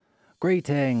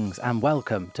Greetings and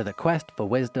welcome to the Quest for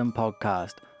Wisdom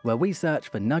podcast, where we search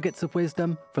for nuggets of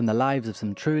wisdom from the lives of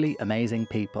some truly amazing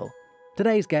people.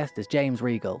 Today's guest is James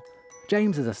Regal.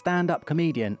 James is a stand-up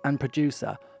comedian and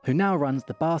producer who now runs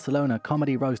the Barcelona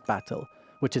Comedy Roast Battle,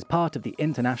 which is part of the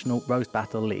International Roast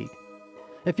Battle League.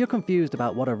 If you're confused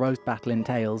about what a roast battle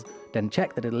entails, then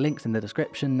check the links in the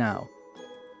description now.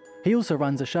 He also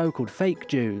runs a show called Fake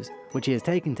Jews, which he is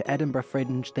taking to Edinburgh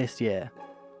Fringe this year.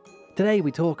 Today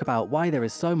we talk about why there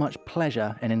is so much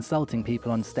pleasure in insulting people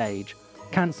on stage,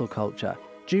 cancel culture,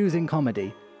 Jews in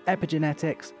comedy,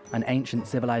 epigenetics, and ancient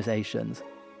civilizations.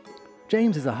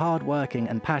 James is a hard-working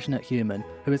and passionate human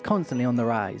who is constantly on the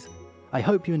rise. I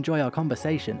hope you enjoy our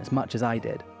conversation as much as I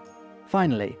did.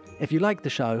 Finally, if you like the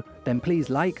show, then please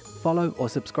like, follow, or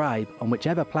subscribe on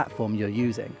whichever platform you're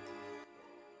using.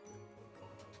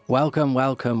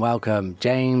 Welcome,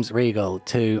 James Regal,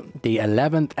 to the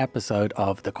 11th episode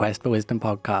of the Quest for Wisdom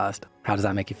podcast. How does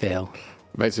that make you feel?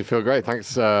 Makes me feel great.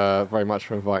 Thanks very much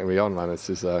for inviting me on, man. This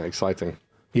is exciting.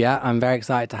 Yeah, I'm very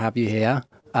excited to have you here.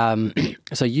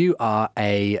 So you are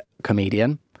a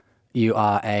comedian, you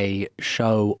are a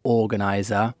show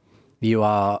organizer, you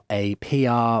are a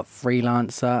PR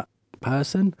freelancer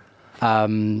person,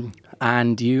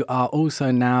 and you are also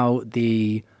now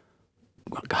the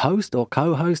host or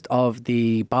co-host of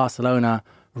the Barcelona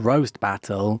Roast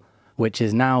Battle, which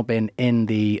has now been in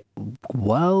the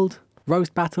World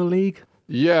Roast Battle League.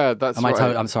 Yeah, that's right.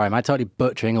 I'm sorry, am I totally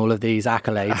butchering all of these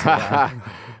accolades?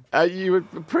 You were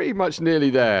pretty much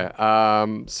nearly there.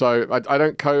 So I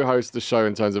don't co-host the show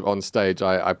in terms of on stage.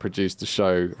 I produce the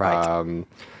show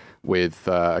with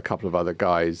a couple of other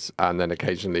guys, and then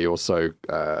occasionally also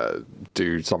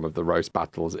do some of the roast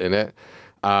battles in it.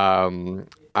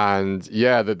 And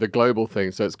yeah, the global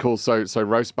thing. So it's cool. So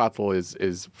Roast Battle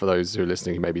is for those who are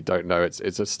listening who maybe don't know,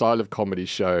 it's a style of comedy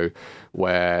show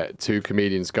where two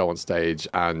comedians go on stage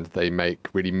and they make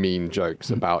really mean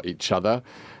jokes about each other.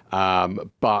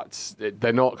 But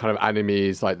they're not kind of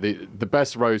enemies. Like the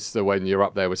best roasts are when you're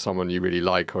up there with someone you really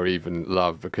like or even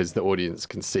love, because the audience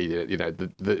can see it. You know,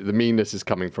 the meanness is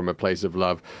coming from a place of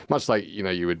love, much like, you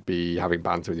know, you would be having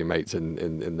banter with your mates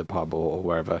in the pub or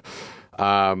wherever.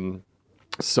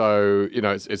 So, you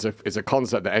know, it's a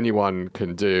concept that anyone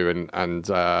can do,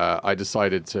 and I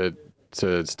decided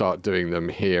to start doing them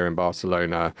here in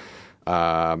Barcelona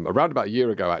around about a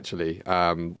year ago, actually.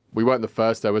 We weren't the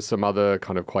first. There was some other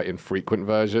kind of quite infrequent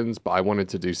versions, but I wanted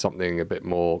to do something a bit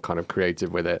more kind of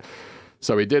creative with it.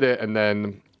 So we did it, and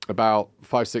then about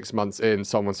 5-6 months in,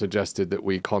 someone suggested that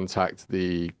we contact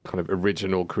the kind of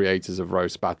original creators of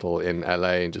Roast Battle in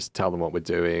LA and just tell them what we're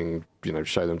doing, you know,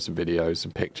 show them some videos,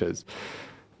 some pictures.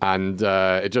 And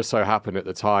it just so happened at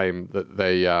the time that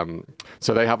they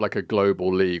have like a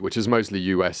global league, which is mostly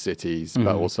US cities,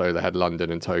 but also they had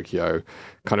London and Tokyo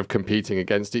kind of competing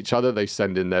against each other. They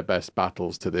send in their best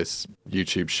battles to this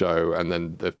YouTube show, and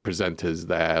then the presenters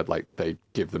there, like, they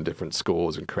give them different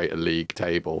scores and create a league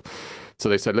table. So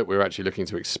they said, look, we're actually looking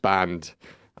to expand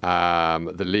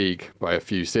the league by a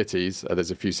few cities.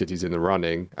 There's a few cities in the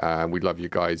running. We'd love you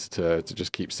guys to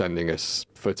just keep sending us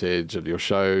footage of your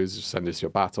shows, send us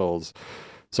your battles.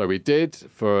 So we did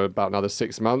for about another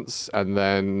 6 months, and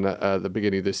then at the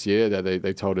beginning of this year,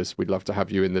 they told us we'd love to have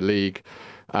you in the league.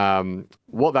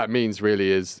 What that means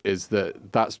really is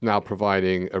that's now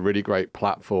providing a really great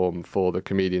platform for the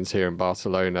comedians here in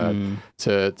Barcelona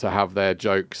to have their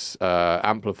jokes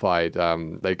amplified.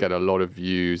 They get a lot of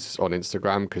views on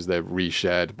Instagram because they're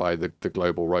reshared by the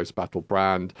global Roast Battle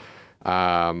brand. We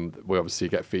obviously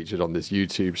get featured on this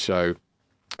YouTube show.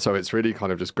 So it's really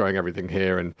kind of just growing everything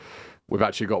here. And we've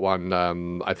actually got one,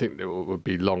 I think it would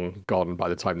be long gone by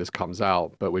the time this comes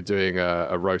out, but we're doing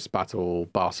a Roast Battle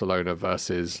Barcelona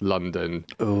versus London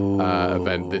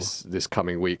event this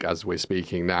coming week as we're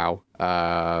speaking now.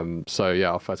 So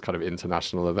yeah, our first kind of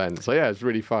international event. So yeah, it's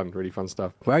really fun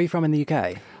stuff. Where are you from in the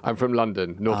UK? I'm from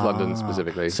London, North London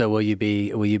specifically. So will you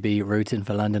be rooting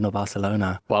for London or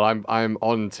Barcelona? Well, I'm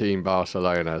on Team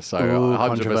Barcelona, so 100%.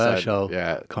 Controversial.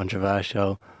 Yeah,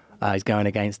 controversial. He's going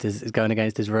against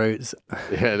his roots.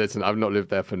 Yeah, listen, I've not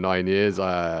lived there for 9 years.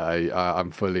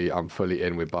 I'm fully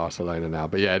in with Barcelona now.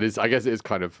 But yeah, it is. I guess it is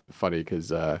kind of funny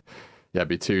because it'd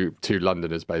be two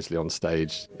Londoners basically on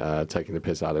stage taking the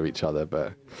piss out of each other.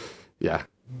 But yeah.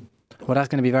 Well, that's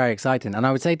going to be very exciting. And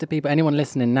I would say to people, anyone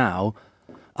listening now,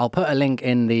 I'll put a link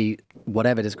in the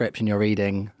whatever description you're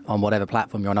reading on whatever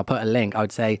platform you're on. I'll put a link. I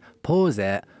would say pause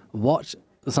it, watch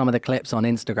some of the clips on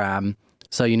Instagram,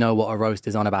 so you know what a roast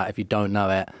is on about if you don't know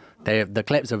it. The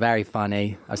clips are very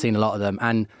funny. I've seen a lot of them.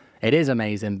 And it is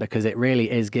amazing because it really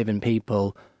is giving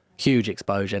people huge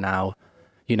exposure now.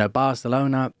 You know,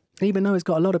 Barcelona even though it's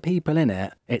got a lot of people in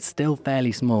it, it's still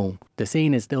fairly small. The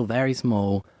scene is still very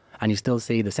small, and you still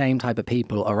see the same type of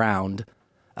people around.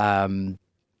 And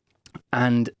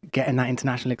getting that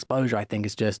international exposure, I think,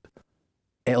 is just,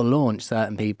 it'll launch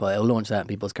certain people. It'll launch certain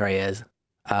people's careers.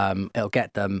 It'll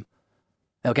get them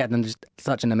just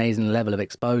such an amazing level of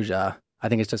exposure. I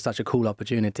think it's just such a cool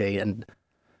opportunity, and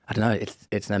I don't know,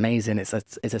 it's an amazing. It's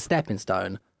a stepping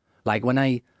stone. Like when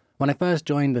I first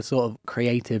joined the sort of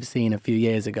creative scene a few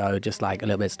years ago, just like a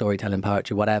little bit of storytelling,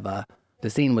 poetry, whatever. The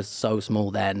scene was so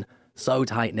small then, so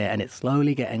tight knit, and it's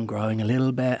slowly growing a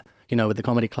little bit. You know, with the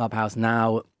Comedy Clubhouse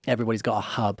now, everybody's got a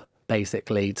hub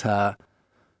basically to.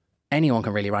 Anyone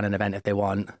can really run an event if they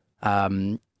want.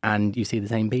 And you see the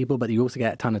same people, but you also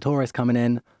get a ton of tourists coming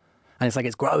in, and it's like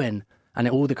it's growing. And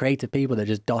all the creative people that are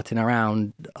just dotting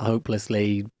around,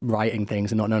 hopelessly writing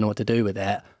things and not knowing what to do with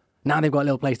it. Now they've got a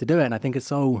little place to do it, and I think it's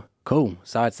so cool.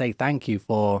 So I'd say thank you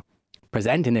for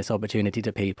presenting this opportunity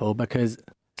to people, because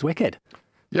it's wicked.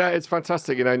 Yeah, it's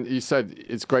fantastic. You know, you said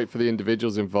it's great for the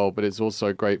individuals involved, but it's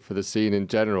also great for the scene in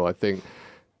general. I think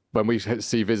when we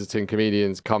see visiting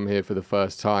comedians come here for the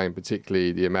first time,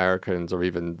 particularly the Americans or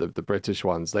even the British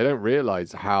ones, they don't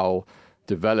realize how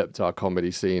developed our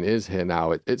comedy scene is here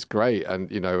now. It's great. And,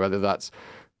 you know, whether that's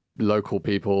local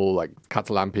people like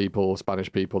Catalan people, Spanish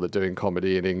people that are doing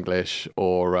comedy in English,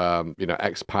 or, you know,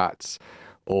 expats,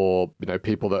 or, you know,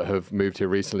 people that have moved here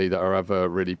recently that are of a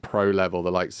really pro level,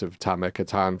 the likes of Tamer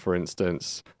Katan, for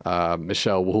instance,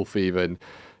 Michelle Wolf even,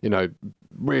 you know,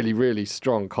 really, really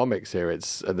strong comics here.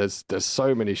 There's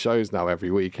so many shows now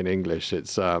every week in English.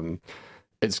 It's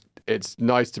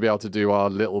nice to be able to do our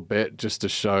little bit just to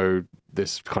show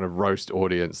this kind of roast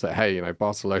audience that, hey, you know,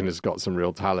 Barcelona's got some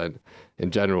real talent in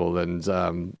general, and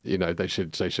you know, they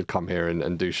should come here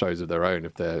and do shows of their own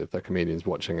if they're comedians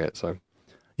watching it. So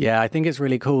yeah, I think it's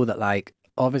really cool that, like,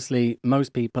 obviously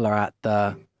most people are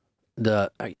at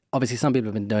obviously some people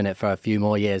have been doing it for a few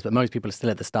more years, but most people are still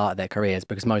at the start of their careers,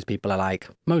 because most people are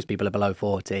below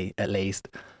 40 at least.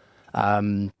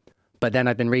 But then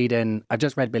I've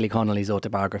just read Billy Connolly's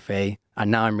autobiography,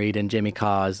 and now I'm reading Jimmy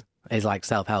Carr's, his like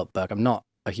self-help book. I'm not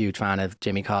a huge fan of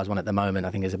Jimmy Carr's one at the moment.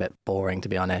 I think it's a bit boring, to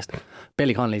be honest.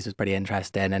 Billy Connolly's was pretty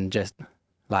interesting and just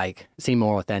like seemed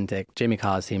more authentic. Jimmy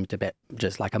Carr's seemed a bit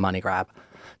just like a money grab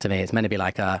to me. It's meant to be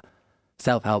like a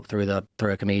self-help through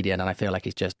a comedian, and I feel like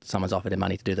someone's offered him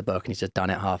money to do the book, and he's just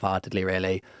done it half-heartedly,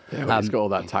 really. Yeah, well, he's got all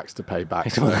that tax to pay back.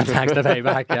 He's got all that tax to pay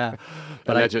back, yeah.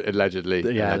 But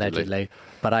allegedly. Yeah, allegedly.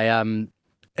 But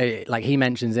like he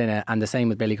mentions in it, and the same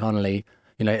with Billy Connolly,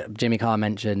 you know, Jimmy Carr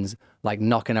mentions like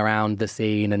knocking around the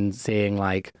scene and seeing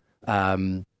like,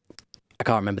 I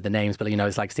can't remember the names, but, you know,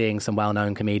 it's like seeing some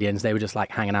well-known comedians. They were just like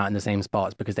hanging out in the same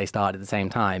spots because they started at the same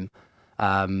time.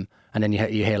 And then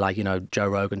you hear like, you know, Joe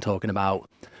Rogan talking about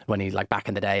when he's like back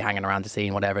in the day hanging around the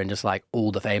scene, whatever, and just like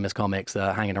all the famous comics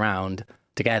are hanging around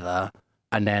together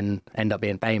and then end up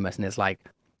being famous. And it's like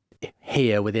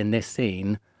here within this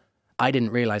scene, I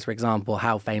didn't realize, for example,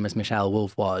 how famous Michelle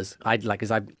Wolf was. I've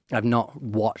not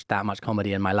watched that much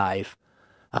comedy in my life.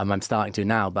 I'm starting to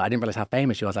now, but I didn't realize how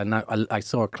famous she was. I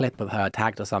saw a clip of her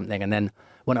tagged or something, and then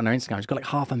went on her Instagram. She's got like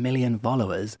 500,000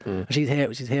 followers. She's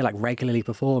here like regularly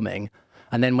performing.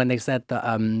 And then when they said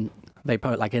that they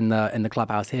put like in the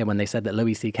clubhouse here, when they said that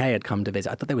Louis C.K. had come to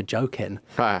visit, I thought they were joking.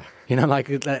 You know, like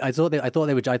I thought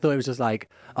it was just like,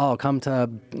 oh, come to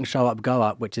Show Up, Go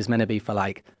Up, which is meant to be for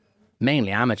like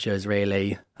mainly amateurs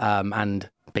really, and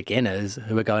beginners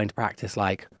who are going to practice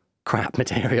like crap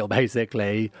material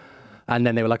basically. And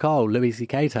then they were like, oh, Louis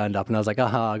C.K. turned up, and I was like,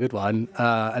 aha, good one.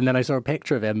 And then I saw a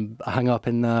picture of him hung up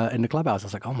in the clubhouse. I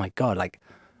was like, oh my God, like,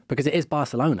 because it is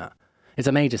Barcelona. It's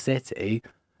a major city,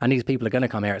 and these people are going to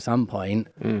come here at some point.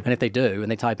 And if they do,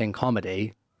 and they type in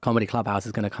comedy clubhouse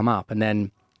is going to come up, and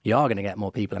then you are going to get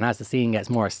more people. And as the scene gets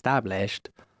more established,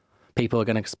 people are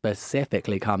going to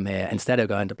specifically come here instead of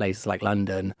going to places like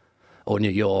London or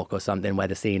New York or something where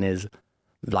the scene is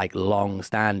like long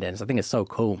standing. So I think it's so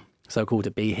cool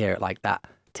to be here at like that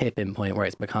tipping point where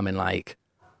it's becoming like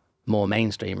more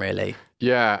mainstream, really.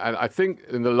 Yeah, and I think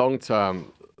in the long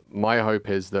term, my hope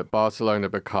is that Barcelona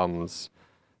becomes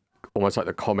almost like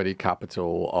the comedy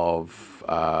capital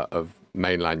of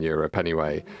mainland Europe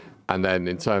anyway. And then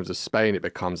in terms of Spain, it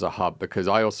becomes a hub, because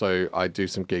I do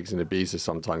some gigs in Ibiza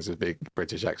sometimes. There's a big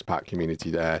British expat community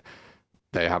there.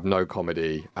 They have no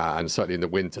comedy, and certainly in the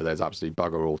winter, there's absolutely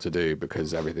bugger all to do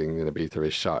because everything in Ibiza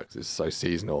is shut. It's so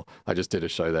seasonal. I just did a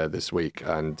show there this week,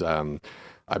 and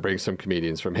I bring some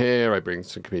comedians from here. I bring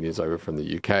some comedians over from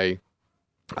the UK.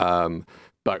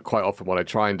 But quite often what I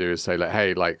try and do is say, like,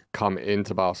 hey, like, come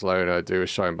into Barcelona, do a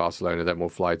show in Barcelona, then we'll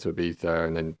fly to Ibiza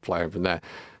and then fly home from there.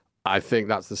 I think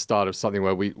that's the start of something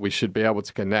where we should be able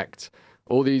to connect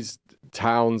all these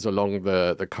towns along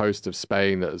the coast of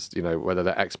Spain, that's, you know, whether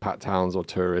they're expat towns or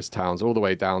tourist towns, all the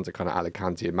way down to kind of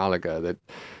Alicante and Malaga. That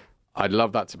I'd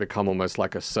love that to become almost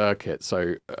like a circuit.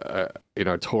 So, you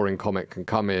know, a touring comic can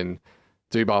come in,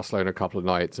 do Barcelona a couple of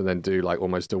nights, and then do like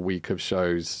almost a week of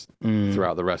shows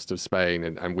throughout the rest of Spain.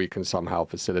 And we can somehow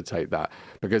facilitate that,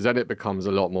 because then it becomes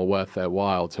a lot more worth their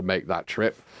while to make that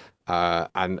trip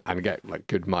and get like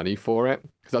good money for it.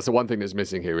 Because that's the one thing that's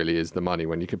missing here really, is the money.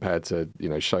 When you compare to, you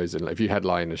know, shows if you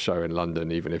headline a show in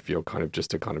London, even if you're kind of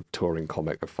just a kind of touring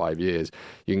comic of 5 years,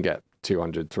 you can get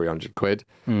 200, 300 quid.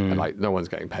 And like no one's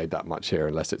getting paid that much here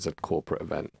unless it's a corporate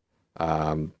event.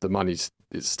 The money's,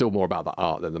 it's still more about the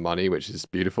art than the money, which is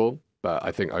beautiful. But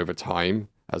I think over time,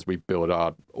 as we build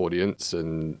our audience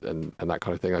and that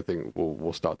kind of thing, I think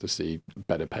we'll start to see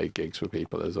better paid gigs for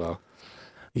people as well.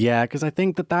 Yeah, because I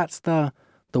think that's the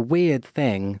weird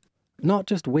thing. Not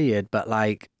just weird, but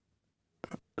like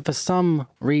for some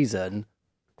reason,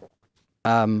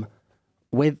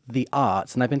 with the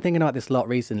arts, and I've been thinking about this a lot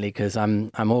recently because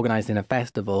I'm organising a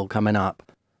festival coming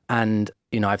up, and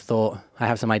you know, I've thought I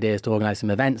have some ideas to organise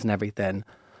some events and everything,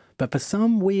 but for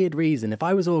some weird reason, if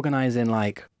I was organising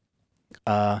like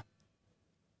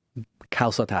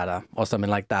Calçotada or something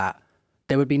like that,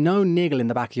 there would be no niggle in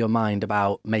the back of your mind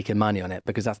about making money on it,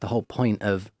 because that's the whole point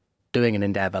of doing an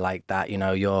endeavour like that. You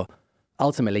know, you're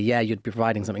ultimately, yeah, you'd be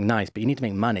providing something nice, but you need to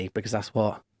make money because that's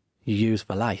what you use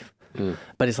for life.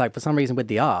 But it's like, for some reason with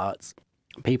the arts,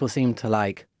 people seem to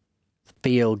like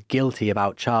feel guilty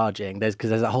about charging. Because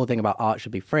there's a whole thing about art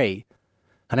should be free.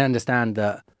 And I understand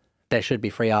that there should be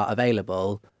free art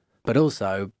available, but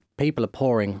also people are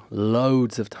pouring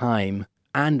loads of time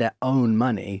and their own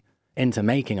money into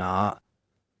making art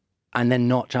and then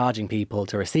not charging people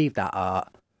to receive that art.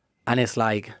 And it's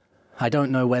like, I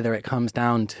don't know whether it comes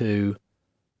down to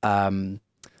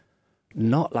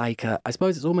not like I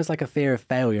suppose it's almost like a fear of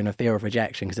failure and a fear of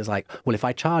rejection, because it's like, well, if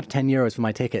I charge 10 euros for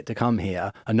my ticket to come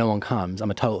here and no one comes,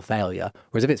 I'm a total failure.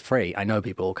 Whereas if it's free, I know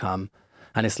people will come.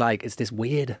 And it's like, it's this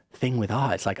weird thing with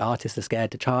art. It's like artists are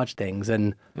scared to charge things.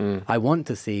 And I want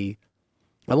to see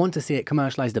it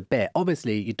commercialized a bit.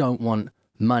 Obviously, you don't want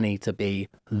money to be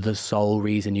the sole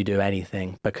reason you do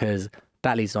anything, because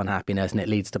that leads to unhappiness and it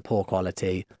leads to poor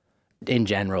quality in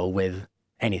general with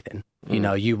anything. You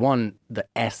know, you want the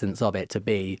essence of it to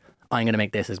be, I'm going to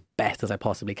make this as best as I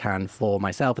possibly can for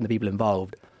myself and the people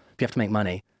involved. But you have to make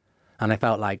money. And I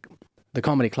felt like the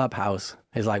Comedy Clubhouse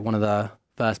is like one of the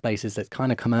first places that's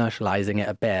kind of commercializing it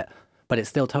a bit, but it's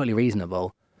still totally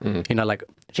reasonable. You know, like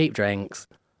cheap drinks,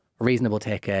 reasonable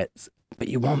tickets, but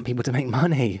you want people to make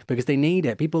money because they need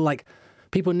it.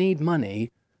 People need money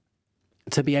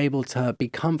to be able to be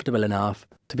comfortable enough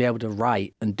to be able to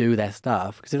write and do their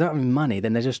stuff. Because if they don't have any money,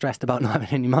 then they're just stressed about not having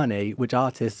any money, which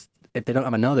artists, if they don't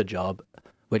have another job,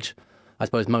 which I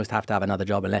suppose most have to have another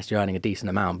job unless you're earning a decent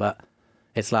amount, but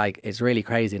it's like, it's really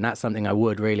crazy. And that's something I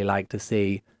would really like to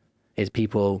see, is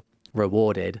people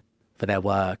rewarded for their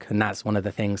work. And that's one of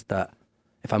the things that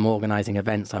if I'm organising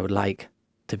events, I would like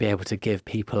to be able to give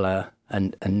people a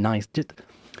nice,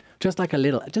 just like a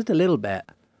little bit.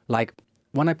 Like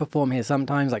when I perform here,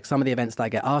 sometimes like some of the events that I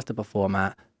get asked to perform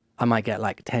at, I might get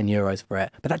like 10 euros for it.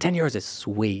 But that 10 euros is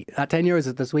sweet. That 10 euros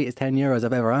is the sweetest 10 euros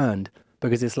I've ever earned,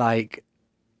 because it's like,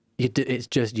 it's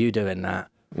just you doing that.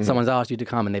 Someone's asked you to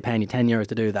come and they're paying you 10 euros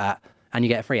to do that, and you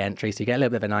get a free entry, so you get a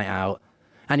little bit of a night out,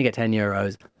 and you get 10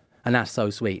 euros, and that's so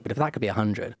sweet. But if that could be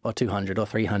 100 or 200 or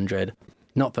 300,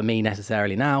 not for me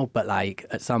necessarily now, but like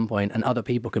at some point, and other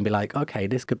people can be like, okay,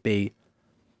 this could be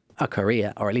a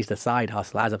career or at least a side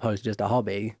hustle as opposed to just a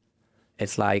hobby.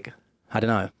 It's like, I don't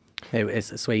know.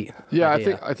 It's a sweet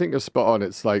idea. I think you're spot on.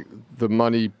 It's like the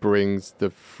money brings the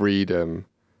freedom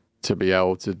to be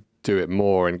able to do it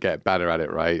more and get better at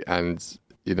it, right? And,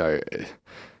 you know,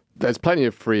 there's plenty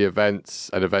of free events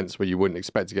and events where you wouldn't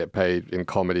expect to get paid in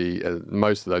comedy.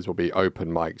 Most of those will be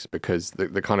open mics, because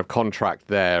the kind of contract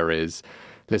there is,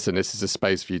 listen, this is a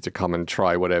space for you to come and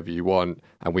try whatever you want,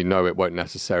 and we know it won't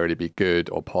necessarily be good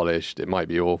or polished. It might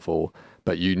be awful,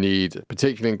 but you need,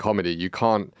 particularly in comedy, you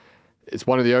can't, it's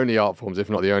one of the only art forms, if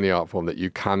not the only art form, that you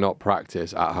cannot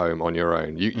practice at home on your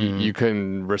own. You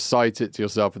can recite it to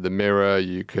yourself in the mirror,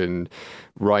 you can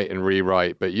write and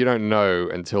rewrite, but you don't know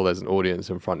until there's an audience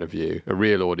in front of you, a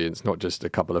real audience, not just a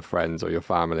couple of friends or your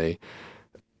family,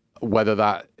 whether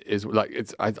that is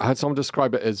like, I had someone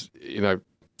describe it as, you know,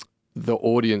 the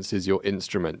audience is your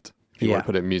instrument, if you want to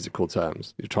put it in musical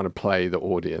terms. You're trying to play the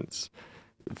audience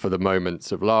for the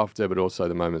moments of laughter, but also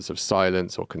the moments of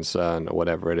silence or concern or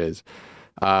whatever it is.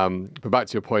 But back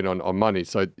to your point on money.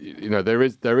 So, there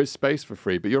is space for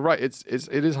free, but you're right. It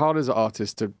is hard as an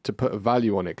artist to put a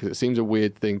value on it, because it seems a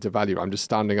weird thing to value. I'm just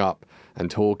standing up and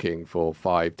talking for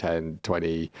 5, 10,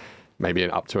 20, maybe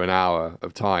up to an hour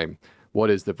of time. What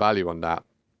is the value on that?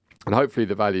 And hopefully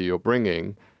the value you're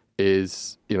bringing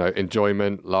is,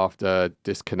 enjoyment, laughter,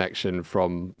 disconnection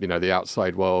from, the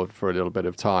outside world for a little bit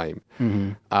of time.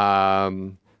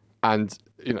 And,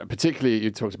 particularly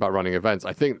you talked about running events.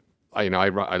 I think,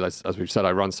 as we've said,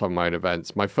 I run some of my own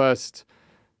events. My first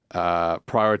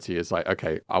priority is like,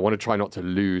 okay, I want to try not to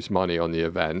lose money on the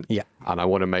event. Yeah. And I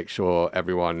want to make sure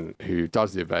everyone who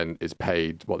does the event is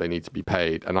paid what they need to be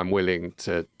paid. And I'm willing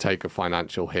to take a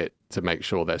financial hit to make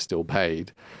sure they're still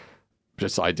paid.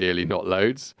 Just ideally not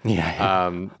loads.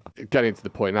 Getting to the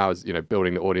point now is,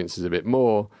 building the audiences a bit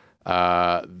more.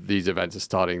 These events are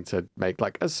starting to make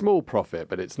like a small profit,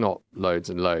 but it's not loads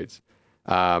and loads.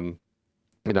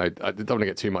 I don't want to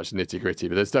get too much nitty gritty,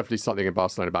 but there's definitely something in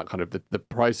Barcelona about kind of the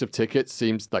price of tickets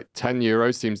seems like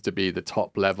 €10 seems to be the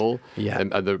top level. Yeah.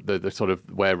 And the sort of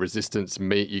where resistance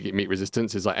you meet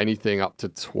resistance is like anything up to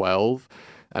 12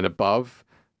 and above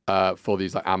for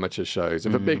these like amateur shows.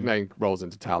 If a big name rolls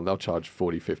into town, they'll charge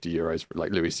 40, 50 euros.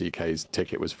 Like Louis CK's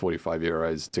ticket was 45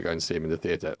 euros to go and see him in the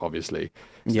theatre, obviously.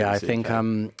 Yeah, I think,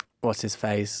 what's his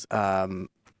face?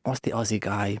 What's the Aussie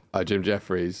guy? Jim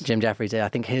Jeffries. Jim Jeffries, yeah. I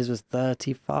think his was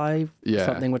 35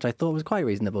 something, which I thought was quite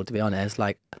reasonable, to be honest.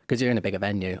 Like, because you're in a bigger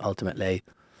venue, ultimately.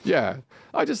 Yeah.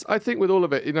 I think with all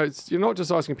of it, you're not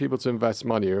just asking people to invest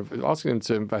money, you're asking them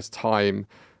to invest time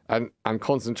and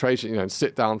concentration, and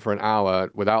sit down for an hour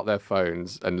without their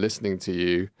phones and listening to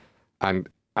you. And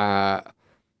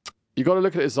you got to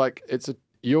look at it as like,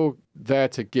 you're there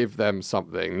to give them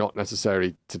something, not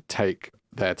necessarily to take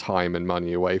their time and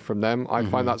money away from them. I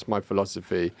find that's my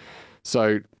philosophy.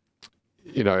 So,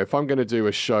 if I'm going to do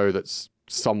a show that's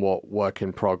somewhat work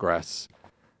in progress,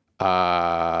 say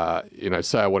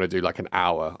I want to do like an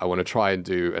hour. I want to try and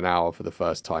do an hour for the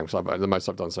first time. So the most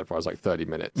I've done so far is like 30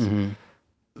 minutes.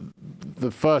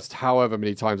 The first however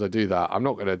many times I do that, I'm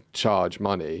not going to charge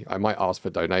money. I might ask for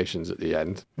donations at the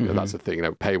end. That's the thing.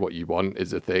 Pay what you want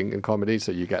is a thing in comedy.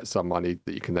 So you get some money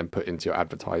that you can then put into your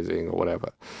advertising or whatever.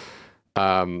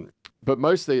 But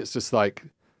mostly it's just like,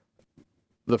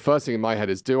 the first thing in my head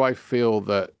is, do I feel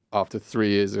that after 3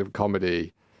 years of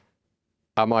comedy,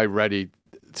 am I ready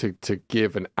to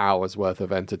give an hour's worth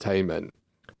of entertainment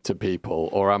to people?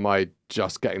 Or am I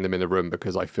just getting them in the room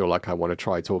because I feel like I want to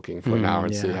try talking for an hour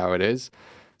and see how it is?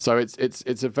 So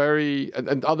it's a very,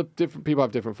 and other different people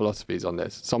have different philosophies on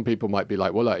this. Some people might be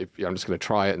like, well, I'm just going to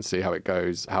try it and see how it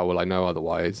goes. How will I know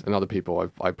otherwise? And other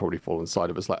people, I've probably fallen inside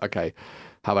of. It's like, okay,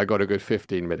 have I got a good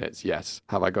 15 minutes? Yes.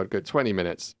 Have I got a good 20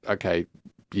 minutes? Okay,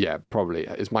 yeah, probably.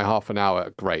 Is my half an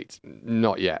hour great?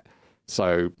 Not yet.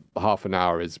 So half an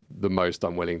hour is the most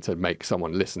I'm willing to make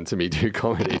someone listen to me do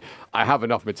comedy. I have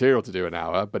enough material to do an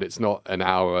hour, but it's not an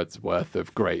hour's worth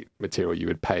of great material you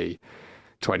would pay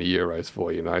 20 euros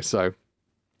for, So,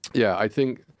 yeah, I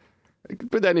think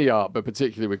with any art, but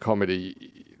particularly with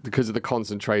comedy, because of the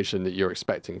concentration that you're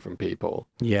expecting from people.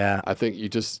 Yeah. I think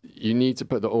you need to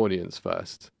put the audience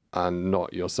first and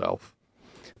not yourself.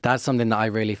 That's something that I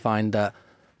really find that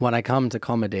when I come to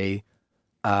comedy,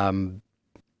 it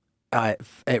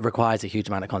requires a huge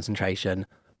amount of concentration,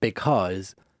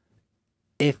 because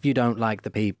if you don't like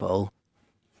the people,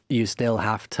 you still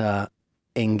have to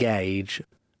engage,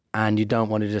 and you don't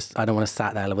want to I don't want to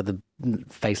sat there with the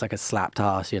face like a slapped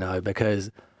ass, because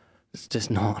it's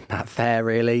just not that fair,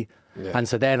 really. Yeah. And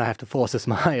so then I have to force a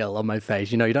smile on my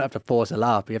face. You don't have to force a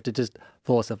laugh. You have to just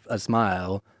force a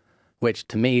smile, which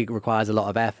to me requires a lot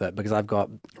of effort because I've got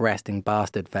resting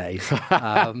bastard face.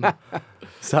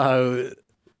 So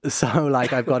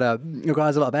like it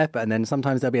requires a lot of effort. And then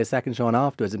sometimes there'll be a second show on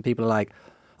afterwards and people are like,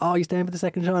 oh, are you staying for the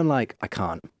second show? I'm like, I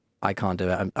can't do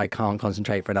it. I can't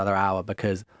concentrate for another hour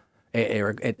because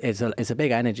it's a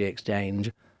big energy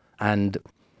exchange. And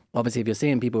obviously if you're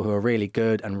seeing people who are really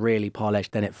good and really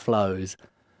polished, then it flows.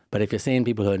 But if you're seeing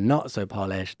people who are not so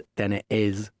polished, then it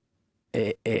is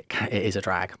a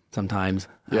drag sometimes.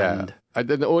 Yeah. And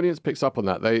then the audience picks up on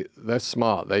that. They're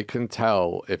smart. They can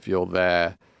tell if you're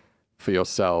there for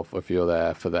yourself or if you're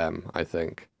there for them, I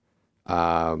think.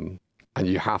 And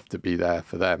you have to be there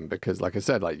for them because, like I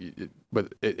said,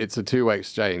 but it's a two-way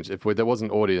exchange. If there was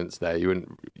an audience there,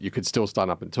 you could still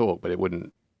stand up and talk, but it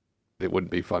wouldn't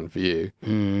be fun for you.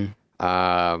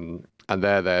 And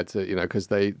they're there to, because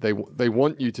they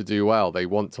want you to do well. They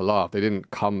want to laugh. They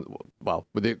didn't come, well,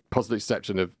 with the possible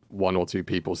exception of one or two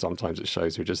people sometimes it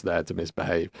shows who are just there to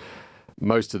misbehave.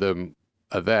 Most of them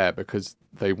are there because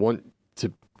they want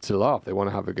to laugh. They want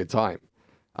to have a good time.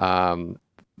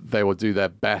 they will do their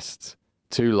best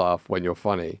to laugh when you're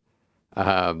funny.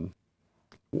 And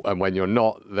when you're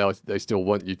not, they still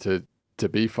want you to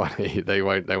be funny. They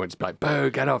won't just be like, boo,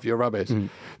 get off, you're rubbish.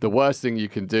 The worst thing you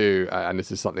can do, and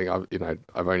this is something I've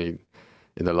only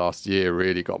in the last year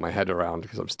really got my head around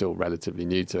because I'm still relatively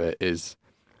new to it, is,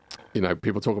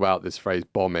 people talk about this phrase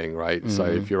bombing, right? So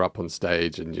if you're up on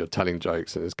stage and you're telling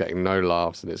jokes and it's getting no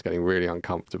laughs and it's getting really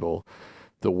uncomfortable,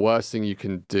 the worst thing you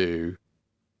can do,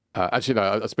 actually, no,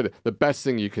 I'll spin it. The best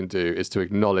thing you can do is to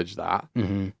acknowledge that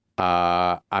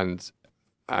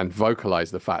and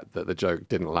vocalize the fact that the joke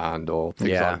didn't land or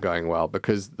things aren't going well,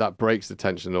 because that breaks the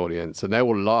tension in the audience and they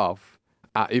will laugh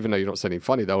at, even though you're not saying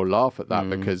funny, they will laugh at that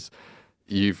because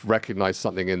you've recognized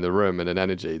something in the room and an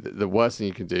energy. The worst thing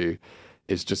you can do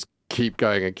is just keep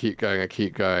going and keep going and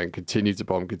keep going, continue to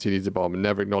bomb and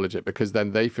never acknowledge it, because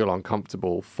then they feel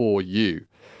uncomfortable for you.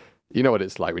 You know what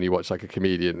it's like when you watch like a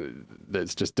comedian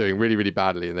that's just doing really, really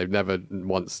badly and they've never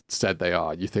once said they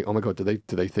are. You think, oh my God, do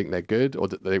they think they're good? Or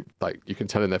do they, like, you can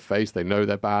tell in their face they know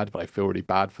they're bad, but I feel really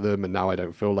bad for them and now I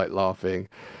don't feel like laughing.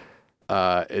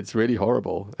 It's really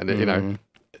horrible. And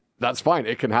that's fine.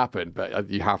 It can happen, but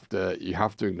you have to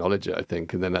acknowledge it, I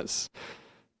think. And then that's,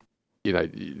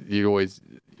 you always,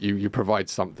 you provide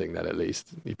something that at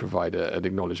least you provide an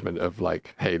acknowledgement of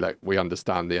like, hey, like, we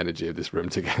understand the energy of this room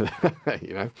together,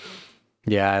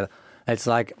 Yeah, it's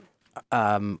like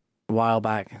a while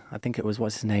back, I think it was,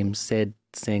 what's his name, Sid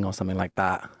Singh or something like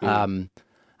that.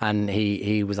 And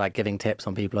he was like giving tips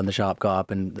on people on the Sharp Got Up,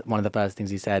 and one of the first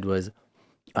things he said was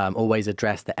always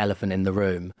address the elephant in the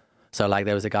room. So like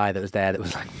there was a guy that was there that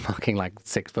was like fucking like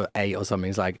 6'8" or something.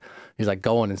 He's like,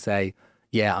 go on and say,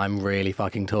 yeah, I'm really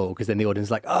fucking tall, because then the audience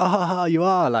is like, oh, you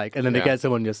are, like, and then they get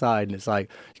someone on your side, and it's like,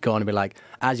 you go on and be like,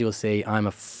 as you'll see, I'm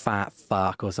a fat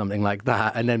fuck or something like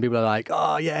that, and then people are like,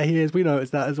 oh yeah, he is, we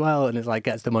noticed that as well, and it's like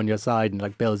gets them on your side and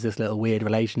like builds this little weird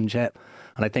relationship.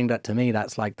 And I think that to me,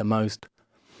 that's like the most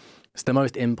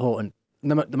important,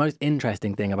 the most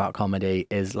interesting thing about comedy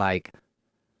is like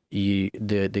the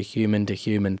human to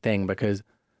human thing, because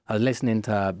I was listening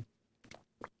to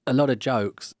a lot of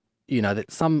jokes,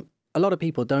 that a lot of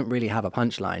people don't really have a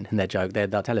punchline in their joke.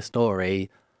 They'll tell a story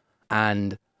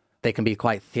and they can be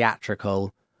quite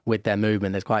theatrical with their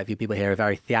movement. There's quite a few people here who are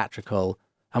very theatrical.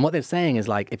 And what they're saying is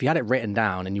like, if you had it written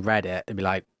down and you read it, it'd be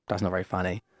like, that's not very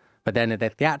funny. But then they're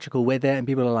theatrical with it and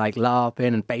people are like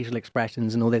laughing and facial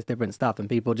expressions and all this different stuff. And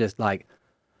people just like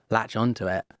latch onto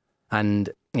it. And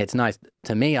it's nice.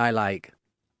 To me, I like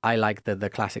the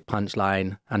classic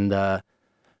punchline and the,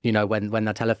 when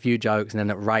they'll tell a few jokes and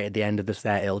then right at the end of the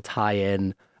set, it'll tie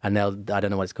in and I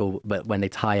don't know what it's called, but when they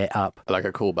tie it up. Like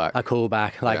a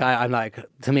callback. Like I'm like,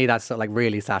 to me, that's sort of like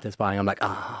really satisfying. I'm like,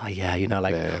 oh yeah,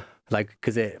 like,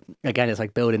 because it's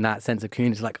like building that sense of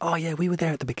community. It's like, oh yeah, we were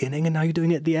there at the beginning and now you're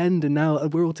doing it at the end and now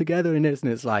we're all together in this.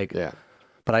 And it's like,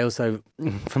 but I also,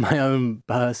 for my own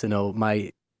personal,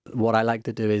 what I like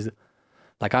to do is,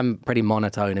 like, I'm pretty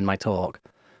monotone in my talk.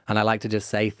 And I like to just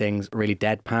say things really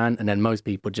deadpan, and then most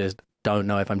people just don't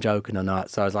know if I'm joking or not.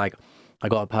 So I was like, I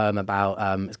got a poem about,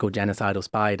 it's called Genocidal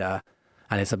Spider,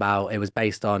 and it was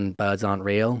based on Birds Aren't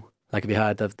Real. Like, have you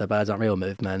heard of the Birds Aren't Real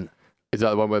movement? Is that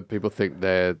the one where people think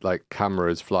they're like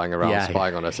cameras flying around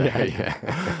spying on us?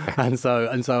 Yeah. And so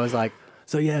I was like,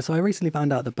 so I recently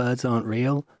found out the birds aren't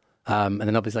real. And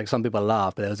then obviously, like, some people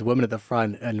laugh, but there was a woman at the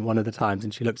front and one of the times,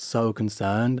 and she looked so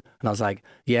concerned. And I was like,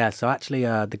 yeah, so actually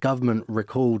the government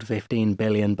recalled 15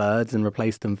 billion birds and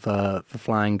replaced them for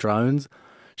flying drones.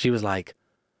 She was like,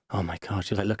 oh my God,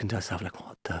 she was like looking to herself like,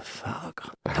 what the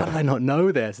fuck? How did I not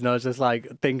know this? And I was just like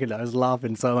thinking, I was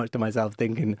laughing so much to myself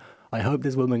thinking, I hope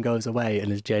this woman goes away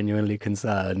and is genuinely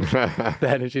concerned.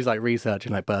 Then she's like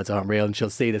researching like birds aren't real, and she'll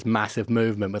see this massive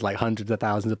movement with like hundreds of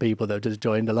thousands of people that have just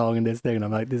joined along in this thing. And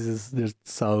I'm like, this is just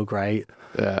so great.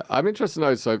 Yeah, I'm interested to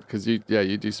know, so because you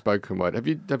do spoken word. Have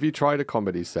you tried a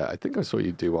comedy set? I think I saw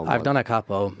you do one. I've done a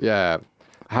couple. Yeah.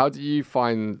 How do you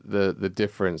find the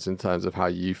difference in terms of how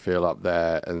you feel up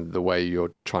there and the way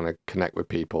you're trying to connect with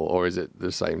people, or is it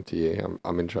the same to you?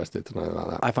 I'm interested to know about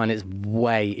that. I find it's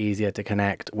way easier to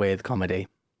connect with comedy.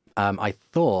 I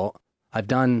thought I've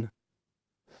done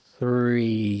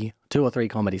 2 or 3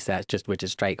 comedy sets, which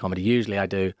is straight comedy. Usually I've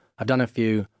done a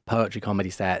few poetry comedy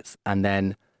sets, and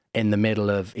then in the middle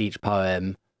of each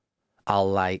poem,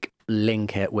 I'll like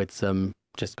link it with some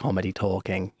just comedy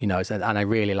talking, so, and I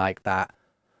really like that.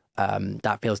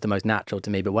 That feels the most natural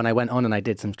to me. But when I went on and I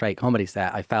did some straight comedy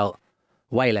set, I felt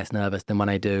way less nervous than when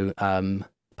I do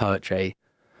poetry,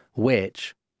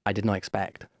 which I did not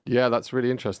expect. Yeah, that's really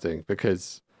interesting,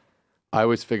 because I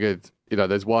always figured,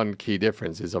 there's one key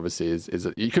difference is obviously is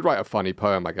that you could write a funny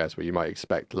poem, I guess, where you might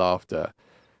expect laughter.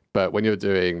 But when you're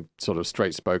doing sort of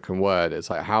straight spoken word, it's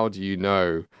like, how do you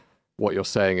know what you're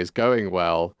saying is going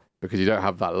well? Because you don't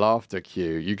have that laughter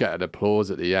cue. You get an applause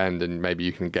at the end, and maybe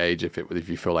you can gauge if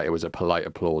you feel like it was a polite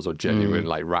applause or genuine,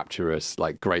 like rapturous,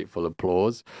 like grateful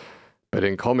applause. But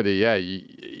in comedy, yeah,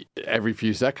 every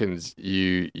few seconds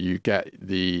you get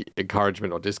the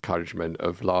encouragement or discouragement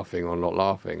of laughing or not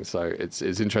laughing. So it's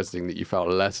interesting that you felt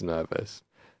less nervous.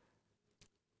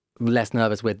 Less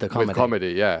nervous with the comedy. With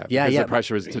comedy, yeah. Yeah, because yeah. the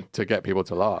pressure is to get people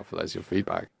to laugh. That's your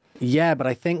feedback. Yeah, but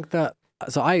I think that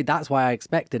that's why I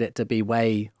expected it to be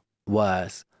way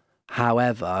worse.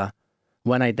 However,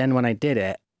 when I did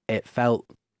it, it felt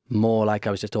more like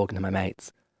I was just talking to my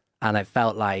mates, and it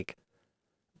felt like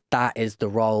that is the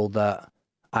role that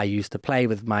I used to play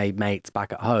with my mates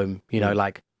back at home.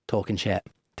 Like talking shit,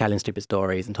 telling stupid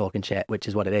stories, and talking shit, which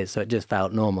is what it is. So it just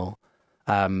felt normal.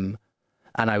 And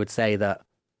I would say that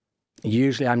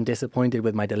usually I'm disappointed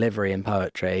with my delivery in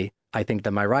poetry. I think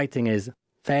that my writing is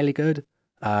fairly good.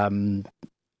 I'm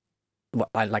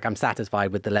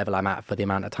satisfied with the level I'm at for the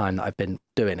amount of time that I've been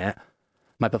doing it.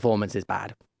 My performance is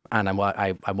bad, and I'm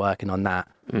working on that.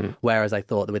 Whereas I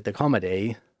thought that with the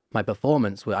comedy, my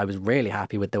performance, I was really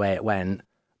happy with the way it went.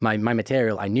 My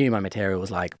material, I knew my material was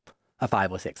like a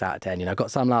 5 or 6 out of 10. Got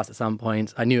some laughs at some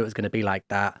points. I knew it was going to be like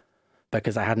that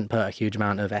because I hadn't put a huge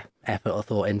amount of effort or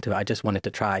thought into it. I just wanted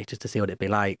to try just to see what it'd be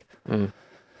like.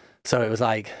 So it was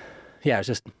like, yeah, it was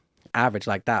just average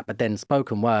like that. But then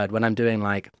spoken word, when I'm doing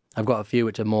I've got a few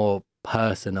which are more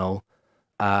personal,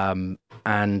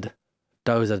 and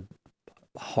those are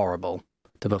horrible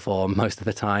to perform most of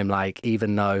the time.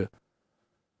 Even though,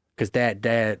 because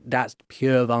that's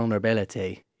pure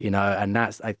vulnerability, and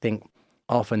that's, I think,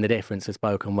 often the difference with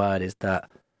spoken word is that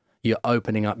you're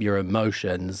opening up your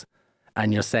emotions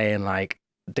and you're saying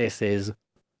this is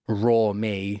raw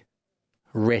me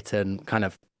written kind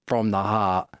of from the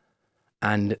heart.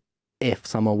 And if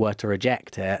someone were to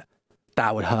reject it,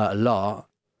 that would hurt a lot.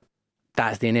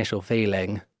 That's the initial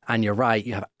feeling. And you're right,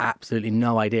 you have absolutely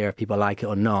no idea if people like it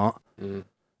or not.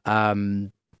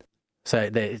 So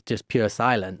it's just pure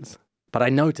silence. But I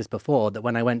noticed before that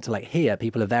when I went to here,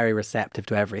 people are very receptive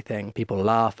to everything. People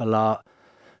laugh a lot.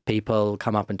 People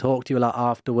come up and talk to you a lot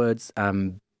afterwards.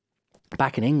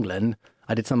 Back in England,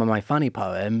 I did some of my funny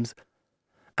poems.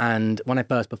 And when I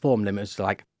first performed them, it was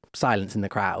silence in the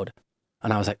crowd.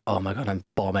 And I was like, oh my God, I'm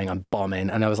bombing.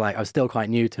 And I was still quite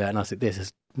new to it. And I was like, this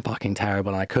is fucking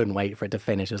terrible. And I couldn't wait for it to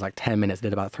finish. It was 10 minutes, I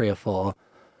did about 3 or 4.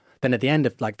 Then at the end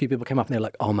of a few people came up and they were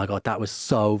like, oh my God, that was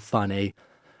so funny.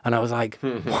 And I was like,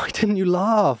 why didn't you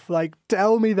laugh?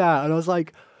 Tell me that. And I was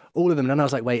like, all of them. And then I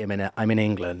was like, wait a minute, I'm in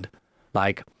England.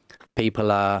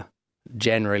 People are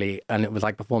generally, and it was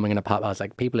performing in a pub. I was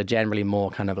like, people are generally more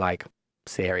kind of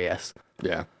serious.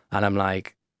 Yeah. And I'm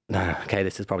like, no, okay,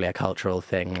 this is probably a cultural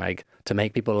thing. To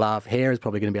make people laugh here is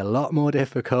probably going to be a lot more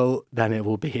difficult than it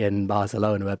will be in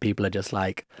Barcelona, where people are just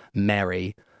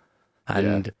merry.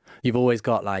 And you've always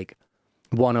got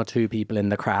 1 or 2 people in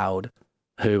the crowd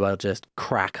who will just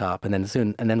crack up. And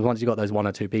then once you've got those 1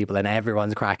 or 2 people, then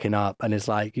everyone's cracking up. And it's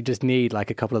you just need a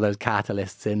couple of those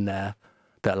catalysts in there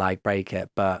that break it.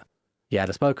 But yeah,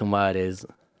 the spoken word is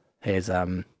it's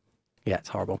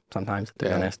horrible sometimes, to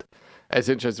be honest. It's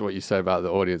interesting what you say about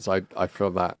the audience. I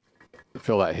feel that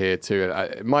here too.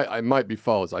 And it might be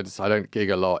false. I don't gig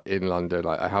a lot in London.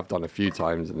 I have done a few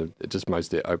times, and it just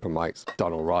mostly at open mics,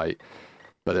 done all right.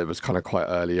 But it was kind of quite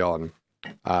early on.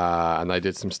 And I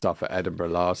did some stuff at Edinburgh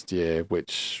last year,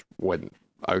 which went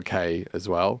okay as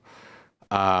well.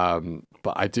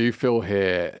 But I do feel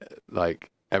here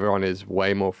everyone is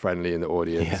way more friendly in the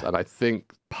audience. And I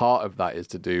think part of that is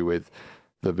to do with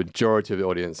the majority of the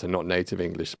audience are not native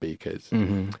English speakers.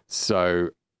 So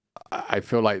I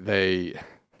feel like they're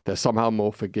somehow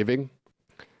more forgiving.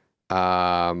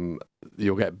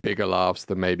 You'll get bigger laughs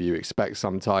than maybe you expect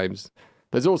sometimes.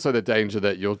 There's also the danger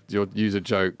that you'll use a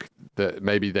joke that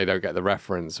maybe they don't get the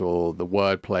reference, or the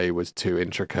wordplay was too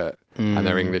intricate and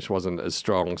their English wasn't as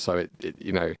strong. So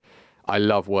I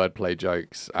love wordplay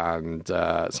jokes, and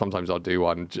sometimes I'll do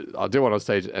one on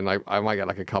stage, and I might get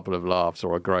a couple of laughs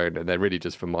or a groan, and they're really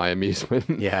just for my amusement.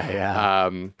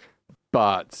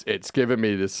 But it's given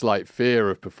me this slight fear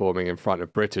of performing in front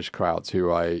of British crowds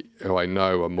who I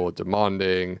know are more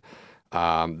demanding.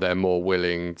 They're more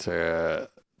willing to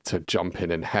jump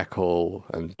in and heckle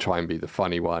and try and be the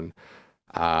funny one.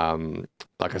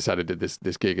 Like I said, I did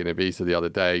this gig in Ibiza the other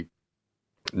day.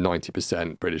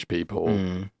 90% British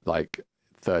people,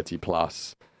 30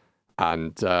 plus.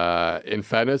 And in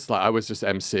fairness, like I was just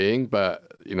emceeing,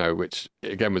 but which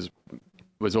again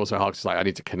was also hard because like I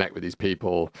need to connect with these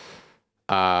people.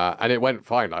 And it went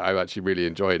fine. I actually really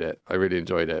enjoyed it. I really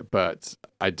enjoyed it. But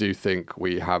I do think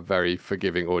we have very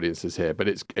forgiving audiences here. But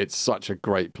it's such a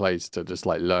great place to just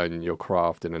like learn your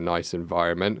craft in a nice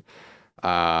environment,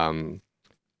 and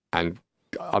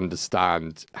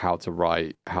understand how to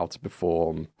write, how to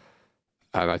perform.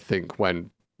 And I think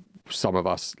when some of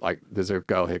us, like there's a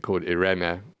girl here called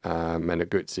Irene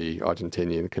Meneguzzi,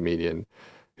 Argentinian comedian,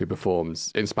 who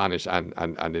performs in Spanish and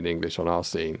in English on our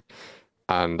scene.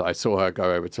 And I saw her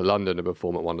go over to London and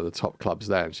perform at one of the top clubs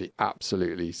there, and she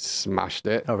absolutely smashed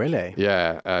it. Oh, really?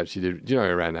 Yeah, she did. Do you know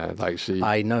Irene?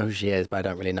 I know who she is, but I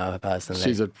don't really know her personally.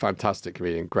 She's a fantastic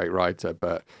comedian, great writer,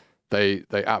 but they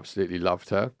absolutely loved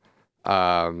her.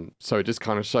 So it just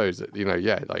kind of shows that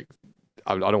like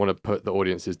I don't want to put the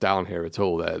audiences down here at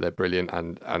all. They're brilliant,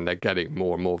 and they're getting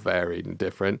more and more varied and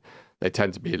different. They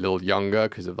tend to be a little younger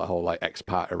because of the whole like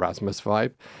expat Erasmus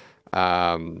vibe.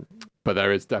 But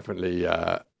there is definitely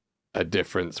a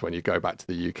difference when you go back to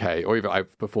the UK, or even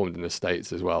I've performed in the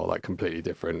States as well, like completely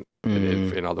different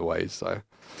in other ways. So,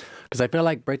 because I feel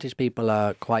like British people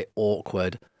are quite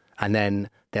awkward, and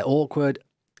then they're awkward,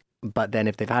 but then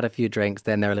if they've had a few drinks,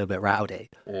 then they're a little bit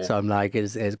rowdy. Yeah. So I'm like,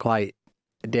 it's quite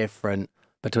different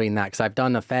between that, because I've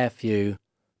done a fair few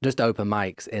just open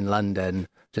mics in London.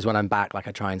 Just when I'm back, like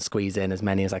I try and squeeze in as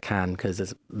many as I can because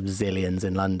there's zillions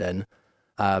in London.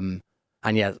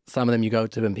 And yeah, some of them you go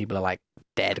to and people are like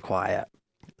dead quiet.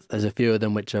 There's a few of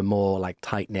them which are more like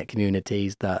tight-knit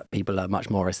communities that people are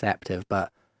much more receptive.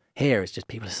 But here it's just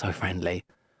people are so friendly.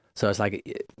 So it's like,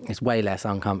 it's way less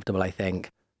uncomfortable, I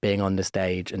think, being on the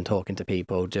stage and talking to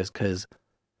people, just because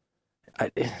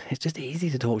it's just easy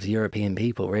to talk to European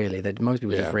people, really. Most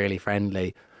people are just really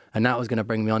friendly. And that was going to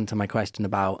bring me on to my question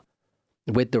about,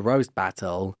 with the roast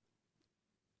battle,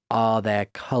 are there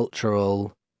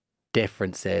cultural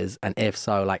differences, and if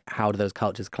so, like how do those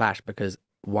cultures clash? Because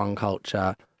one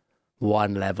culture,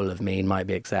 one level of mean might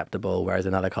be acceptable, whereas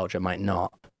another culture might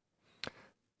not.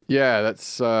 Yeah,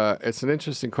 that's it's an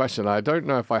interesting question. I don't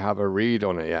know if I have a read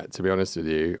on it yet, to be honest with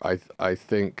you. I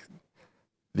think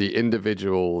the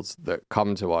individuals that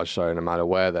come to our show, no matter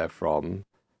where they're from,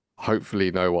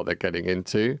 hopefully know what they're getting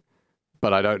into.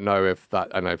 But I don't know if that,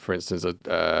 I know, for instance,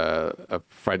 a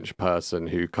French person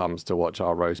who comes to watch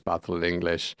our roast battle in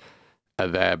English are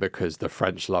there because the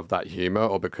French love that humor,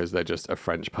 or because they're just a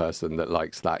French person that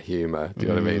likes that humor. Do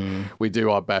you know what I mean? We do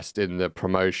our best in the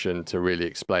promotion to really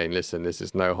explain, listen, this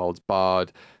is no holds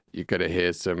barred. You're going to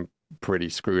hear some pretty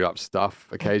screwed up stuff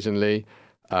occasionally,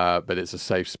 but it's a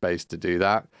safe space to do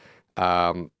that.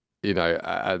 And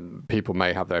people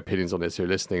may have their opinions on this who are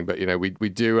listening, but we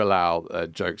do allow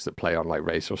jokes that play on like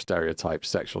racial stereotypes,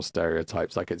 sexual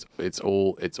stereotypes. Like it's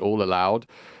all allowed,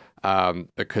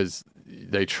 because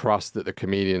they trust that the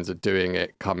comedians are doing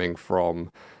it coming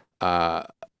from a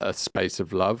space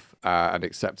of love and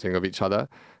accepting of each other.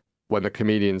 When the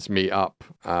comedians meet up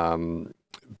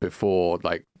before,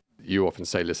 like, you often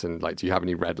say, listen, like, do you have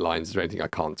any red lines? Is there anything I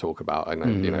can't talk about? I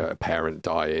know, a parent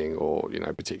dying or,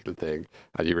 a particular thing,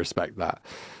 and you respect that.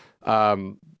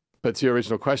 But to your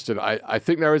original question, I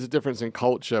think there is a difference in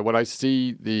culture. When I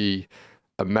see the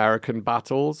American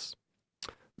battles,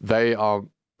 they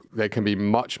can be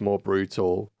much more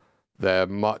brutal. They're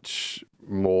much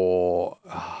more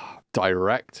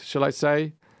direct, shall I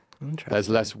say. There's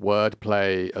less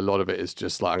wordplay. A lot of it is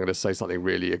just like, I'm going to say something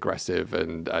really aggressive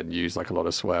and use like a lot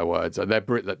of swear words. And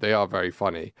they are very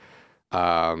funny.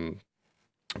 But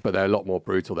they're a lot more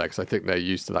brutal there because I think they're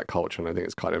used to that culture, and I think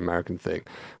it's kind of an American thing.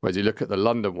 Whereas you look at the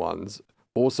London ones,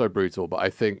 also brutal, but I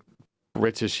think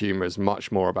British humor is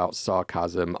much more about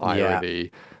sarcasm,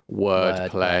 irony,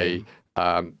 wordplay,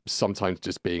 sometimes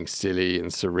just being silly and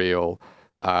surreal.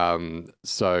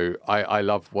 So I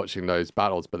love watching those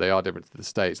battles, but they are different to the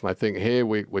States. And I think here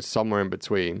we're somewhere in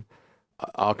between.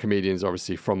 Our comedians are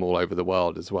obviously from all over the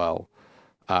world as well.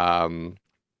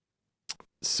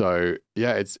 So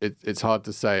yeah, it's hard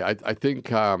to say. I think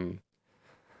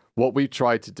what we've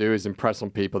tried to do is impress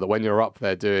on people that when you're up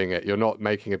there doing it, you're not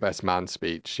making a best man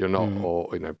speech. You're not, or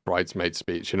bridesmaid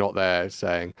speech. You're not there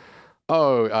saying,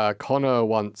 oh, Connor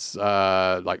once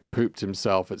like pooped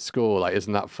himself at school. Like,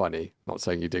 isn't that funny? Not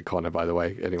saying you did, Connor, by the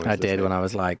way. I did when I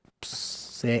was like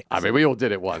 6. I mean, we all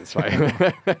did it once, right?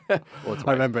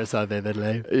 I remember it so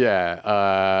vividly. Yeah.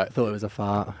 I thought it was a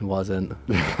fart. It wasn't.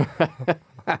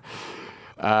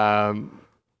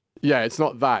 Yeah, it's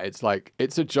not that. It's like,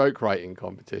 it's a joke writing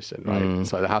competition, right?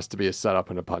 So there has to be a setup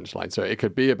and a punchline. So it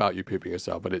could be about you pooping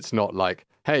yourself, but it's not like,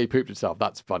 hey, he pooped himself.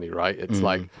 That's funny, right? It's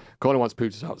like, Connor once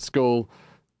pooped himself at school.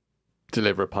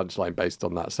 deliver a punchline based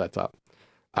on that setup.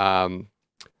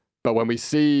 But when we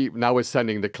see, now we're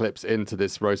sending the clips into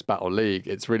this Roast Battle League,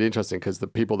 it's really interesting because the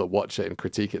people that watch it and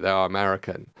critique it, they are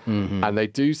American. And they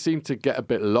do seem to get a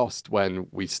bit lost when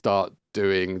we start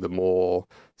doing the more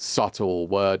subtle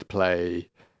wordplay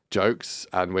jokes,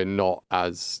 and we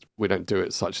don't do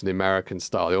it such in the American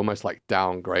style. They almost like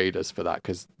downgrade us for that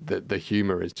because the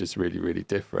humor is just really, really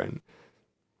different.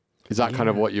 Is that kind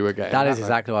of what you were getting at? That is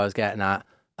exactly what I was getting at.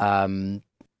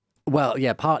 Well,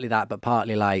 yeah, partly that, but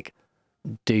partly like,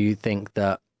 do you think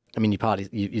that, I mean,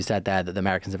 you said there that the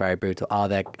Americans are very brutal. Are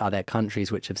there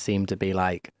countries which have seemed to be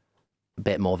like a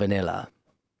bit more vanilla?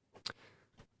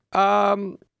 I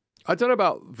don't know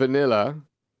about vanilla.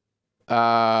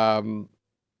 I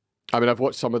mean, I've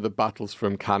watched some of the battles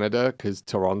from Canada because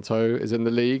Toronto is in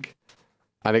the league.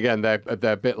 And again, they're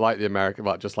a bit like the American,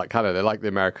 well, just like Canada. They're like the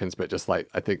Americans, but just like,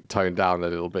 I think, toned down a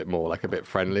little bit more, like a bit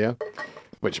friendlier,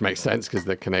 which makes sense because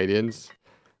they're Canadians.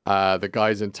 The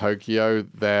guys in Tokyo,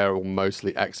 they're all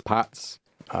mostly expats.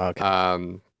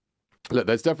 Okay. Look,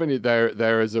 there's definitely,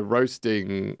 there is a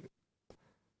roasting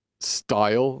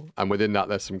style, and within that,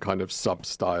 there's some kind of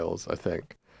sub-styles, I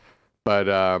think. But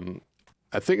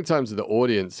I think in terms of the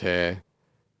audience here,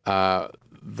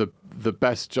 the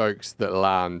best jokes that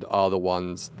land are the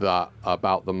ones that are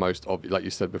about the most obvious, like you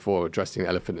said before, addressing the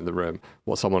elephant in the room,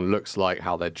 what someone looks like,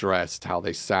 how they're dressed, how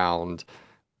they sound,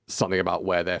 something about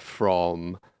where they're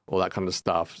from, all that kind of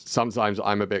stuff. Sometimes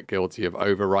I'm a bit guilty of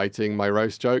overwriting my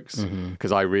roast jokes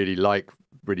because I really like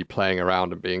playing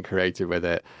around and being creative with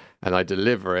it, and I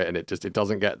deliver it and it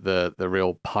doesn't get the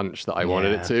real punch that I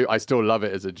wanted it to. I still love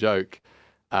it as a joke.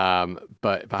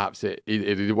 But perhaps it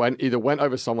either went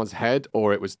over someone's head,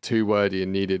 or it was too wordy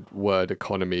and needed word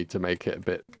economy to make it a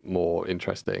bit more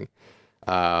interesting.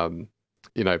 But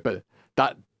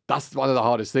that's one of the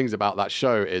hardest things about that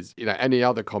show is, any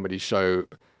other comedy show,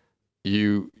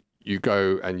 you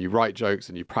go and you write jokes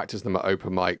and you practice them at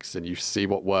open mics and you see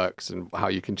what works and how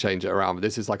you can change it around. But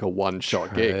this is like a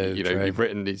one-shot gig. You've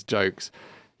written these jokes,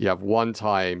 you have one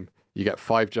time, you get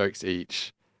 5 jokes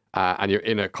each. And you're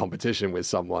in a competition with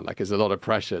someone. Like, there's a lot of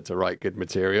pressure to write good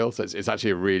material. So it's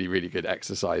actually a really, really good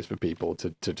exercise for people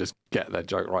to just get their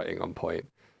joke writing on point.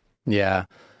 Yeah.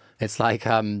 It's like,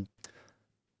 I'm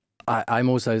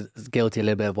also guilty a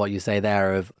little bit of what you say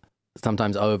there of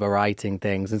sometimes overwriting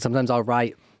things. And sometimes I'll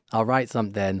write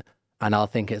something and I'll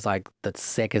think it's like the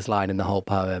sickest line in the whole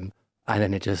poem. And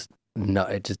then it just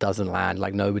doesn't land.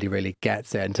 Like, nobody really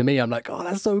gets it. And to me, I'm like, oh,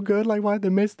 that's so good. Like, why'd they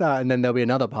miss that? And then there'll be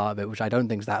another part of it, which I don't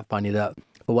think is that funny, that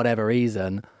for whatever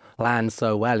reason lands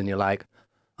so well. And you're like,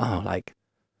 oh, like,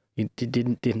 you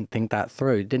didn't think that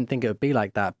through. You didn't think it would be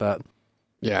like that. But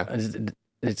yeah,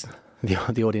 it's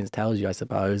the audience tells you, I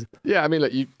suppose. Yeah. I mean,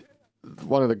 like,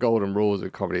 one of the golden rules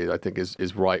of comedy, I think,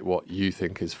 is write what you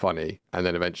think is funny. And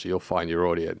then eventually you'll find your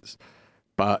audience.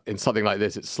 But in something like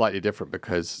this, it's slightly different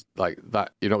because, like,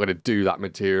 that you're not going to do that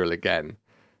material again.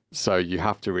 So you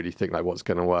have to really think, like, what's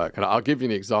going to work. And I'll give you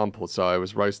an example. So I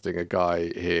was roasting a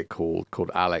guy here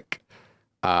called Alec,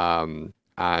 and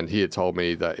he had told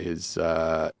me that his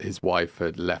wife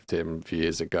had left him a few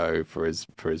years ago for his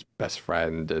best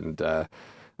friend and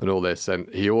all this.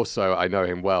 And he also, I know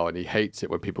him well, and he hates it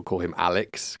when people call him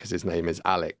Alex because his name is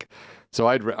Alec. So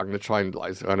I'm going to try and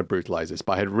kind of brutalize this,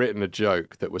 but I had written a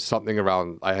joke that was something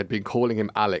around, I had been calling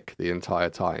him Alec the entire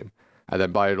time. And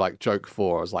then by like joke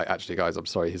 4, I was like, actually, guys, I'm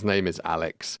sorry, his name is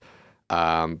Alex.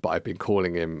 But I've been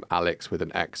calling him Alex with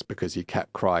an X because he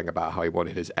kept crying about how he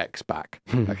wanted his X back.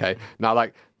 Okay. Now,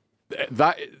 like,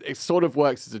 that, it sort of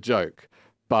works as a joke,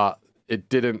 but it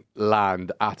didn't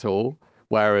land at all.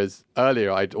 Whereas earlier,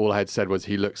 all I had said was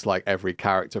he looks like every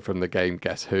character from the game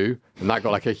Guess Who, and that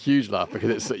got like a huge laugh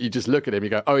because you just look at him, you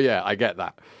go, oh yeah, I get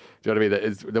that. Do you know what I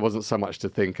mean? There wasn't so much to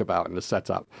think about in the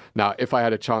setup. Now, if I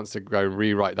had a chance to go and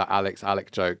rewrite that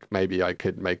Alec joke, maybe I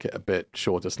could make it a bit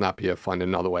shorter, snappier, find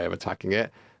another way of attacking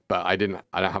it. But I don't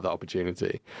have that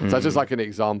opportunity. So that's just like an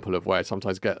example of where I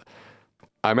sometimes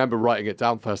I remember writing it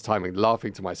down first time and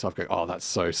laughing to myself, going, oh, that's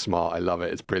so smart. I love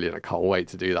it. It's brilliant. I can't wait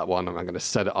to do that one. And I'm going to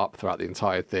set it up throughout the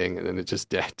entire thing. And then it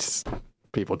just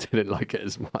people didn't like it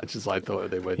as much as I thought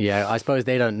they would. Yeah, I suppose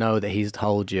they don't know that he's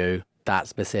told you that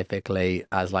specifically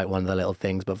as like one of the little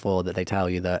things before that they tell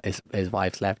you that his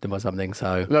wife's left him or something.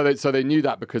 So no, so they knew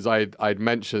that because I'd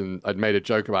made a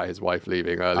joke about his wife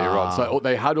leaving earlier on. So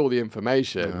they had all the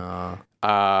information.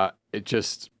 It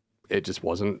just... it just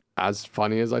wasn't as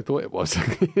funny as I thought it was,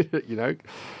 you know,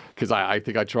 because I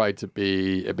think I tried to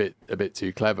be a bit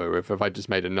too clever. If I just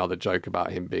made another joke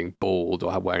about him being bald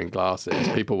or wearing glasses,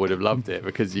 people would have loved it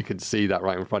because you could see that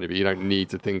right in front of you. You don't need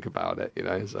to think about it, you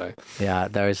know. So yeah,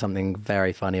 there is something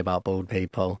very funny about bald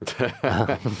people.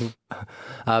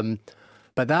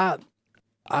 But that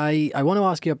I want to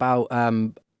ask you about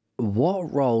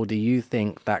what role do you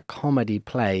think that comedy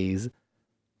plays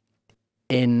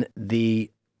in the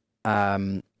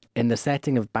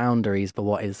setting of boundaries for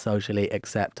what is socially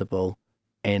acceptable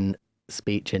in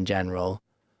speech in general?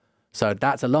 So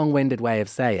that's a long-winded way of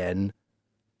saying,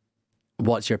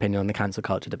 what's your opinion on the cancel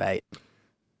culture debate?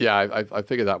 Yeah, I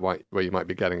figured that where you might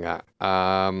be getting at.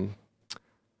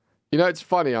 You know, it's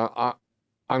funny.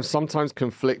 I'm sometimes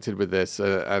conflicted with this,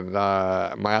 and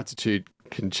my attitude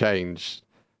can change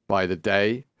by the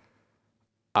day.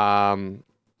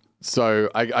 So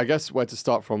I guess where to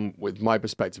start from with my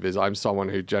perspective is I'm someone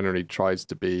who generally tries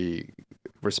to be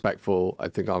respectful. I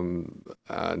think I'm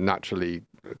a naturally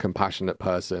compassionate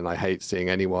person. I hate seeing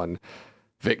anyone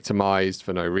victimized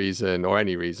for no reason or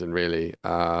any reason, really.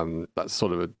 That's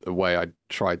sort of a way I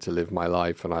try to live my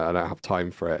life, and I don't have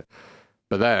time for it.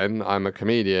 But then I'm a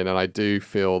comedian, and I do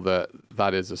feel that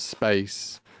that is a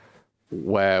space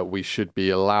where we should be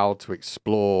allowed to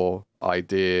explore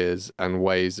ideas and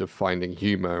ways of finding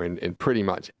humor in pretty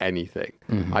much anything.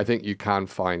 Mm-hmm. I think you can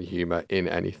find humor in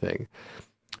anything.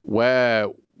 Where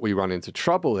we run into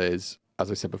trouble is,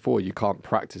 as I said before, you can't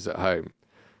practice at home.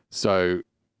 So,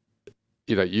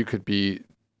 you know, you could be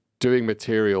doing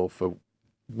material for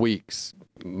weeks,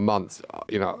 months,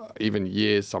 you know, even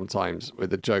years sometimes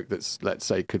with a joke that's, let's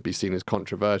say, could be seen as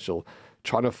controversial,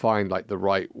 trying to find like the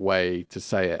right way to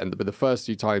say it. But the first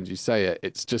few times you say it,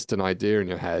 it's just an idea in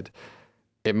your head.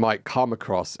 It might come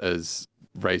across as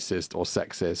racist or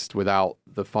sexist without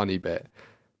the funny bit,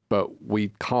 but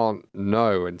we can't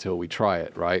know until we try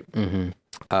it, right?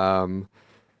 Mm-hmm.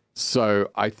 So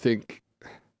I think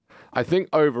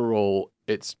overall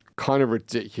it's kind of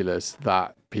ridiculous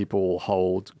that people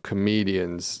hold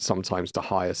comedians sometimes to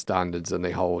higher standards than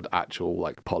they hold actual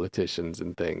like politicians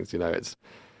and things. You know,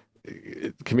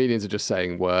 comedians are just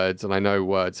saying words, and I know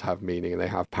words have meaning and they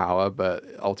have power, but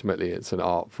ultimately it's an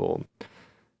art form.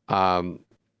 On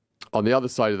the other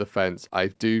side of the fence, I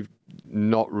do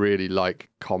not really like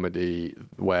comedy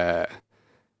where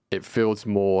it feels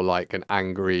more like an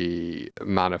angry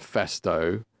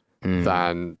manifesto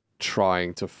than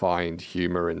trying to find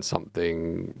humor in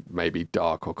something maybe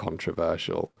dark or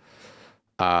controversial.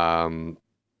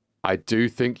 I do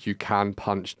think you can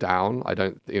punch down. I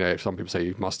don't, you know, if some people say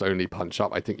you must only punch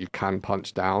up, I think you can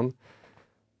punch down.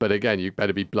 But again, you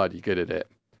better be bloody good at it.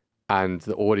 And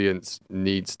the audience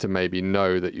needs to maybe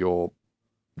know that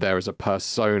there is a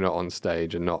persona on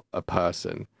stage and not a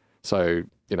person. So,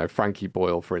 you know, Frankie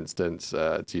Boyle, for instance,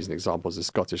 to use an example, is a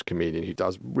Scottish comedian who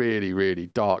does really, really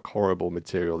dark, horrible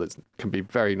material that can be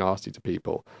very nasty to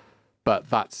people. But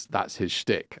that's his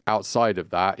shtick. Outside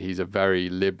of that, he's a very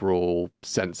liberal,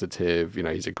 sensitive, you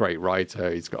know, he's a great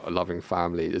writer. He's got a loving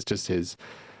family. It's just his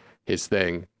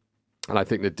thing. And I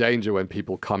think the danger when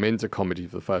people come into comedy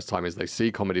for the first time is they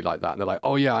see comedy like that and they're like,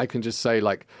 oh yeah, I can just say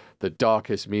like the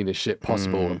darkest, meanest shit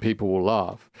possible and people will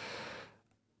laugh.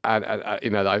 And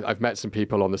you know, I've met some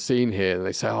people on the scene here and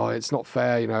they say, oh, it's not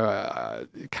fair, you know,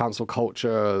 cancel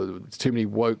culture, it's too many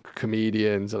woke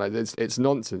comedians. And it's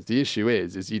nonsense. The issue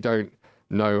is you don't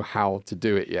know how to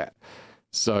do it yet.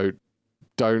 So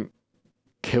don't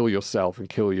kill yourself and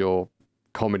kill your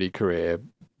comedy career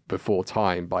before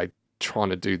time by trying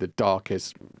to do the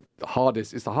darkest,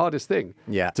 hardest. It's the hardest thing.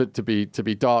 Yeah. To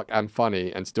be dark and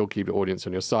funny and still keep the audience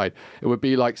on your side. It would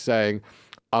be like saying,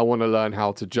 I want to learn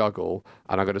how to juggle,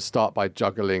 and I'm going to start by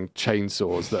juggling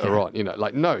chainsaws that are on, you know,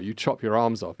 like, no, you chop your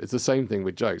arms off. It's the same thing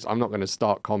with jokes. I'm not going to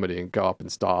start comedy and go up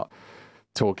and start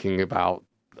talking about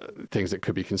things that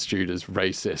could be construed as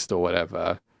racist or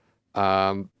whatever,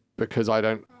 because I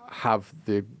don't have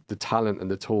the talent and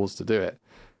the tools to do it.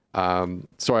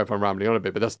 Sorry if I'm rambling on a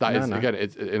bit, but again,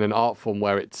 it's in an art form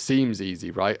where it seems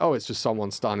easy, right? Oh, it's just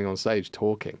someone standing on stage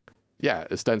talking. Yeah,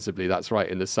 ostensibly that's right,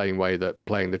 in the same way that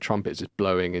playing the trumpet is just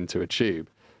blowing into a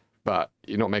tube, but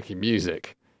you're not making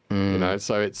music, you know?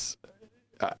 So it's,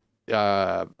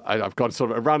 I've got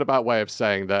sort of a roundabout way of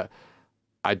saying that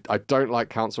I don't like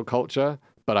cancel culture,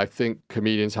 but I think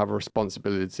comedians have a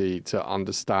responsibility to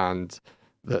understand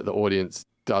that the audience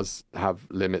does have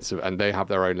limits and they have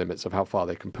their own limits of how far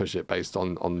they can push it based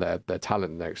on their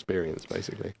talent and their experience,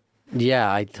 basically.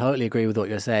 Yeah, I totally agree with what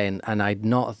you're saying. And I'd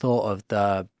not thought of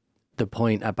the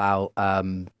point about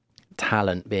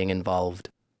talent being involved,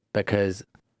 because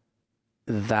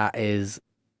that is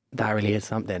that really is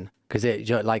something. Because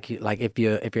like if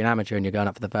you're an amateur and you're going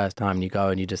up for the first time and you go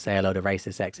and you just say a load of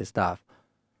racist, sexist stuff,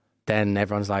 then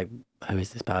everyone's like, who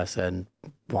is this person?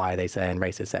 Why are they saying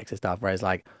racist, sexist stuff? Whereas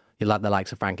like you like the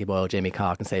likes of Frankie Boyle, Jimmy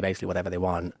Carr can say basically whatever they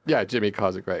want. Yeah, Jimmy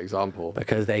Carr's a great example.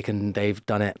 Because they've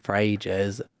done it for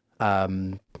ages.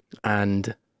 And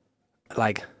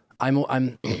like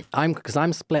because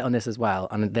I'm split on this as well,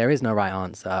 and there is no right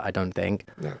answer, I don't think.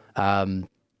 No.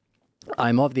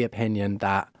 I'm of the opinion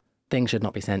that things should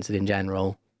not be censored in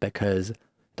general because it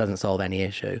doesn't solve any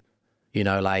issue. You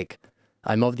know, like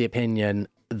I'm of the opinion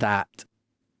that,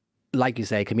 like you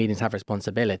say, comedians have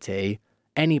responsibility.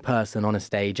 Any person on a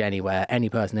stage anywhere, any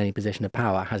person in any position of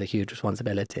power has a huge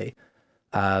responsibility.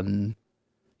 You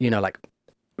know, like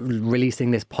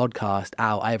releasing this podcast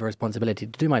out, I have a responsibility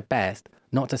to do my best,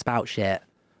 not to spout shit,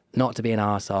 not to be an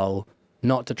arsehole,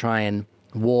 not to try and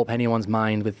warp anyone's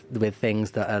mind with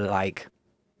things that are like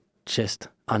just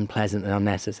unpleasant and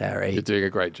unnecessary. You're doing a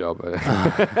great job.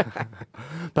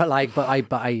 But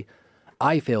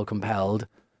I feel compelled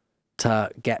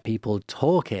to get people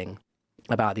talking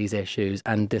about these issues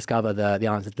and discover the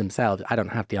answers themselves. I don't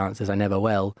have the answers, I never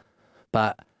will,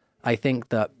 but I think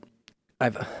that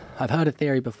I've heard a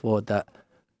theory before that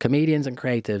comedians and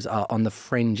creatives are on the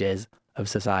fringes of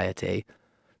society.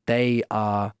 They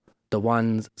are the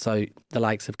ones, so the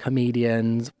likes of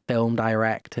comedians, film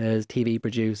directors, TV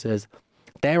producers,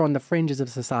 they're on the fringes of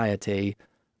society,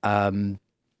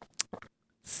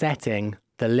 setting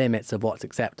the limits of what's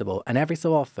acceptable. And every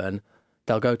so often,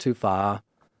 they'll go too far,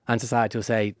 and society will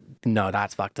say, no,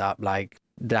 that's fucked up, like,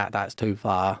 that's too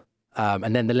far.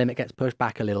 And then the limit gets pushed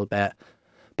back a little bit.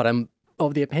 But I'm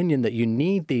of the opinion that you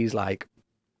need these, like,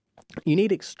 you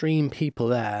need extreme people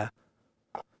there,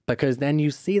 because then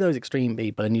you see those extreme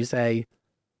people and you say,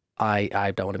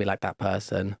 I don't want to be like that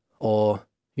person. Or,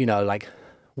 you know, like,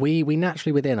 we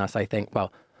naturally within us, I think,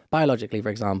 well, biologically, for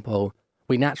example,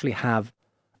 we naturally have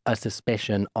a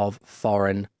suspicion of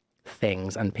foreign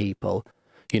things and people,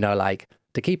 you know, like,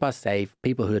 to keep us safe,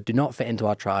 people who do not fit into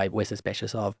our tribe, we're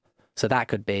suspicious of. So that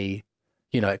could be,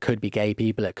 you know, it could be gay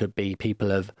people, it could be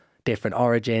people of different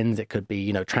origins, it could be,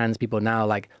 you know, trans people now,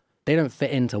 like, they don't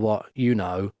fit into what you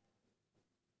know.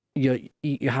 You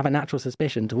have a natural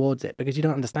suspicion towards it because you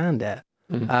don't understand it.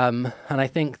 Mm-hmm. And I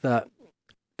think that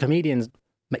comedians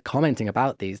commenting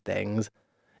about these things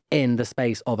in the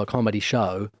space of a comedy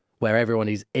show where everyone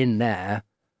is in there,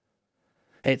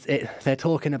 they're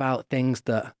talking about things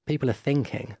that people are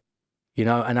thinking, you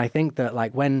know. And I think that,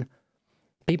 like, when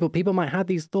people might have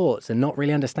these thoughts and not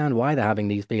really understand why they're having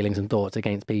these feelings and thoughts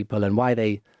against people, and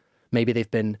why maybe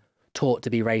they've been taught to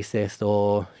be racist,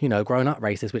 or, you know, grown up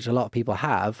racist, which a lot of people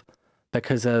have,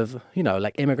 because of, you know,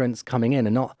 like, immigrants coming in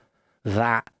and not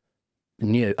that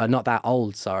new, not that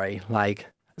old, sorry. Like,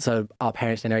 so our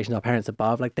parents' generation, our parents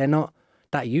above, like, they're not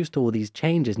that used to all these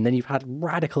changes. And then you've had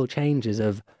radical changes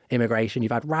of immigration.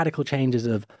 You've had radical changes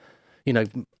of, you know,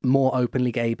 more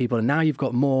openly gay people. And now you've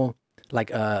got more,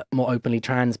 like, more openly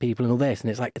trans people and all this. And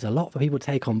it's like, it's a lot for people to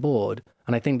take on board.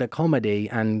 And I think that comedy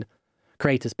and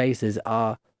creator spaces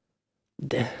are,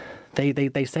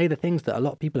 they say the things that a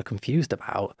lot of people are confused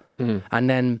about. And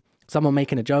then someone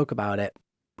making a joke about it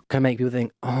can make people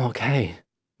think, oh, okay,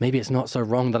 maybe it's not so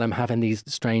wrong that I'm having these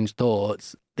strange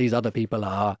thoughts, these other people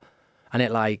are. And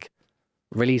it, like,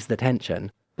 releases the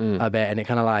tension a bit, and it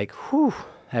kind of like, whew,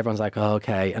 everyone's like, oh,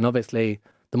 okay. And obviously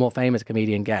the more famous a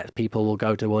comedian gets, people will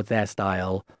go towards their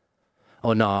style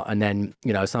or not. And then,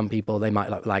 you know, some people, they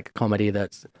might like comedy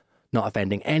that's not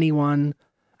offending anyone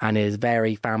and is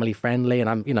very family friendly.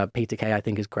 And you know, Peter Kay, I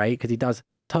think, is great because he does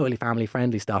totally family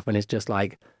friendly stuff, and it's just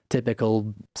like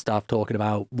typical stuff talking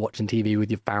about watching TV with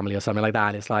your family or something like that.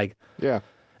 And it's like, yeah,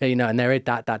 you know, and there is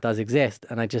that does exist.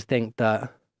 And I just think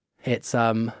that it's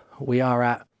we are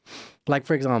at, like,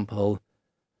 for example,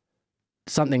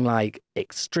 something like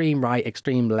extreme right,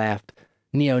 extreme left,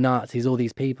 neo-Nazis, all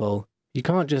these people, you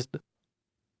can't just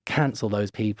cancel those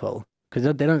people because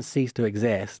they don't cease to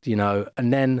exist, you know.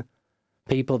 And then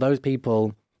those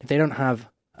people, if they don't have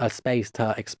a space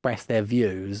to express their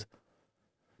views,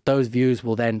 those views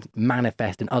will then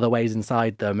manifest in other ways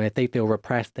inside them. And if they feel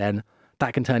repressed, then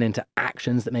that can turn into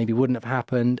actions that maybe wouldn't have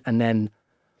happened. And then,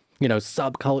 you know,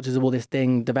 subcultures of all this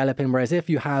thing developing. Whereas if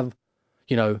you have,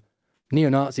 you know,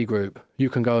 neo-Nazi group, you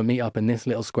can go and meet up in this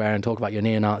little square and talk about your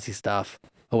neo-Nazi stuff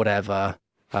or whatever.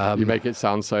 You make it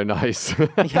sound so nice.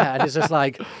 Yeah, and it's just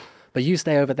like, but you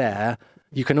stay over there.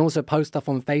 You can also post stuff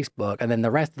on Facebook, and then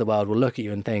the rest of the world will look at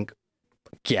you and think,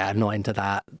 yeah, not into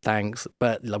that, thanks.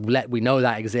 But we know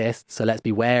that exists, so let's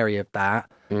be wary of that.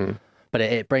 But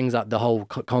it brings up the whole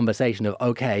conversation of,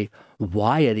 okay,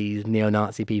 why are these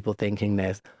neo-Nazi people thinking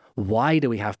this? why do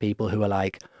we have people who are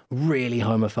like really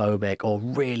homophobic or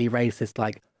really racist?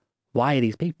 Like, why are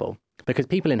these people? Because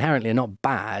people inherently are not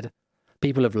bad.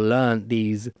 People have learned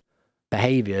these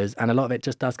behaviors, and a lot of it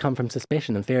just does come from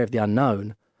suspicion and fear of the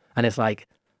unknown. And it's like,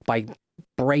 by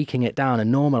breaking it down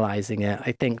and normalizing it,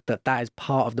 I think that that is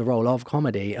part of the role of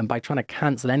comedy. And by trying to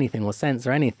cancel anything or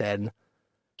censor anything,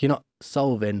 you're not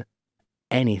solving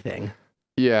anything.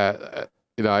 Yeah,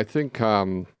 I think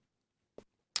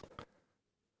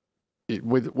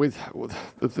with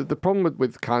the problem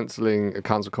with canceling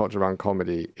cancel culture around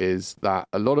comedy is that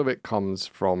a lot of it comes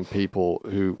from people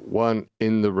who weren't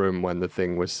in the room when the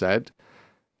thing was said.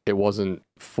 It wasn't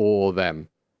for them.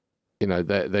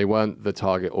 They weren't the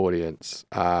target audience.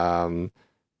 There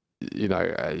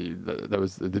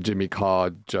was the Jimmy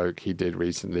Carr joke he did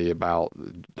recently about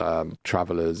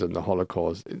travelers and the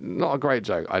Holocaust. Not a great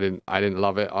joke. I didn't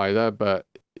love it either, but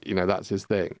that's his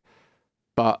thing.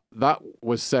 But that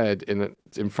was said in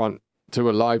front to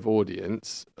a live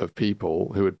audience of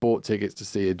people who had bought tickets to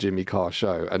see a Jimmy Carr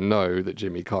show and know that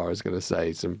Jimmy Carr is going to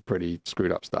say some pretty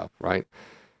screwed up stuff, right?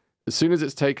 As soon as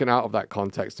it's taken out of that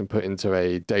context and put into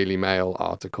a Daily Mail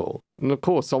article, and of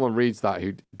course someone reads that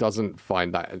who doesn't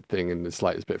find that thing in the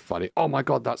slightest bit funny. Oh my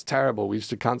God, that's terrible. We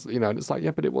should cancel. And it's like,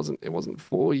 yeah, but it wasn't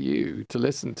for you to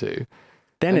listen to.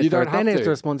 Then it's the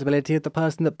responsibility of the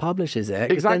person that publishes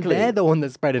it. Exactly. Then they're the one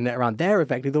that's spreading it around. They're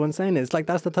effectively the one saying it. It's like,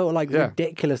 that's the total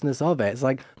ridiculousness of it. It's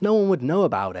like, no one would know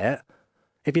about it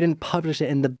if you didn't publish it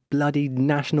in the bloody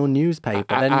national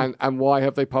newspaper. And why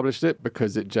have they published it?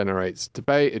 Because it generates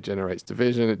debate, it generates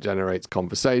division, it generates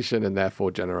conversation, and therefore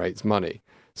generates money.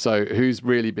 So who's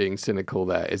really being cynical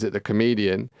there? Is it the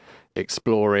comedian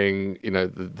exploring,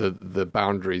 the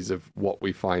boundaries of what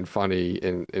we find funny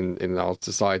in our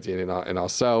society and in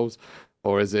ourselves,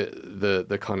 or is it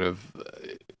the kind of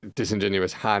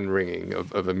disingenuous hand wringing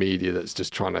of a media that's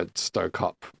just trying to stoke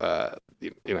up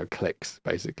clicks,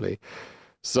 basically?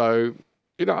 So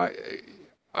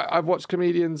I've watched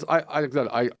comedians. I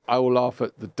will laugh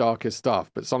at the darkest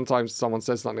stuff, but sometimes someone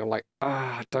says something, I'm like,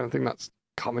 I don't think that's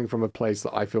coming from a place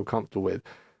that I feel comfortable with.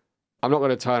 I'm not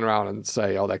going to turn around and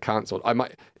say, oh, they're cancelled. I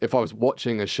might, if I was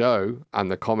watching a show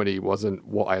and the comedy wasn't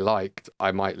what I liked,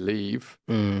 I might leave.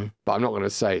 But I'm not going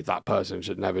to say that person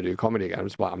should never do comedy again.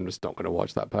 I'm just not going to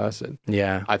watch that person.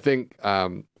 Yeah. I think,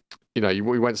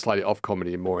 we went slightly off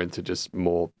comedy and more into just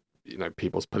more,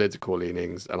 people's political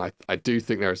leanings. And I do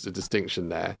think there is a distinction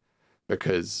there,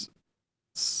 because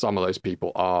some of those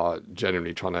people are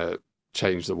genuinely trying to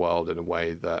change the world in a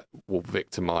way that will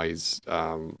victimize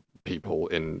people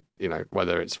in,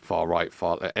 whether it's far right,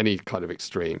 any kind of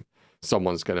extreme.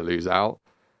 Someone's going to lose out.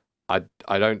 I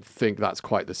don't think that's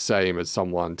quite the same as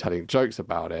someone telling jokes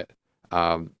about it.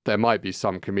 There might be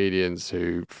some comedians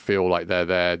who feel like they're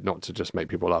there not to just make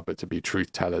people laugh, but to be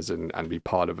truth tellers and be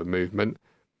part of a movement.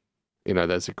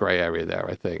 There's a gray area there,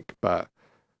 I think. But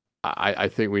I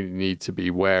think we need to be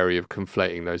wary of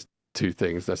conflating those two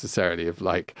things necessarily, of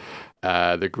like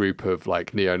the group of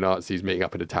like neo-Nazis meeting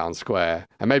up in a town square,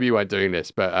 and maybe you weren't doing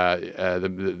this, but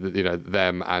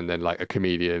them, and then like a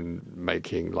comedian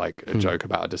making like a joke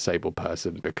about a disabled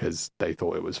person because they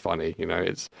thought it was funny.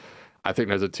 I think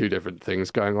those are two different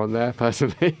things going on there,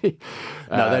 personally.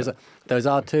 No, those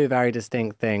are two very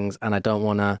distinct things, and I don't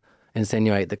want to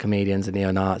insinuate that comedians and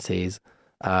neo-Nazis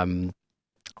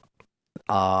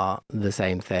are the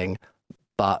same thing.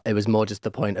 But it was more just the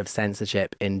point of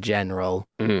censorship in general.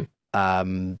 But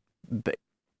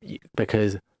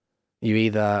because you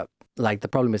either, like, the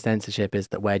problem with censorship is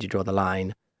that where do you draw the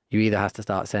line? You either have to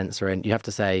start censoring, you have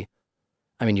to say,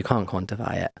 I mean, you can't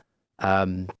quantify it.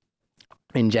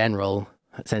 In general,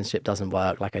 censorship doesn't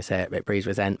work. Like I said, it breeds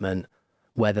resentment,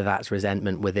 whether that's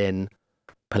resentment within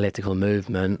political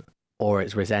movement or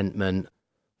it's resentment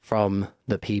from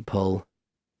the people,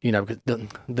 because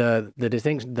the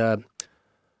distinction, the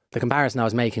comparison I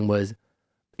was making was,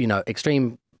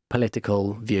 extreme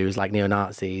political views like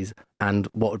neo-Nazis and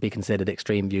what would be considered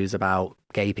extreme views about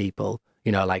gay people,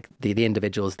 like the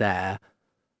individuals there.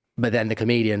 But then the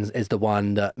comedian is the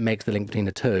one that makes the link between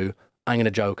the two. I'm going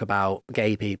to joke about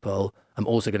gay people. I'm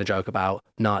also going to joke about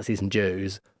Nazis and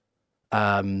Jews.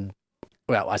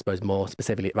 Well, I suppose more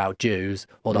specifically about Jews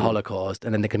or the Holocaust.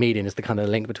 And then the comedian is the kind of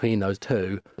link between those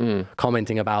two,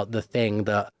 commenting about the thing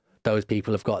that those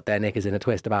people have got their knickers in a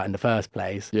twist about in the first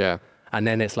place. Yeah. And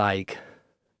then it's like,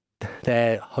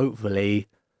 they're hopefully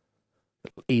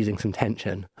easing some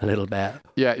tension a little bit.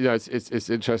 Yeah, it's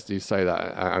interesting you say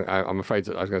that. I'm afraid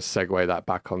that I was going to segue that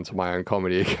back onto my own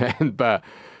comedy again. But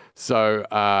so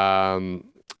I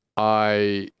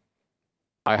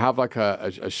I have like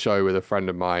a show with a friend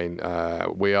of mine.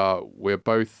 We're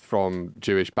both from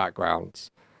Jewish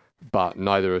backgrounds, but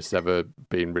neither of us ever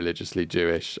been religiously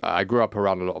Jewish. I grew up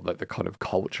around a lot of like the kind of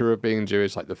culture of being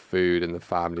Jewish, like the food and the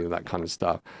family and that kind of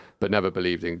stuff, but never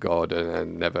believed in God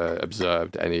and never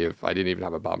observed any of. I didn't even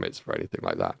have a bar mitzvah or anything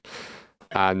like that.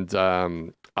 And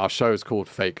our show is called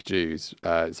Fake Jews.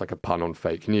 It's like a pun on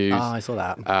fake news. Oh, I saw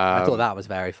that. I thought that was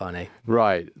very funny.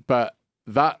 Right, but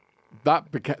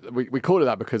we called it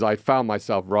that because I found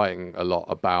myself writing a lot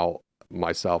about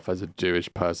myself as a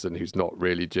Jewish person who's not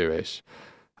really Jewish.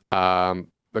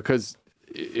 Because,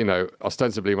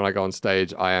 ostensibly when I go on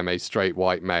stage, I am a straight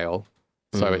white male.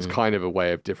 So it's kind of a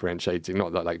way of differentiating.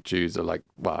 Not that like Jews are like,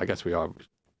 well, I guess we are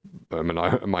a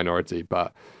minority,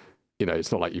 but,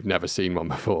 it's not like you've never seen one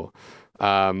before.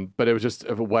 But it was just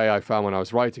a way I found when I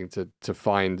was writing to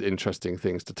find interesting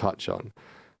things to touch on.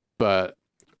 But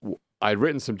I'd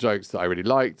written some jokes that I really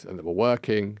liked and that were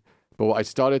working. But what I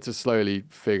started to slowly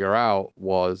figure out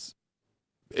was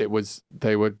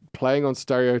they were playing on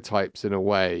stereotypes in a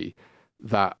way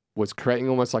that was creating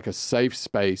almost like a safe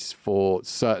space for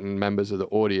certain members of the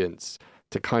audience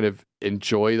to kind of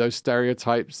enjoy those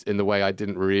stereotypes in the way I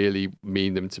didn't really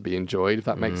mean them to be enjoyed, if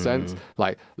that makes sense.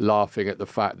 Like laughing at the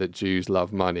fact that Jews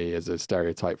love money as a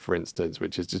stereotype, for instance,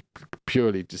 which is just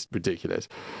purely just ridiculous.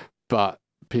 But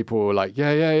people were like,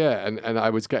 yeah. And I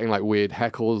was getting like weird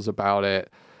heckles about it.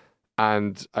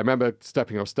 And I remember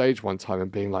stepping off stage one time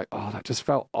and being like, oh, that just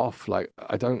felt off. Like,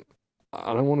 I don't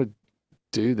want to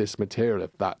do this material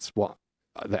if that's what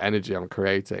the energy I'm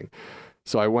creating.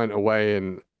 So I went away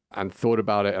and thought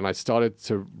about it, and I started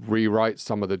to rewrite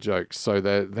some of the jokes. So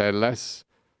they're less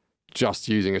just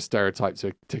using a stereotype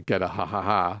to get a ha ha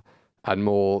ha, and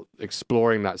more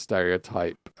exploring that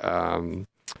stereotype,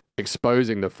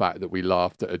 exposing the fact that we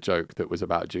laughed at a joke that was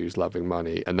about Jews loving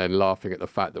money, and then laughing at the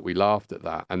fact that we laughed at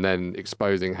that, and then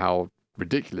exposing how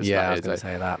ridiculous that is. I was going to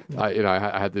say that.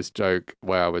 I had this joke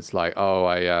where I was like, oh,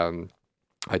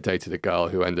 I dated a girl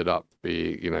who ended up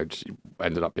being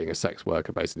a sex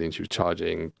worker basically, and she was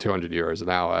charging 200 euros an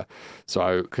hour.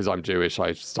 So because I'm Jewish,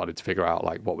 I started to figure out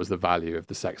like what was the value of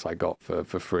the sex I got for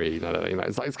free.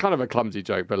 It's kind of a clumsy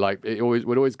joke, but like it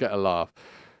would always get a laugh.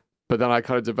 But then I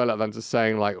kind of developed that into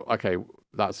saying like, okay,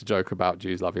 that's a joke about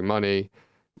Jews loving money.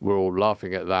 We're all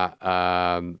laughing at that,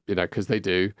 because they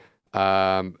do.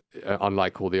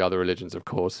 Unlike all the other religions, of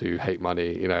course, who hate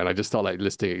money, and I just start like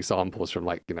listing examples from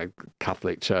like,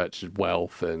 Catholic Church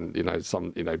wealth and,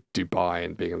 some, Dubai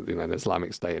and being, an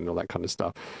Islamic state and all that kind of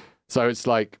stuff. So it's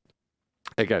like,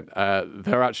 again,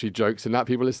 there are actually jokes in that,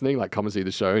 people listening, like come and see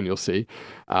the show and you'll see.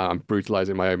 I'm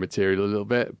brutalizing my own material a little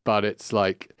bit, but it's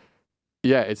like,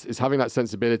 yeah, it's having that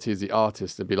sensibility as the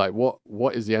artist and be like,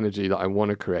 what is the energy that I want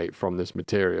to create from this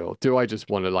material? Do I just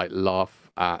want to like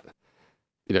laugh at,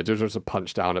 do I just want to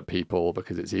punch down at people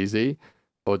because it's easy?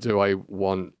 Or do I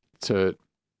want to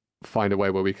find a way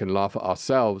where we can laugh at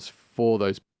ourselves for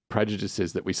those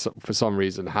prejudices that we, for some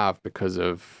reason, have because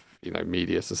of,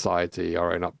 media, society,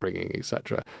 our own upbringing,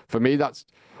 etc. For me, that's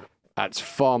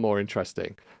far more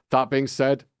interesting. That being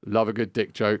said, love a good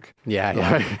dick joke. Yeah.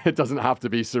 Like, it doesn't have to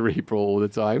be cerebral all the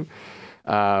time.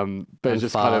 But it's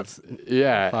just farts. kind of,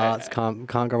 yeah. Farts,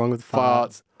 can't go wrong with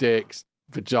farts, dicks,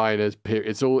 vaginas, period.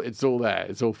 It's all there.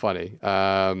 It's all funny.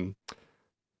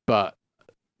 But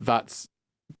that's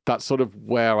sort of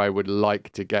where I would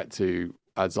like to get to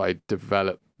as I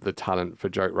develop the talent for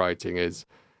joke writing, is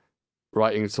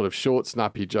writing sort of short,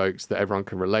 snappy jokes that everyone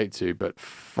can relate to, but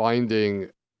finding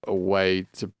a way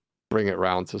to bring it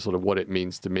around to sort of what it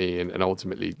means to me, and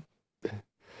ultimately,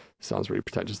 sounds really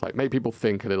pretentious, like make people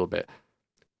think a little bit.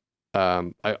 I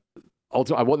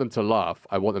want them to laugh.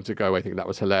 I want them to go away thinking that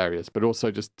was hilarious, but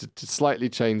also just to slightly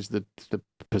change the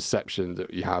perception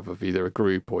that you have of either a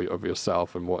group or of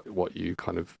yourself and what you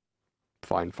kind of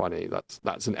find funny.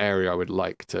 That's an area I would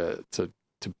like to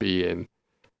be in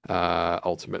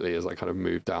ultimately as I kind of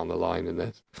move down the line in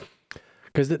this.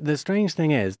 Because the strange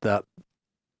thing is that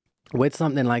with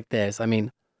something like this, I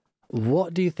mean,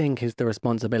 what do you think is the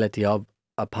responsibility of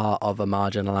a part of a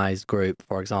marginalized group?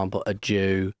 For example, a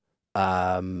Jew,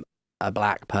 a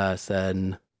black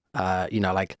person,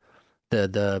 like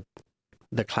the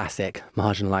classic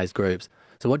marginalized groups.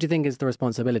 So what do you think is the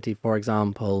responsibility, for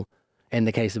example, in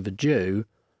the case of a Jew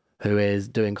who is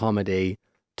doing comedy,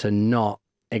 to not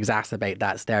exacerbate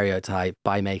that stereotype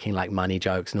by making like money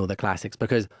jokes and all the classics?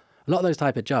 Because a lot of those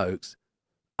type of jokes,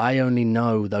 I only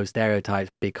know those stereotypes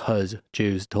because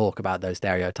Jews talk about those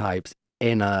stereotypes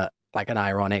in an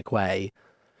ironic way.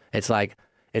 It's like,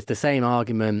 it's the same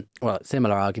argument, well,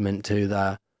 similar argument to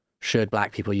the should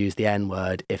black people use the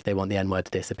N-word if they want the N-word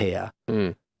to disappear?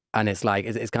 And it's like,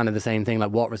 it's kind of the same thing.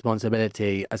 Like, what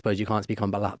responsibility, I suppose you can't speak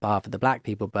on behalf of the black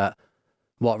people, but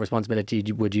what responsibility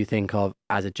would you think of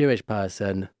as a Jewish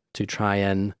person to try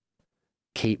and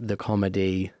keep the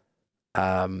comedy?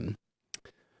 I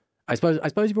suppose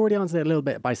you've already answered it a little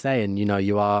bit by saying,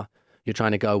 you're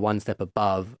trying to go one step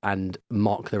above and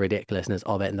mock the ridiculousness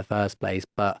of it in the first place,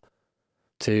 but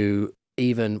to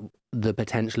even the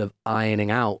potential of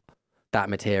ironing out that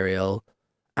material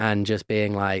and just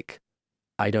being like,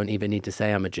 I don't even need to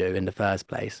say I'm a Jew in the first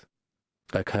place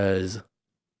because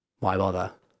why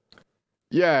bother?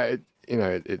 Yeah,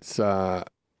 it's an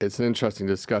interesting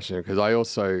discussion because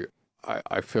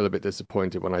I feel a bit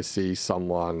disappointed when I see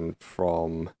someone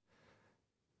from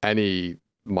any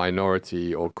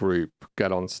minority or group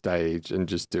get on stage and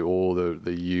just do all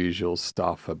the usual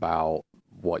stuff about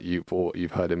what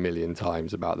you've heard a million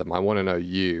times about them. I want to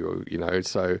know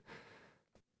so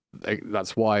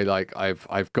that's why like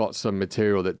I've got some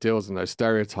material that deals in those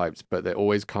stereotypes, but it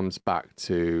always comes back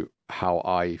to how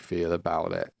I feel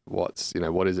about it. What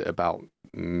is it about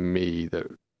me that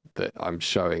I'm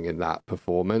showing in that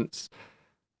performance?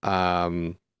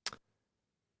 And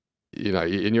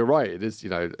you're right. It is,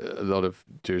 a lot of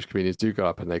Jewish comedians do go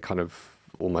up and they kind of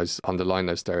almost underline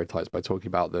those stereotypes by talking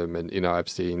about them. And, I've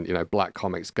seen, black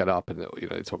comics get up and,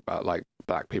 they talk about like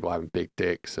black people having big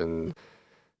dicks and,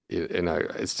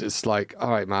 it's just like,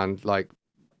 all right, man, like,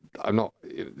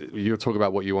 you're talking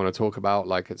about what you want to talk about.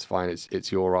 Like, it's fine. It's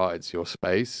your art. It's your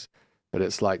space. But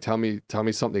it's like, tell me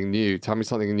something new. Tell me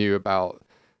something new about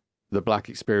the black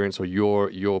experience or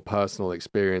your personal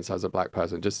experience as a black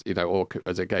person, just, or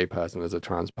as a gay person, as a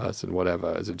trans person,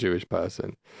 whatever, as a Jewish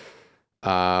person.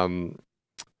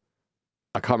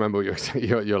 I can't remember what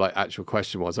your like actual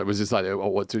question was. It was just like,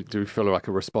 what do you feel like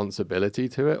a responsibility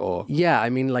to it, or? Yeah, I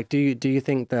mean, like, do you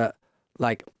think that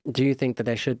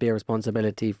there should be a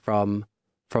responsibility from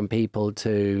people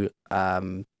to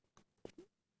I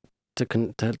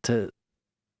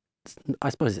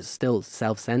suppose it's still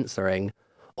self-censoring,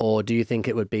 or do you think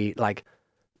it would be like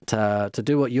to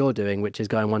do what you're doing, which is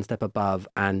going one step above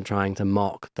and trying to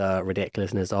mock the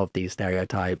ridiculousness of these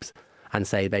stereotypes and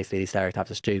say basically these stereotypes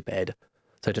are stupid?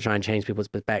 So to try and change people's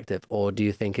perspective, or do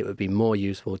you think it would be more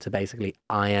useful to basically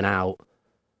iron out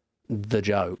the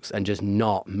jokes and just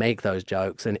not make those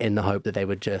jokes and in the hope that they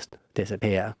would just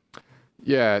disappear?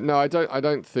 Yeah, no, I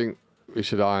don't think we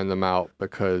should iron them out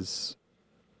because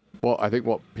I think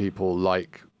what people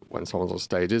like when someone's on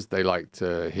stage is they like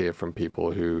to hear from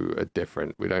people who are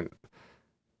different. We don't,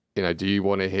 do you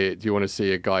want to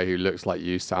see a guy who looks like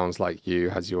you, sounds like you,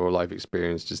 has your life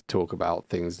experience, just talk about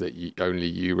things that only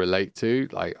you relate to?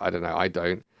 Like, I don't know. I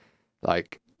don't.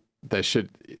 Like,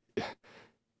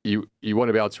 you want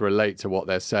to be able to relate to what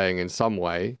they're saying in some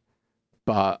way,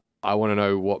 but I want to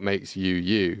know what makes you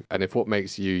you. And if what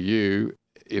makes you you,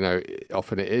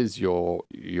 often it is your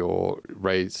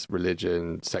race,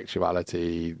 religion,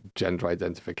 sexuality, gender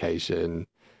identification,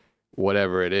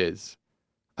 whatever it is.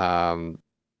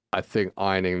 I think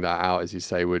ironing that out, as you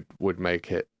say, would make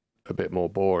it a bit more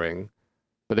boring.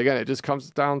 But again, it just comes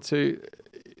down to,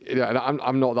 and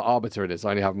I'm not the arbiter in this.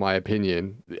 I only have my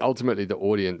opinion. Ultimately, the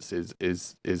audience is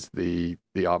the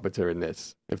arbiter in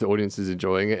this. If the audience is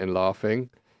enjoying it and laughing,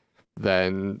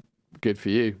 then good for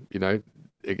you.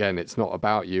 Again, it's not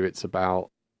about you. It's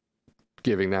about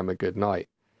giving them a good night.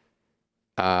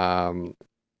 And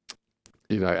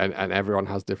everyone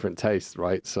has different tastes,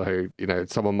 right? So,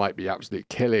 someone might be absolutely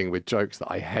killing with jokes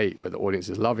that I hate, but the audience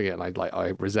is loving it, and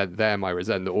I resent them, I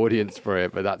resent the audience for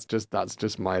it, but that's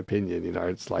just my opinion,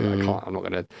 It's like I'm not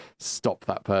going to stop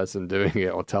that person doing it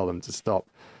or tell them to stop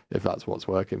if that's what's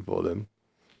working for them.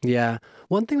 Yeah.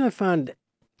 One thing I found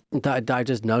that I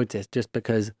just noticed, just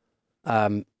because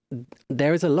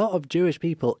there is a lot of Jewish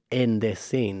people in this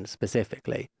scene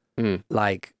specifically,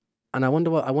 like, and I wonder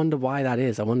why that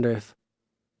is. I wonder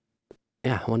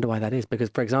why that is. Because,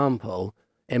 for example,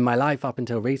 in my life up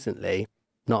until recently,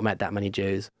 not met that many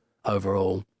Jews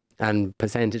overall. And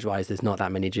percentage-wise, there's not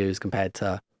that many Jews compared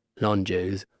to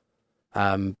non-Jews.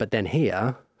 But then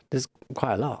here, there's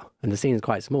quite a lot. And the scene's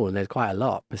quite small, and there's quite a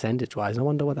lot percentage-wise. I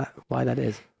wonder why that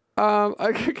is.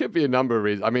 It could be a number of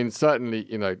reasons. I mean, certainly,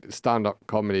 stand-up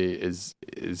comedy is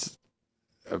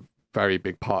a very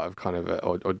big part of kind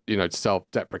of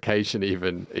self-deprecation,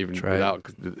 even without,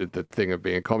 cause the thing of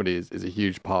being a comedy is a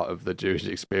huge part of the Jewish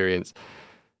experience.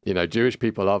 Jewish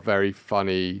people are very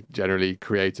funny, generally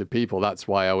creative people. That's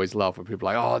why I always love when people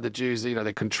are like, oh, the Jews,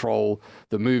 they control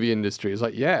the movie industry. It's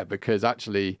like, yeah, because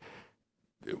actually,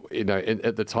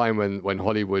 at the time when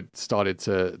Hollywood started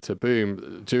to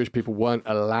boom, Jewish people weren't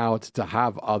allowed to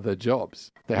have other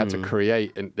jobs. They had to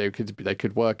create, and they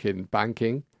could work in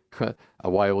banking.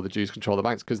 why all the Jews control the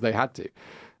banks, because they had to.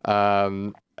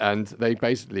 And they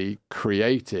basically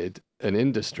created an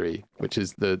industry, which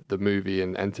is the movie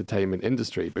and entertainment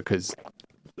industry, because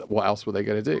what else were they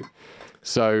going to do?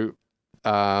 So,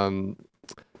 I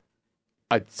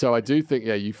do think,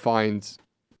 you find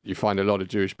a lot of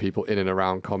Jewish people in and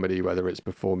around comedy, whether it's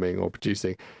performing or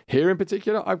producing. Here in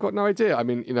particular, I've got no idea. I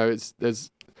mean,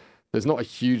 there's not a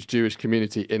huge Jewish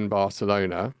community in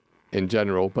Barcelona in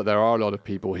general, but there are a lot of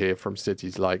people here from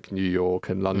cities like New York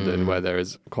and London, where there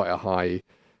is quite a high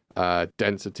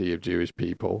density of Jewish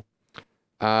people.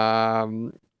 I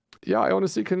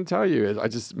honestly couldn't tell you.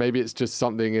 Maybe it's just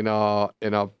something in our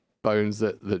bones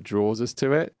that draws us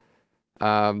to it.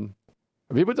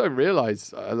 People don't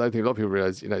realize. I don't think a lot of people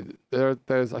realize.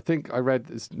 There's. I think I read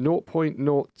it's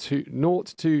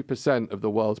 0.02% of the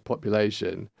world's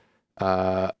population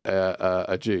are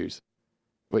Jews,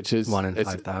 which is 1 in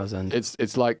 5,000.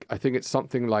 It's like, I think it's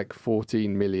something like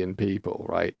 14 million people,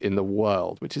 right, in the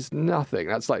world, which is nothing.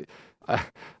 That's like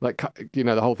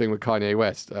the whole thing with Kanye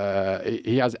West.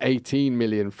 He has 18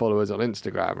 million followers on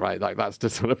Instagram, right? Like, that's to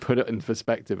sort of put it in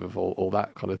perspective of all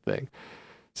that kind of thing.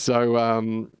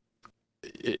 So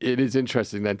it is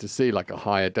interesting then to see like a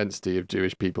higher density of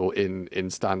Jewish people in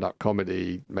stand-up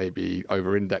comedy, maybe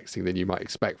over-indexing than you might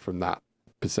expect from that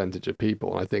percentage of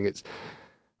people. And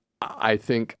I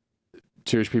think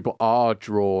Jewish people are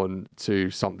drawn to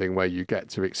something where you get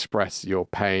to express your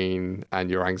pain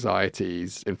and your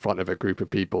anxieties in front of a group of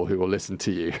people who will listen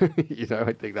to you.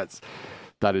 I think that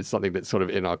is something that's sort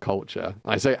of in our culture.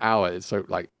 I say ours, so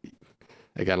like,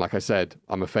 again, like I said,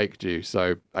 I'm a fake Jew,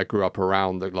 so I grew up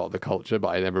around a lot of the culture, but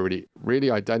I never really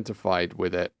identified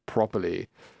with it properly.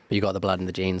 You got the blood in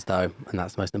the genes, though, and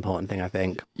that's the most important thing, I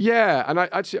think. Yeah, and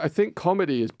I think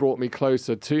comedy has brought me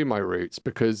closer to my roots,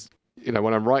 because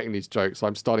when I'm writing these jokes,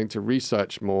 I'm starting to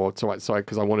research more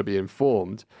because I want to be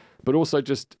informed, but also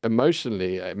just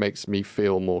emotionally, it makes me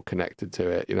feel more connected to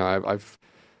it.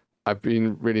 I've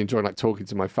been really enjoying like talking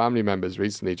to my family members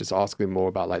recently, just asking them more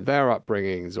about like their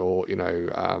upbringings, or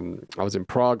I was in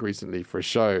Prague recently for a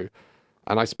show,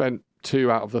 and I spent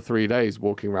 2 out of the 3 days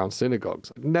walking around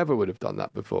synagogues. I never would have done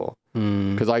that before,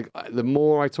 because the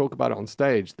more I talk about it on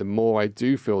stage, the more I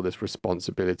do feel this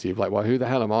responsibility of like, well, who the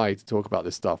hell am I to talk about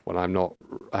this stuff when I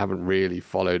haven't really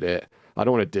followed it? I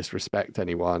don't want to disrespect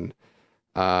anyone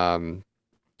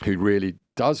who really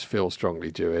does feel strongly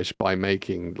Jewish by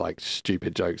making like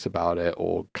stupid jokes about it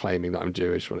or claiming that I'm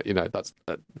Jewish. That's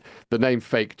the name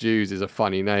fake Jews is a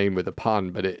funny name with a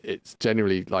pun, but it's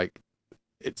generally like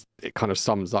it kind of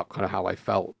sums up kind of how I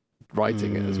felt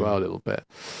writing it as well a little bit.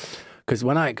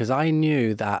 Because I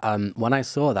knew that when I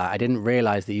saw that, I didn't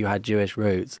realize that you had Jewish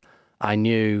roots. I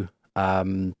knew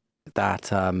that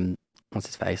what's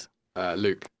his face?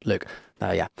 Luke.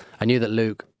 Yeah, I knew that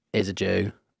Luke is a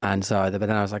Jew. And so, but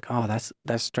then I was like, oh, that's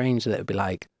strange that it would be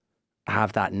like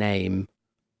have that name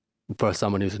for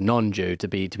someone who's a non-Jew to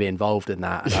be involved in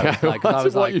that. And I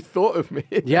was like, you thought of me.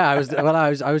 Yeah, I was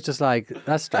just like,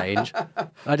 that's strange. Do you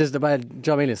know what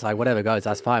I mean? It's like whatever goes,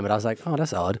 that's fine. But I was like, oh,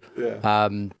 that's odd. Yeah.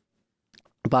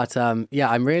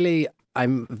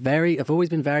 I've always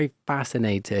been very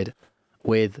fascinated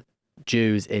with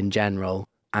Jews in general,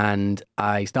 and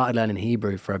I started learning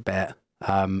Hebrew for a bit.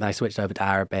 I switched over to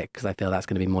Arabic because I feel that's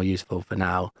going to be more useful for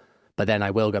now. But then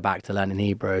I will go back to learning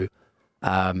Hebrew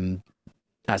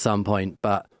at some point.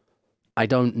 But I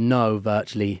don't know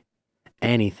virtually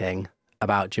anything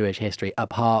about Jewish history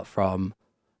apart from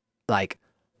like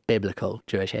biblical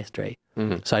Jewish history.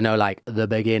 Mm-hmm. So I know like the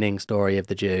beginning story of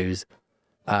the Jews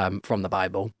from the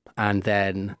Bible, and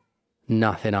then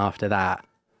nothing after that.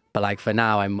 But like for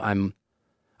now,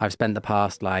 I've spent the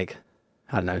past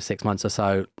 6 months or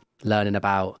so learning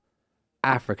about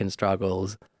African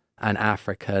struggles and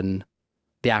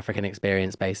the African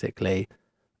experience, basically.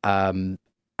 And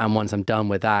once I'm done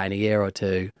with that in a year or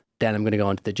two, then I'm going to go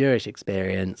on to the Jewish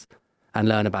experience and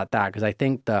learn about that, because I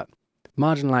think that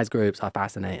marginalized groups are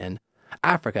fascinating.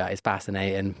 Africa is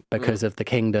fascinating because of the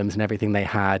kingdoms and everything they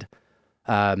had.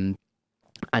 And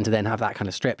to then have that kind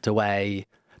of stripped away,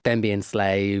 then be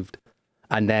enslaved,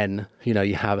 and then,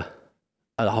 you have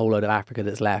a whole load of Africa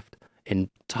that's left in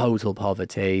total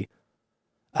poverty,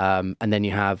 and then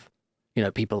you have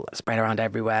people spread around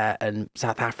everywhere, and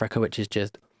South Africa, which is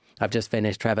just, I've just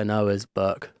finished Trevor Noah's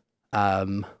book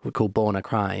called Born a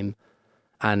Crime,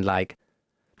 and like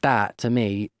that to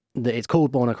me, it's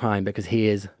called Born a Crime because he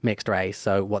is mixed race,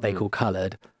 so what they call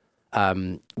coloured,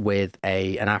 with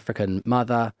an African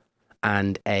mother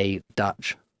and a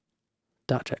Dutch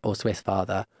or Swiss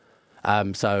father,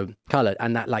 so coloured,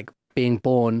 and that like being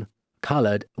born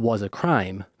coloured was a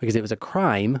crime, because it was a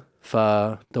crime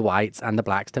for the whites and the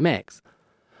blacks to mix.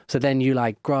 So then you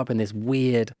like grow up in this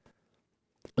weird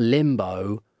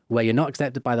limbo where you're not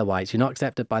accepted by the whites, you're not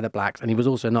accepted by the blacks, and he was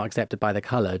also not accepted by the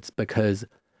coloreds because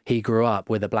he grew up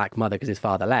with a black mother because his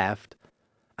father left,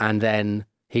 and then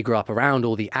he grew up around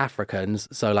all the Africans,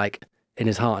 so like in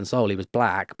his heart and soul he was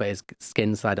black, but his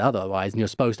skin side otherwise, and you're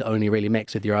supposed to only really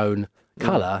mix with your own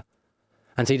color.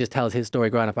 And so he just tells his story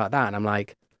growing up about that, and I'm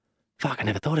like, fuck, I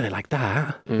never thought of it like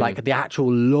that. Like the actual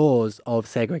laws of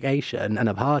segregation and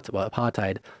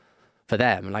apartheid for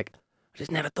them, like I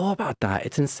just never thought about that.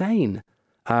 It's insane.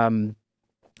 So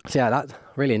yeah, that's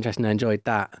really interesting. I enjoyed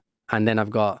that. And then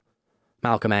I've got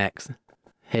Malcolm X,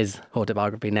 his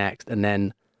autobiography next, and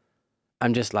then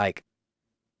I'm just like,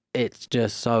 it's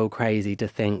just so crazy to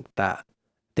think that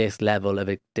this level of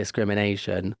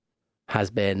discrimination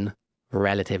has been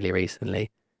relatively recently.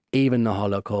 Even the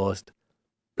Holocaust,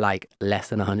 like less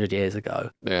than 100 years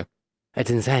ago. Yeah. It's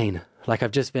insane. Like I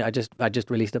just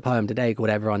released a poem today called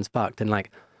Everyone's Fucked, and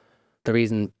like the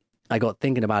reason I got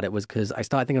thinking about it was because I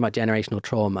started thinking about generational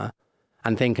trauma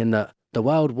and thinking that the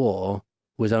World War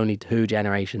was only 2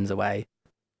 generations away.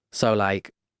 So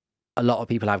like a lot of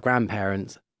people have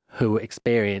grandparents who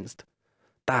experienced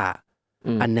that,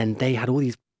 and then they had all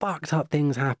these fucked up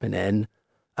things happening,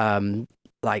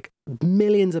 like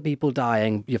millions of people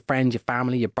dying, your friends, your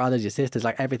family, your brothers, your sisters,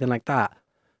 like everything like that.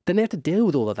 Then they have to deal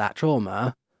with all of that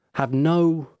trauma, have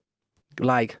no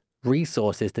like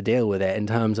resources to deal with it in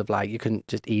terms of like, you can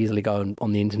just easily go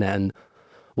on the internet and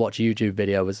watch a YouTube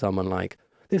video with someone like,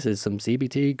 this is some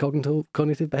CBT,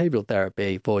 cognitive behavioral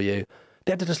therapy for you.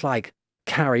 They have to just like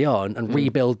carry on and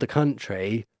rebuild the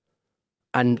country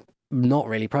and not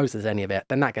really process any of it.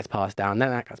 Then that gets passed down, then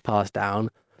that gets passed down.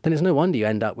 Then it's no wonder you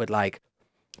end up with like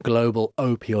global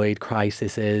opioid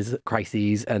crises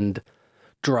and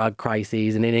drug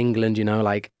crises. And in England, you know,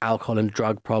 like alcohol and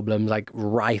drug problems, like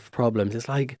rife problems. It's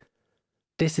like,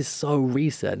 this is so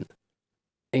recent,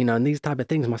 you know, and these type of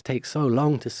things must take so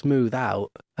long to smooth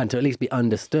out and to at least be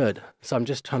understood. So I'm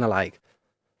just trying to like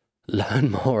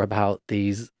learn more about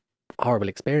these horrible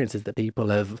experiences that people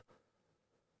have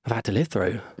had to live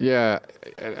through. Yeah,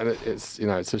 and it's, you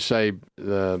know, it's a shame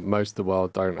most of the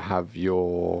world don't have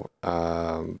your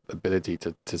ability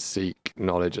to seek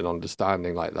knowledge and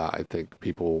understanding like that. I think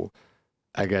people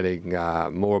are getting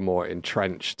more and more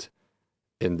entrenched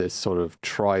in this sort of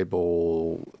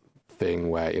tribal thing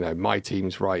where, you know, my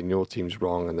team's right and your team's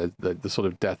wrong, and the sort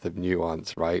of death of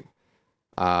nuance, right,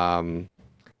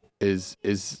 is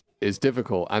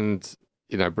difficult. And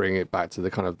you know, bring it back to the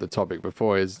kind of the topic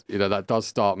before is, you know, that does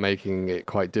start making it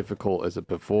quite difficult as a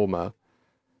performer,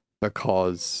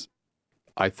 because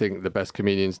I think the best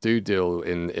comedians do deal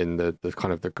in the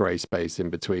kind of the grey space in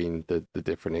between the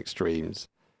different extremes.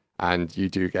 And you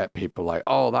do get people like,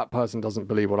 oh, that person doesn't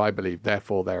believe what I believe,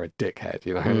 therefore they're a dickhead,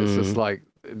 you know? And it's just like,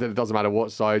 it doesn't matter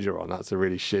what side you're on. That's a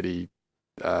really shitty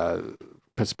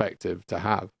perspective to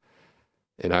have,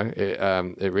 you know?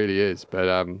 It really is.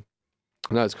 But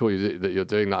no, it's cool that you're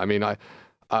doing that. I mean,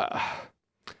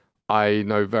 I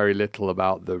know very little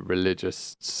about the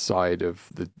religious side of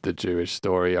the Jewish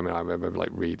story. I mean, I remember like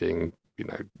reading, you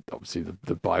know, obviously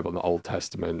the Bible and the Old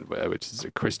Testament, which is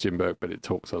a Christian book, but it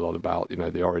talks a lot about, you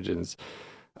know, the origins,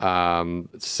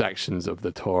 sections of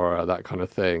the Torah, that kind of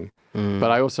thing.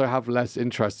 But I also have less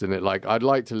interest in it. Like, I'd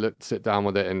like to sit down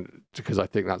with it, and because I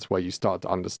think that's where you start to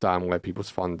understand where people's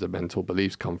fundamental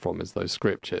beliefs come from, is those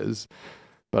scriptures.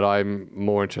 But I'm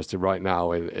more interested right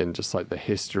now in just like the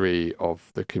history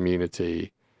of the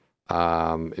community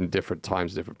in different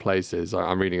times, different places.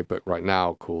 I'm reading a book right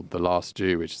now called The Last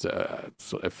Jew, which is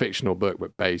a fictional book,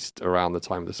 but based around the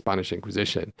time of the Spanish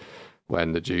Inquisition,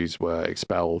 when the Jews were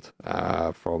expelled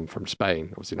from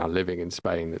Spain. Obviously now living in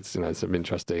Spain, it's, you know, some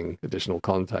interesting additional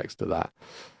context to that.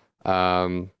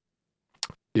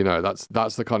 You know,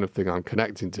 that's the kind of thing I'm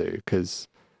connecting to, because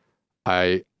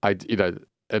I you know,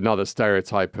 another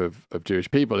stereotype of Jewish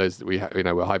people is that we have, you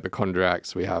know, we're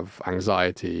hypochondriacs, we have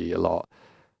anxiety a lot.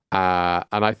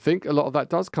 And I think a lot of that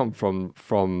does come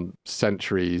from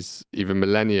centuries, even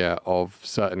millennia, of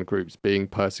certain groups being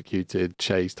persecuted,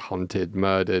 chased, hunted,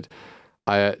 murdered.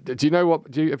 Do you know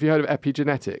have you heard of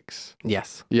epigenetics?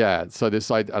 Yes. Yeah. So this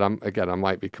idea, and I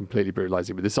might be completely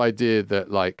brutalizing, but this idea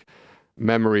that like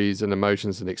memories and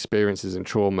emotions and experiences and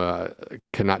trauma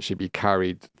can actually be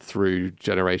carried through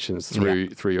generations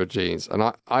through your genes.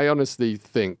 And I honestly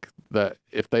think that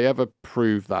if they ever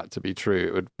prove that to be true,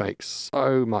 it would make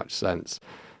so much sense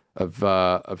of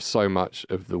so much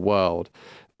of the world.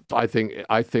 I think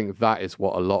that is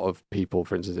what a lot of people,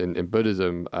 for instance, in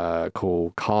Buddhism,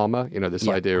 call karma. You know, this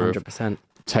idea 100%. of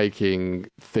taking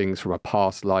things from a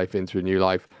past life into a new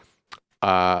life.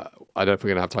 I don't know if we're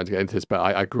going to have time to get into this, but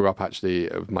I grew up actually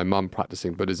with my mum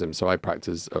practicing Buddhism. So I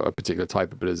practice a particular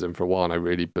type of Buddhism for a while, and I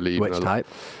really believe Which in type?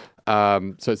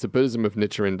 So it's the Buddhism of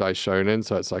Nichiren Daishonin.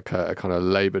 So it's like a kind of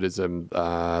lay Buddhism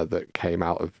that came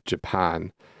out of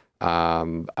Japan,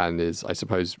 and is, I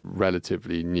suppose,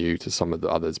 relatively new to some of the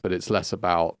others, but it's less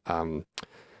about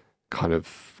kind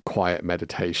of quiet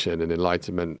meditation and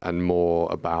enlightenment and more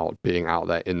about being out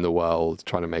there in the world,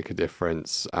 trying to make a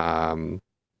difference.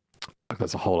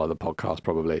 That's a whole other podcast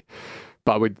probably.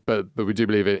 But we do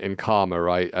believe in karma,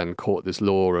 right? And this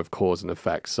law of cause and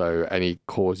effect. So any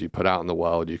cause you put out in the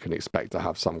world, you can expect to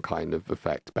have some kind of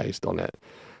effect based on it.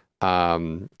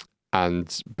 And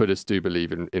Buddhists do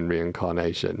believe in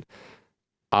reincarnation.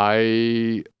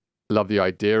 I love the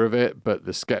idea of it, but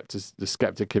the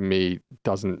skeptic in me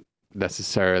doesn't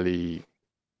necessarily.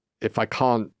 If I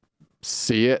can't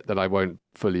see it, then I won't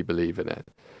fully believe in it.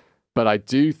 But I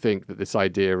do think that this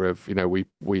idea of,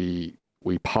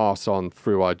 we pass on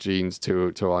through our genes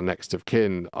to our next of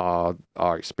kin, our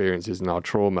experiences and our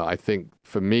trauma. I think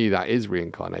for me that is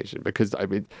reincarnation, because I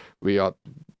mean we are,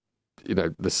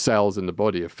 the cells in the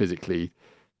body are physically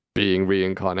being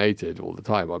reincarnated all the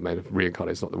time. I mean,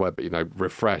 reincarnate is not the word, but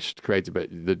refreshed, created, but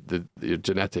the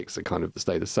genetics are kind of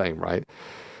stay the same, right?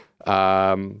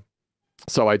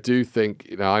 So I do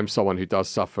think, I'm someone who does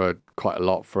suffer quite a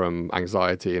lot from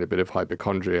anxiety and a bit of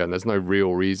hypochondria, and there's no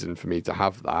real reason for me to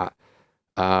have that.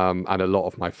 And a lot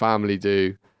of my family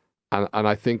do. And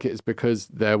I think it's because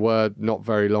there were not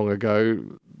very long ago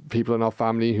people in our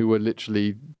family who were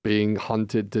literally being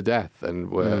hunted to death and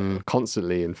were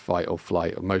constantly in fight or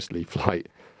flight, or mostly flight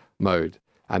mode.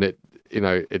 And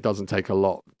it doesn't take a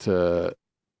lot to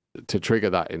trigger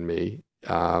that in me,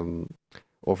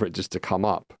 or for it just to come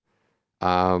up.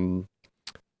 And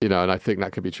I think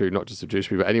that could be true not just of Jewish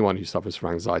people, but anyone who suffers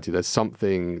from anxiety. There's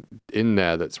something in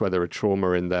there that's whether a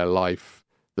trauma in their life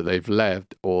that they've led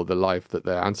or the life that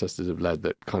their ancestors have led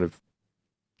that kind of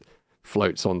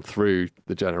floats on through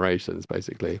the generations,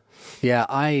 basically. Yeah,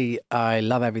 I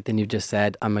love everything you've just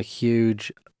said. I'm a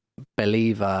huge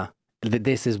believer that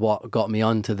this is what got me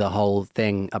onto the whole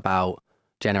thing about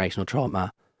generational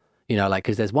trauma.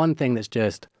 Because there's one thing that's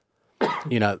just,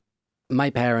 my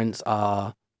parents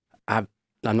have, I'm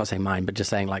not saying mine, but just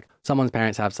saying like someone's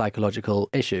parents have psychological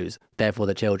issues. Therefore,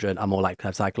 the children are more likely to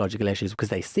have psychological issues because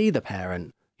they see the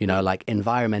parent, like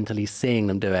environmentally seeing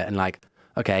them do it and like,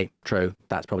 okay, true,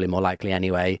 that's probably more likely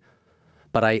anyway.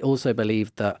 But I also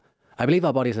believe our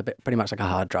body is pretty much like a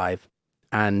hard drive,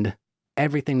 and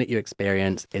everything that you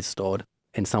experience is stored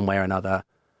in some way or another.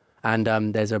 And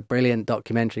there's a brilliant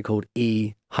documentary called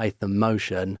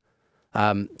Motion.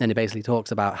 And it basically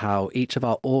talks about how each of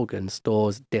our organs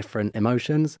stores different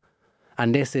emotions.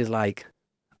 And this is like,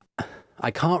 I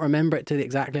can't remember it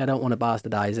exactly. I don't want to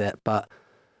bastardize it, but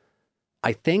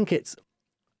I think it's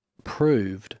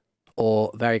proved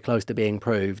or very close to being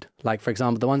proved. Like, for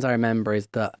example, the ones I remember is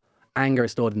that anger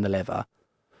is stored in the liver.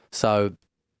 So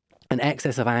an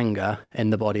excess of anger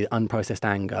in the body, unprocessed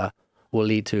anger, will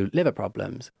lead to liver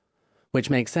problems,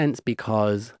 which makes sense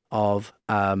because of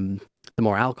the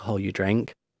more alcohol you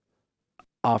drink,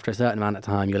 after a certain amount of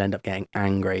time, you'll end up getting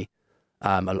angry.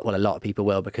 A lot of people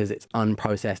will, because it's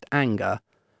unprocessed anger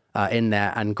in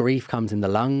there, and grief comes in the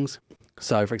lungs.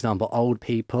 So, for example, old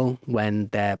people, when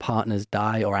their partners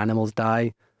die or animals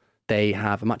die, they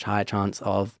have a much higher chance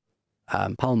of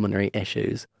pulmonary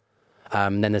issues.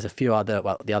 Then there's a few other,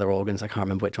 the other organs, I can't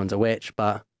remember which ones are which,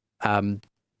 but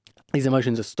these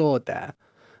emotions are stored there.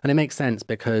 And it makes sense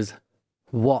because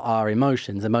what are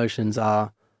emotions? Emotions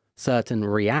are certain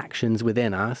reactions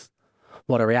within us.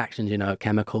 What are reactions?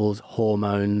 Chemicals,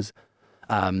 hormones,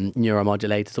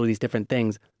 neuromodulators, all these different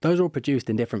things. Those are all produced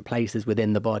in different places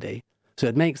within the body. So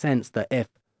it makes sense that if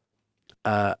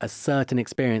a certain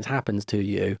experience happens to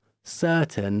you,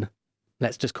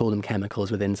 let's just call them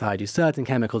chemicals within inside you, certain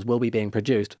chemicals will be being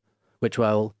produced, which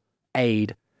will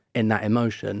aid in that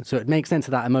emotion. So it makes sense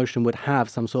that emotion would have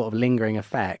some sort of lingering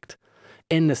effect,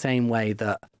 in the same way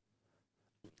that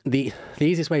the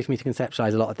easiest way for me to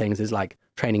conceptualize a lot of things is like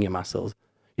training your muscles.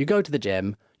 You go to the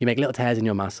gym, you make little tears in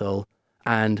your muscle,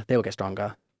 and they will get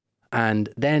stronger. And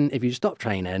then if you stop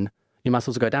training, your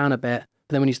muscles will go down a bit.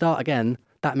 But then when you start again,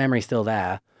 that memory's still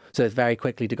there. So it's very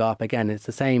quickly to go up again. It's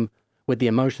the same with the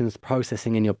emotions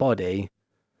processing in your body,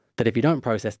 that if you don't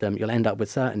process them, you'll end up with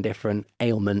certain different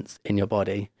ailments in your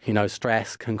body.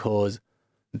 Stress can cause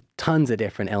tons of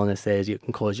different illnesses. It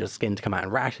can cause your skin to come out in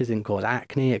rashes. It can cause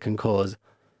acne. It can cause,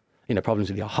 problems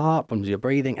with your heart, problems with your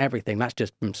breathing, everything. That's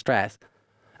just from stress.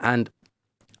 And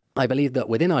I believe that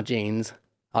within our genes,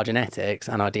 our genetics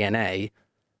and our DNA,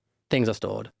 things are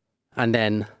stored. And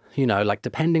then like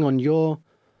depending on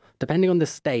the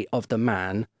state of the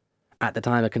man at the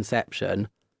time of conception,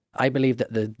 I believe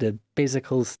that the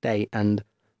physical state and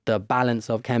the balance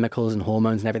of chemicals and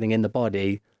hormones and everything in the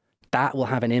body, that will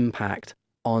have an impact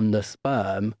on the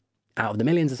sperm. Out of the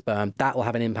millions of sperm, that will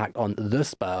have an impact on the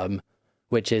sperm,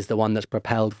 which is the one that's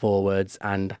propelled forwards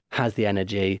and has the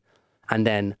energy. And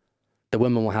then the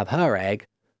woman will have her egg,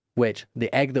 which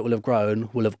the egg that will have grown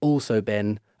will have also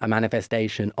been a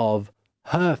manifestation of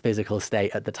her physical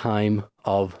state at the time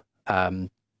of when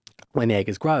the egg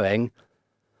is growing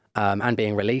and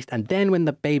being released. And then when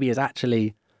the baby is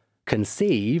actually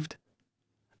conceived,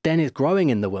 then it's growing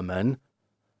in the woman.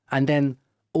 And then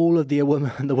all of the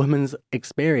woman's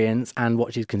experience and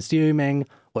what she's consuming,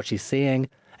 what she's seeing,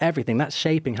 everything, that's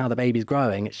shaping how the baby's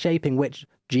growing. It's shaping which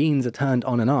genes are turned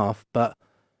on and off. But,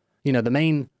 the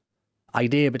main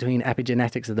idea between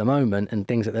epigenetics at the moment and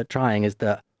things that they're trying is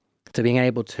that to being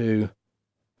able to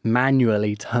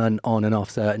manually turn on and off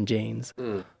certain genes.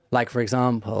 Like, for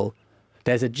example,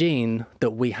 there's a gene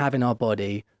that we have in our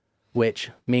body, which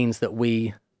means that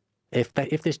if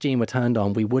this gene were turned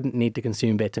on, we wouldn't need to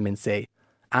consume vitamin C.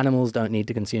 Animals don't need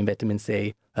to consume vitamin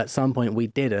C. At some point we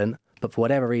didn't, but for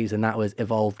whatever reason, that was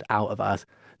evolved out of us.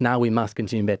 Now we must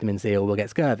consume vitamin C or we'll get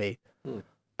scurvy.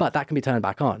 But that can be turned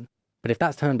back on. But if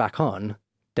that's turned back on,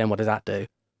 then what does that do?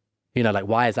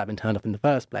 Why has that been turned off in the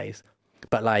first place?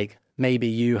 But maybe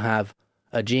you have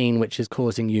a gene which is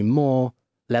causing you more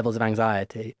levels of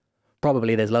anxiety.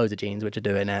 Probably there's loads of genes which are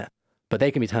doing it, but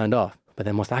they can be turned off. But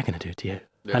then what's that going to do to you?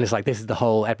 Yeah. And it's this is the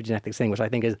whole epigenetics thing, which I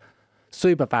think is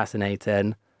super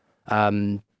fascinating,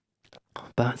 but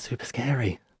super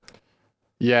scary.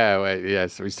 Yeah, well, yeah.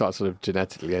 So we start sort of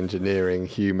genetically engineering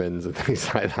humans and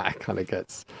things like that. It kind of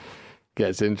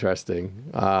gets interesting.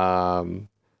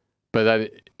 But then,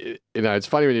 it's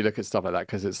funny when you look at stuff like that,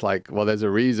 because it's well, there must be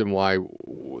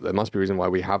a reason why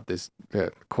we have this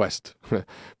quest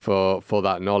for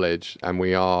that knowledge, and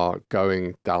we are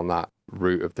going down that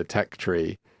route of the tech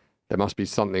tree. There must be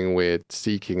something we're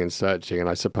seeking and searching. And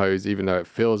I suppose, even though it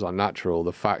feels unnatural,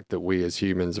 the fact that we as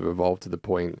humans have evolved to the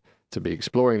point to be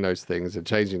exploring those things and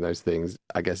changing those things,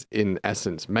 I guess, in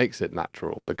essence, makes it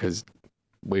natural because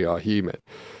we are human.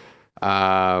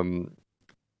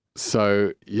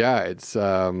 So yeah, it's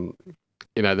I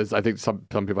think some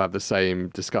people have the same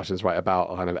discussions, right,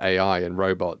 about kind of AI and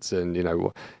robots, and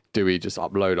do we just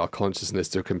upload our consciousness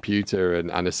to a computer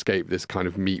and escape this kind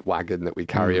of meat wagon that we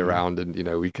carry around, and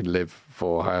we can live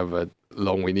for however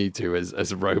long we need to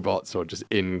as robots, or just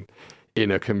in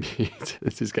a computer.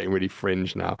 This is getting really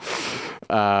fringe now.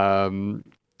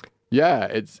 Yeah,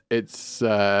 it's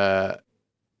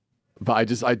but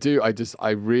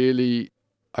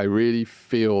I really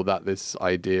feel that this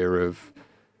idea of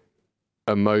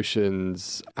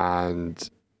emotions and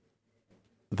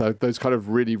those kind of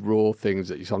really raw things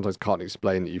that you sometimes can't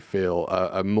explain that you feel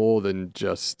are more than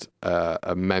just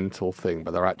a mental thing,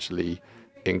 but they're actually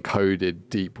encoded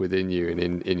deep within you and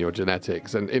in your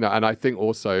genetics, and and I think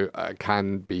also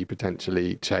can be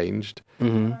potentially changed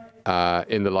in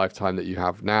the lifetime that you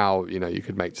have now. You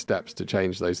could make steps to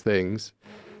change those things.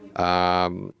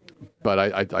 But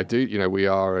I do, we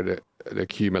are an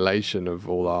accumulation of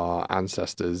all our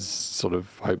ancestors' sort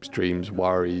of hopes, dreams,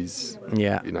 worries,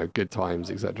 good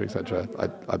times, etc., etc.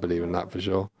 I believe in that for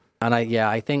sure. And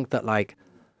I think that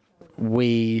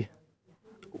we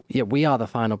are the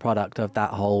final product of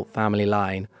that whole family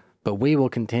line, but we will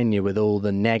continue with all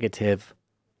the negative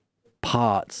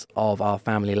parts of our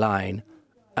family line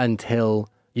until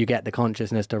you get the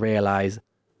consciousness to realize,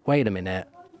 wait a minute,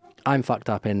 I'm fucked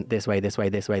up in this way,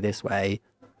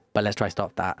 but let's try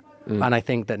stop that. And I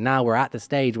think that now we're at the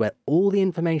stage where all the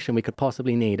information we could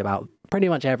possibly need about pretty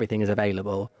much everything is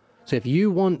available. So if you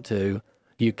want to,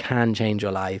 you can change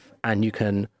your life and you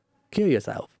can cure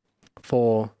yourself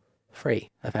for free,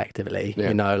 effectively.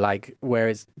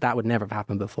 Whereas that would never have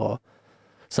happened before.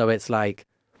 So it's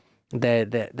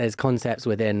there's concepts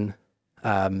within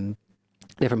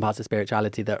different parts of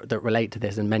spirituality that relate to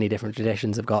this, and many different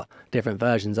traditions have got different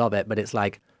versions of it, but it's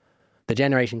the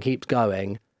generation keeps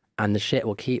going and the shit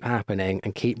will keep happening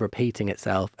and keep repeating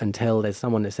itself until there's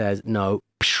someone that says no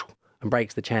and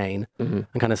breaks the chain and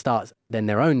kind of starts then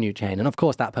their own new chain. And of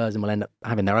course that person will end up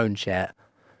having their own shit,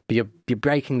 but you're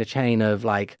breaking the chain of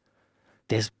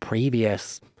this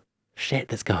previous shit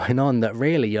that's going on that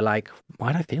really you're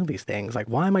why do I feel these things?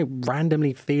 Why am I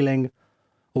randomly feeling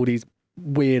all these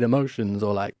weird emotions,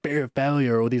 or fear of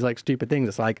failure, or these stupid things?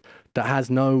 It's that has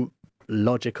no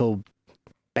logical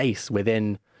base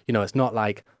within, it's not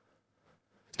like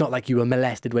you were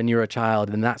molested when you were a child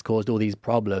and that's caused all these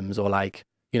problems, or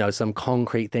some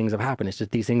concrete things have happened. It's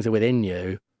just these things are within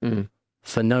you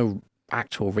for no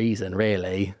actual reason,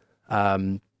 really.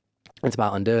 It's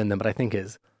about undoing them. But I think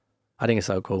it's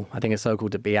so cool. I think it's so cool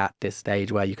to be at this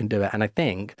stage where you can do it. And I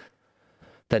think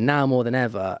that now more than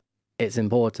ever, it's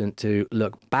important to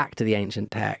look back to the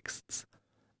ancient texts.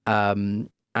 And,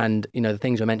 the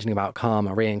things you're mentioning about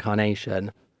karma,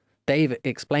 reincarnation, they've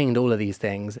explained all of these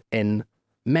things in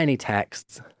many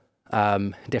texts,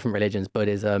 different religions,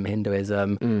 Buddhism,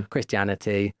 Hinduism,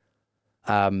 Christianity.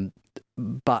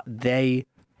 But they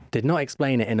did not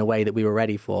explain it in a way that we were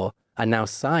ready for. And now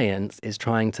science is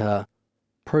trying to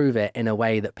prove it in a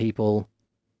way that people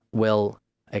will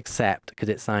accept because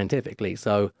it's scientifically.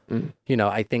 So,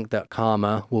 I think that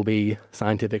karma will be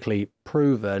scientifically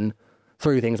proven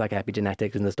through things like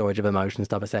epigenetics and the storage of emotion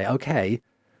stuff. I say, okay,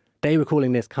 they were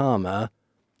calling this karma.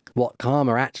 What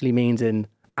karma actually means in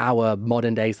our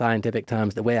modern day scientific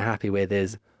terms that we're happy with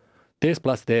is this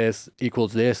plus this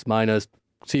equals this minus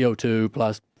CO2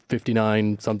 plus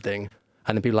 59 something.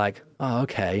 And then people are like, oh,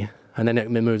 okay. And then it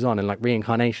moves on, and like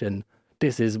reincarnation,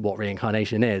 this is what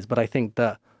reincarnation is. But I think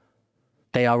that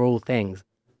they are all things.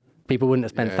 People wouldn't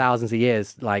have spent thousands of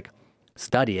years like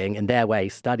studying, in their way,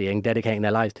 dedicating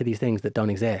their lives to these things that don't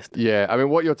exist. Yeah, I mean,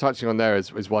 what you're touching on there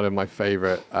is one of my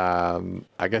favorite,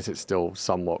 I guess it's still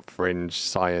somewhat fringe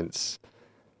science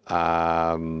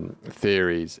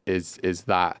theories, is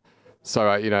that,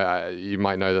 so, you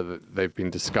might know that they've been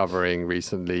discovering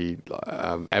recently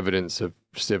evidence of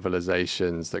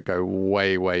civilizations that go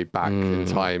way, way back in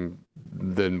time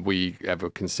than we ever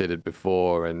considered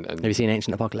before. And have you seen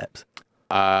Ancient Apocalypse?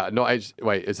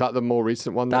 Wait, is that the more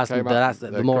recent one that came out? That's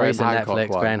the more recent Hancock Netflix,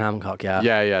 one? Graham Hancock, yeah.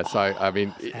 Yeah. So, I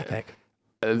mean, epic.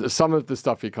 Some of the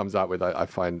stuff he comes out with I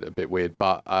find a bit weird,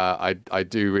 but I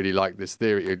do really like this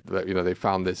theory that they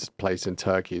found this place in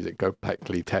Turkey, is it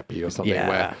Göbekli Tepe or something,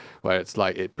 where it's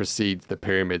like it precedes the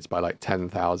pyramids by like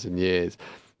 10,000 years,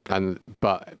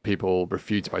 but people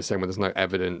refute it by saying, well, there's no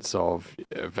evidence of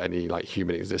any like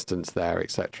human existence there,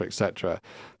 etc., etc.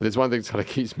 But there's one thing that kind of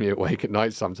keeps me awake at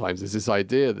night sometimes, is this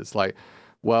idea that's like,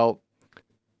 well,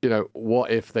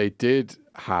 what if they did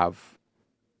have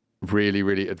really,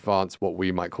 really advanced what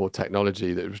we might call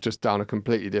technology that was just down a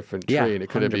completely different tree, and it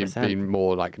could have been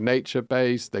more like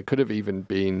nature-based. They could have even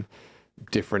been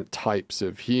different types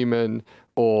of human,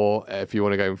 or if you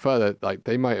want to go even further, like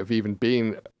they might have even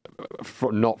been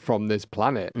not from this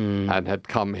planet and had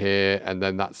come here, and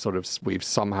then that sort of, we've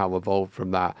somehow evolved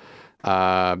from that.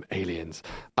 Aliens.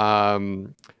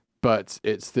 But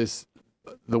it's this,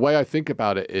 the way I think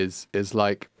about it is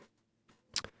like,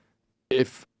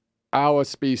 if our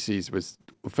species was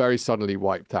very suddenly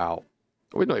wiped out,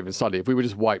 well, not even suddenly, if we were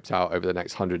just wiped out over the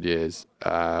next 100 years,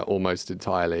 almost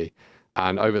entirely,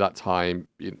 and over that time,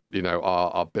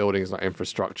 our buildings, our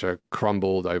infrastructure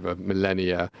crumbled over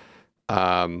millennia,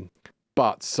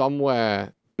 but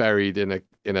somewhere buried in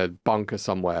a bunker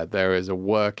somewhere, there is a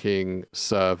working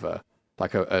server,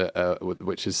 like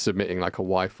which is submitting like a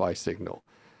Wi-Fi signal.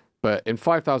 But in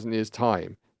 5,000 years'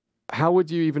 time, how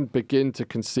would you even begin to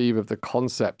conceive of the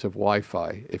concept of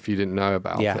Wi-Fi if you didn't know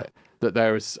about it? That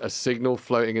there is a signal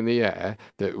floating in the air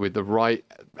that with the right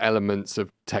elements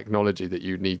of technology that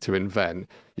you need to invent,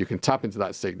 you can tap into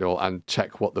that signal and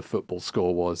check what the football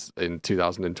score was in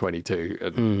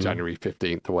 2022, January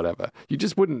 15th or whatever. You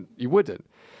wouldn't.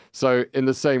 So in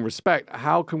the same respect,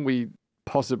 how can we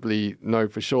possibly know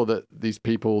for sure that these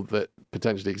people that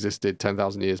potentially existed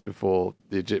 10,000 years before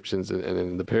the Egyptians and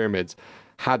in the pyramids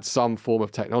had some form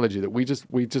of technology that we just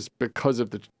because of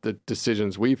the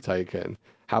decisions we've taken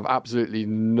have absolutely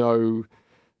no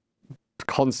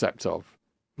concept of.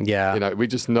 Yeah. We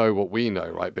just know what we know,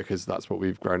 right? Because that's what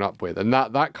we've grown up with. And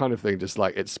that kind of thing just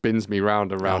like, it spins me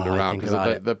round and round and round,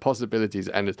 because the possibilities,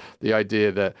 and the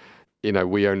idea that,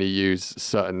 we only use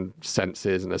certain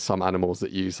senses, and there's some animals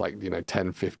that use like,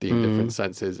 10, 15 different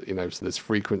senses, so there's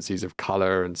frequencies of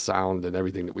color and sound and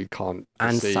everything that we can't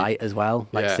and see. Sight as well,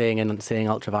 like seeing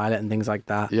ultraviolet and things like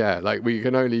that. Yeah, like we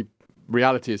can only,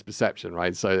 reality is perception,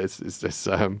 right? So it's this,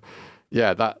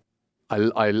 that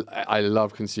I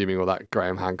love consuming all that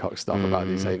Graham Hancock stuff about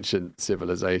these ancient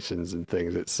civilizations and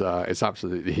things. It's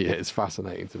absolutely, it's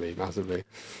fascinating to me massively.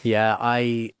 Yeah,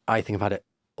 I think about it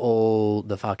all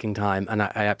the fucking time, and I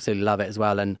absolutely love it as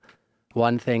well. And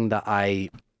one thing that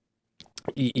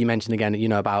you mentioned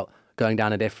again, about going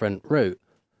down a different route,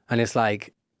 and it's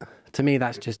like, to me,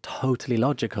 that's just totally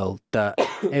logical, that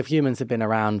if humans have been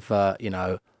around for,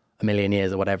 a million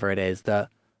years or whatever it is, that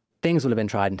things will have been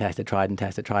tried and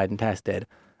tested.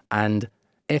 And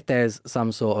if there's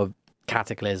some sort of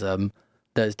cataclysm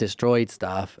that's destroyed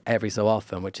stuff every so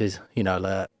often, which is,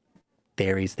 the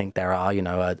theories think there are,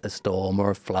 a storm or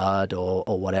a flood or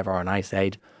whatever, or an ice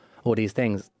age, all these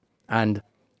things. And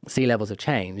sea levels have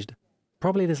changed.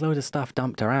 Probably there's loads of stuff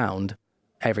dumped around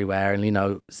everywhere,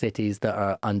 and, cities that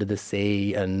are under the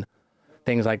sea and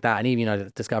things like that. And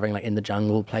even, discovering like in the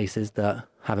jungle places that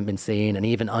haven't been seen, and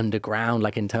even underground,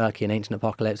 like in Turkey in Ancient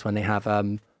Apocalypse, when they have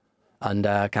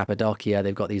under Cappadocia,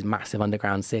 they've got these massive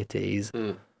underground cities,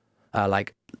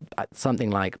 like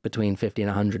something like between 50 and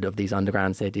 100 of these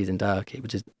underground cities in Turkey,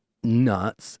 which is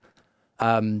nuts.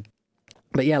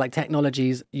 But yeah, like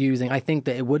technologies using, I think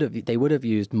that they would have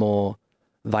used more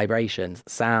vibrations,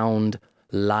 sound,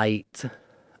 light,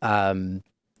 and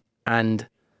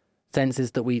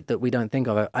senses that we don't think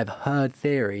of. I've heard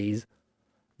theories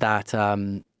that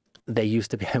they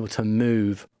used to be able to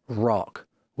move rock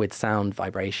with sound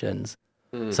vibrations.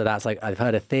 So that's like, I've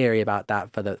heard a theory about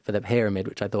that for the pyramid,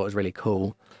 which I thought was really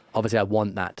cool. Obviously, I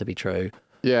want that to be true.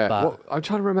 Yeah, but well, I'm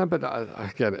trying to remember that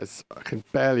again. I can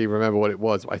barely remember what it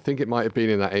was. But I think it might have been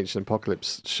in that Ancient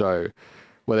Apocalypse show,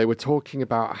 where they were talking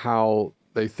about how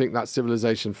they think that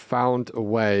civilization found a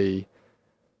way,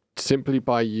 simply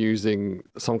by using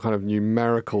some kind of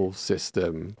numerical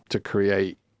system, to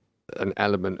create an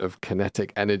element of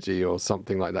kinetic energy or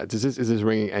something like that. Is this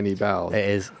ringing any bells? It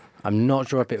is. I'm not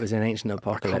sure if it was in Ancient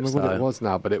Apocalypse. I can't remember what it was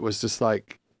now, but it was just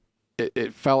like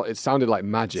it sounded like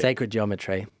magic. Sacred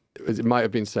geometry. It might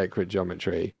have been sacred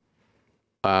geometry.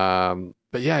 But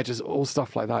yeah, just all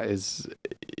stuff like that is,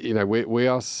 we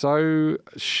are so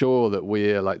sure that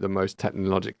we're like the most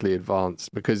technologically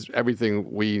advanced, because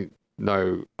everything we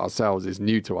know ourselves is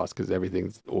new to us, because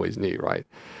everything's always new, right?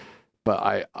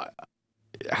 But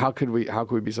how could we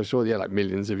be so sure? Yeah, like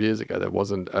millions of years ago, there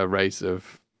wasn't a race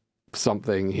of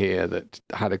something here that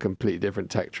had a completely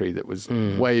different tech tree that was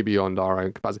way beyond our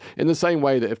own capacity. In the same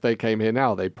way that if they came here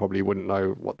now, they probably wouldn't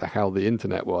know what the hell the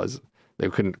internet was. They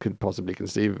couldn't possibly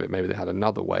conceive of it. Maybe they had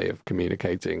another way of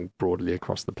communicating broadly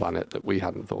across the planet that we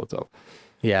hadn't thought of.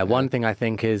 Yeah, one thing I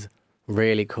think is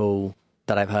really cool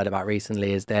that I've heard about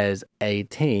recently is there's a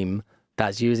team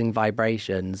that's using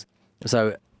vibrations.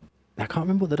 So I can't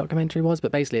remember what the documentary was,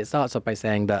 but basically it starts off by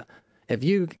saying that if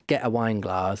you get a wine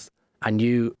glass and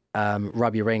you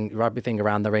rub your finger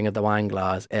around the ring of the wine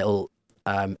glass, it'll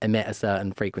emit a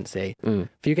certain frequency.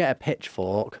 If you get a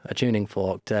pitchfork, a tuning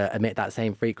fork, to emit that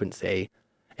same frequency,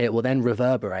 it will then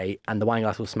reverberate and the wine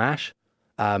glass will smash,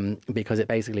 because it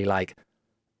basically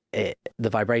the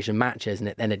vibration matches,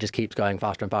 and then it just keeps going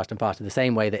faster and faster and faster. The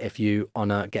same way that if you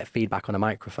get feedback on a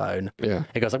microphone,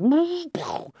 it goes like,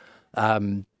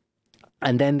 and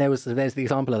then there's the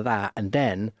example of that, and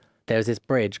then there's this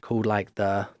bridge called like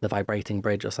the vibrating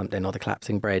bridge or something, or the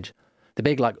collapsing bridge, the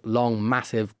big like long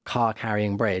massive car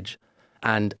carrying bridge.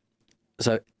 And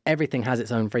so everything has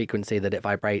its own frequency that it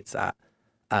vibrates at,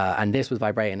 and this was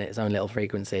vibrating at its own little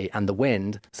frequency, and the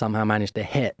wind somehow managed to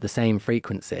hit the same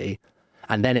frequency,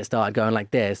 and then it started going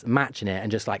like this, matching it, and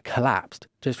just like collapsed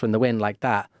just from the wind like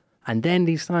that. And then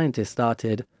these scientists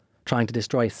started trying to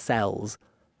destroy cells,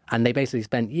 and they basically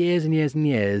spent years and years and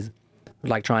years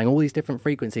like trying all these different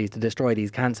frequencies to destroy these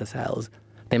cancer cells.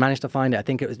 They managed to find it. I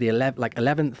think it was the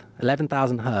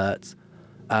 11,000 hertz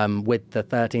with the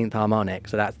 13th harmonic.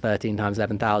 So that's 13 times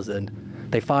 11,000.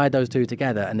 They fired those two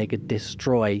together and they could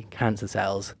destroy cancer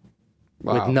cells.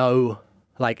 Wow. With no,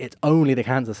 it's only the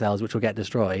cancer cells which will get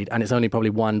destroyed. And it's only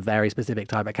probably one very specific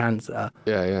type of cancer.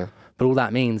 Yeah. But all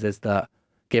that means is that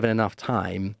given enough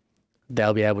time,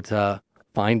 they'll be able to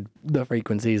find the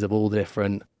frequencies of all the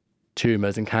different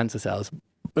tumors and cancer cells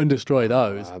and destroy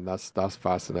those. And that's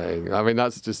fascinating. I mean,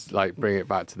 that's just like bring it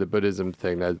back to the Buddhism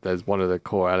thing. There's one of the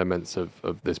core elements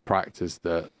of this practice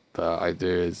that I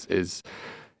do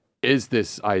is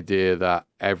this idea that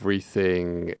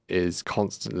everything is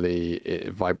constantly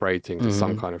vibrating to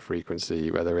some kind of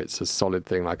frequency, whether it's a solid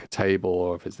thing like a table,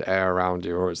 or if it's the air around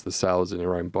you, or it's the cells in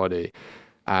your own body.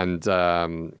 And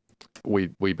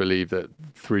we believe that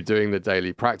through doing the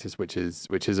daily practice, which is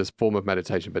a form of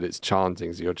meditation, but it's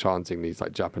chanting. So you're chanting these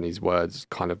like Japanese words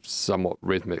kind of somewhat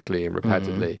rhythmically and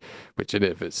repetitively, which in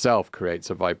it of itself creates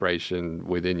a vibration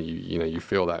within you. You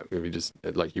feel that if you just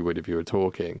like you would if you were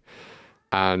talking.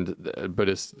 And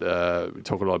Buddhists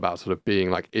talk a lot about sort of being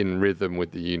like in rhythm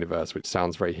with the universe, which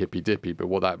sounds very hippy dippy, but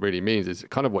what that really means is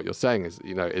kind of what you're saying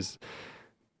is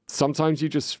sometimes you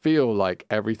just feel like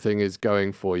everything is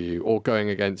going for you or going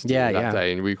against you that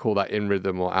day, and we call that in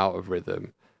rhythm or out of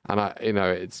rhythm. And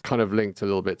it's kind of linked a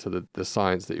little bit to the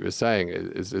science that you were saying.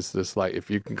 Is this like if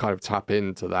you can kind of tap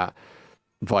into that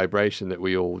vibration that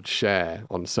we all share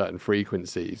on certain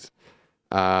frequencies,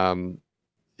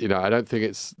 I don't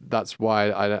think that's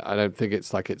why I don't think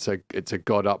it's like it's a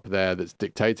God up there that's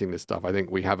dictating this stuff. I think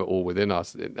we have it all within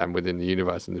us and within the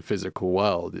universe and the physical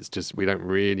world. It's just we don't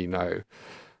really know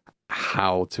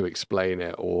how to explain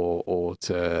it or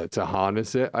to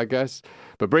harness it, I guess.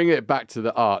 But bringing it back to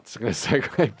the arts, I'm going to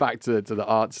segue back to the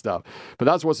art stuff. But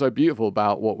that's what's so beautiful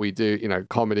about what we do,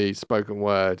 comedy, spoken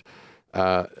word,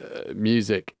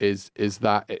 music is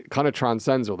that it kind of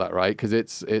transcends all that, right? Because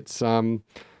it's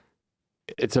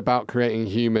about creating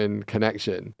human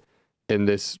connection in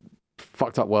this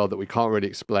fucked up world that we can't really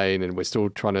explain, and we're still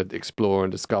trying to explore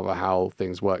and discover how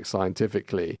things work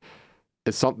scientifically.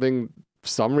 It's something, for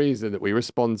some reason, that we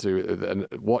respond to, and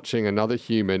watching another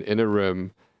human in a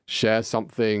room share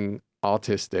something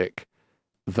artistic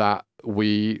that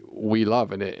we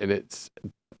love, and it's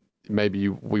maybe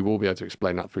we will be able to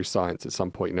explain that through science at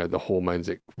some point. The hormones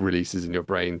it releases in your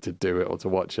brain to do it or to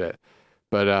watch it,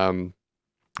 but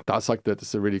that's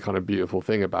a really kind of beautiful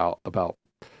thing about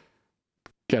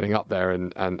getting up there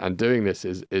and doing this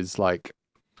is like,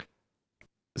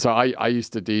 so I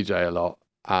used to DJ a lot,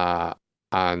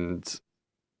 and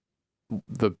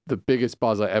the biggest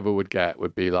buzz I ever would get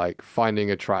would be like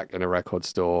finding a track in a record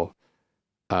store,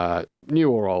 new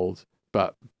or old,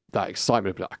 but that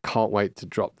excitement of like, I can't wait to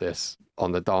drop this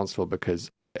on the dance floor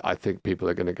because I think people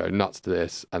are going to go nuts to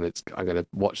this, and I'm going to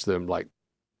watch them like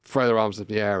throw their arms in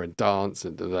the air and dance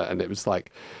and do that. And it was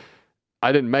like,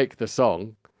 I didn't make the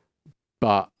song,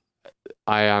 but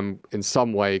I am in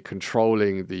some way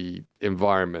controlling the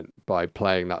environment by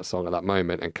playing that song at that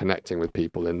moment and connecting with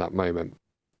people in that moment.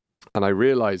 And I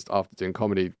realized after doing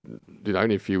comedy,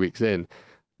 only a few weeks in,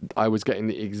 I was getting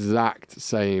the exact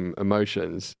same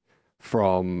emotions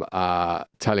from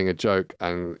telling a joke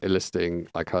and eliciting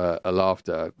like a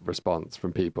laughter response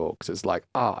from people, because it's like,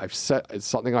 it's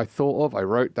something I thought of, I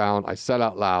wrote down, I said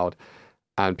out loud,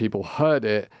 and people heard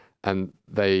it and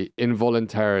they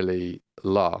involuntarily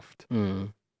laughed.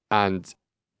 And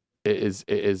it's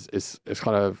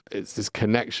this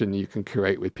connection you can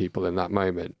create with people in that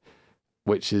moment,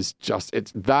 which is just,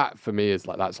 it's that for me is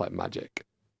like, that's like magic.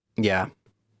 Yeah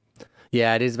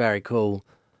it is very cool.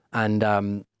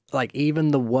 And like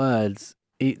even the words,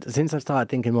 since I've started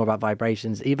thinking more about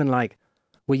vibrations, even like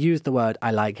we use the word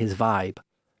I like his vibe,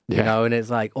 and it's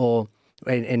like, or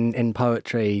in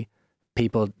poetry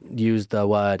people use the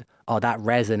word, that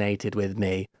resonated with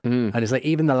me. And it's like,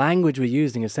 even the language we're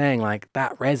using is saying like,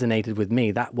 that resonated with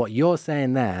me, that what you're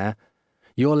saying there,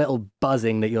 your little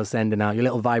buzzing that you're sending out, your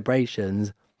little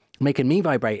vibrations making me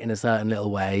vibrate in a certain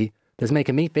little way, that's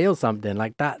making me feel something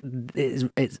like that.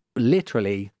 It's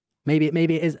literally, maybe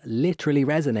it is literally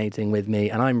resonating with me,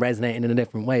 and I'm resonating in a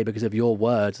different way because of your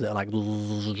words that are like.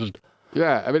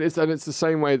 Yeah, I mean, it's the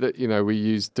same way that we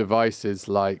use devices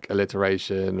like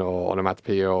alliteration or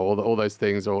onomatopoeia or all those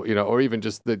things, or or even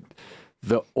just the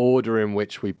order in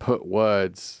which we put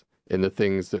words in the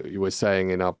things that you were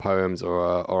saying in our poems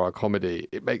or our comedy.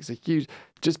 It makes a huge,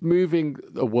 just moving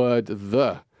the word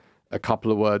a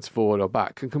couple of words forward or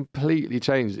back can completely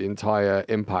change the entire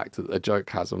impact that a joke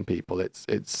has on people.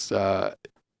 It's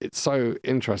so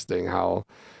interesting how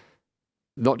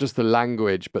not just the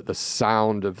language, but the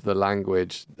sound of the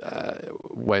language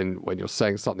when you're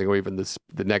saying something, or even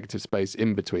the negative space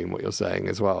in between what you're saying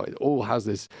as well. It all has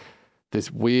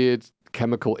this weird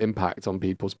chemical impact on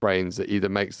people's brains that either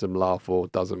makes them laugh or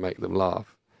doesn't make them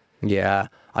laugh. Yeah,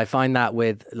 I find that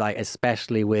with like,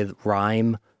 especially with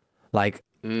rhyme, like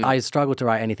I struggle to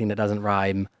write anything that doesn't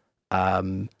rhyme,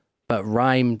 but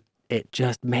rhyme, it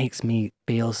just makes me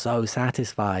feel so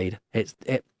satisfied.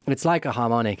 It's like a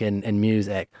harmonic in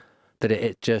music, that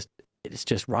it's just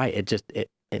right.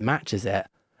 It matches it,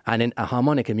 and in a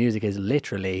harmonic in music is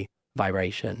literally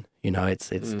vibration.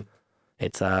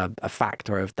 It's a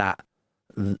factor of that.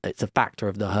 It's a factor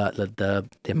of the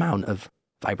amount of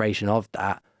vibration of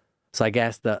that. So I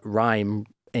guess that rhyme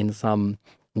in some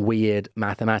weird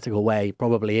mathematical way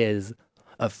probably is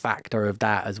a factor of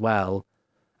that as well.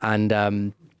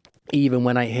 And even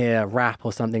when I hear rap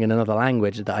or something in another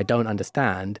language that I don't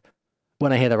understand,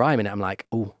 when I hear the rhyme in it, I'm like,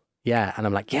 oh yeah, and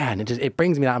I'm like, yeah, and it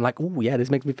brings me that. I'm like, oh yeah, this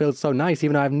makes me feel so nice,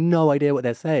 even though I have no idea what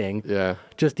they're saying. Yeah,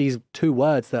 just these two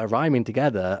words that are rhyming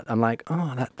together, I'm like,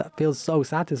 oh, that feels so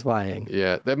satisfying.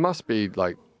 Yeah, there must be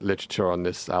like literature on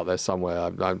this out there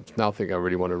somewhere. I now think I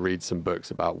really want to read some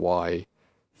books about why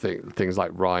things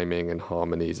like rhyming and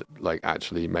harmonies like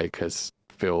actually make us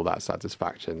feel that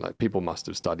satisfaction. Like, people must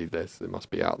have studied this. It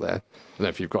must be out there. I don't know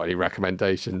if you've got any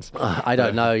recommendations. I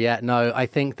don't know yet. No, I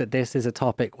think that this is a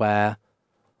topic where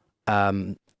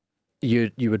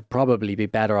you would probably be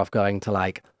better off going to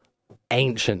like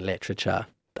ancient literature.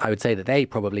 I would say that they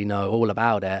probably know all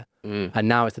about it. And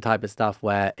now it's the type of stuff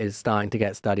where it's starting to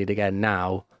get studied again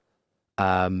now,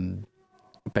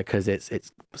 because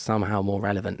it's somehow more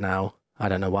relevant now. I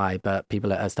don't know why, but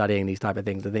people that are studying these type of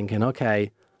things are thinking,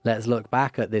 okay, let's look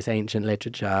back at this ancient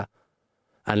literature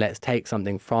and let's take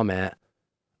something from it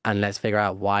and let's figure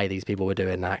out why these people were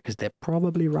doing that, because they're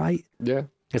probably right. Yeah.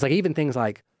 It's like even things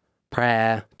like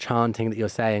prayer, chanting that you're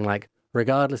saying, like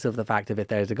regardless of the fact of if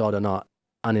there's a God or not,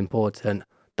 unimportant,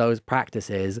 those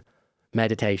practices,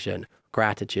 meditation,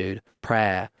 gratitude,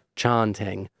 prayer,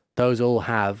 chanting, those all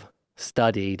have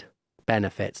studied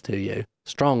benefits to you,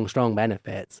 strong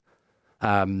benefits.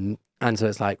 And so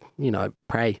it's like,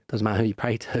 pray, doesn't matter who you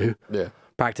pray to. Yeah.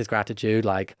 Practice gratitude,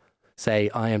 like say,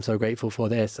 I am so grateful for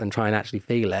this, and try and actually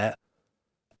feel it,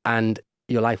 and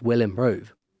your life will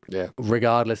improve. Yeah.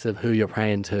 Regardless of who you're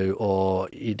praying to, or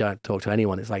you don't talk to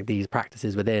anyone. It's like these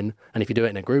practices within, and if you do it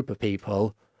in a group of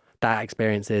people, that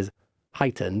experience is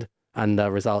heightened and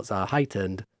the results are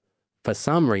heightened. For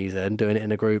some reason, doing it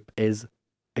in a group it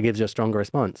gives you a stronger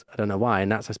response. I don't know why,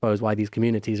 and that's, I suppose, why these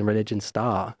communities and religions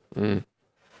start.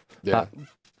 Yeah.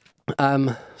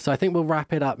 So I think we'll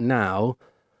wrap it up now.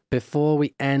 Before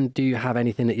we end, do you have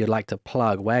anything that you'd like to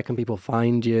plug? Where can people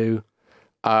find you?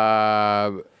 So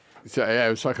yeah, it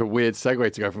was like a weird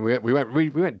segue to go from. We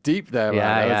went deep there,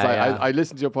 man. I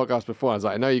listened to your podcast before. And I was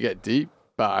like, I know you get deep,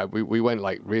 but we went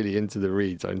like really into the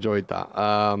reads. I enjoyed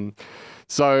that.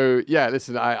 So yeah,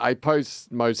 listen, I post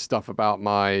most stuff about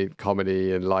my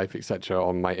comedy and life, etc.,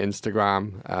 on my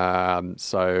Instagram.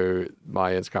 So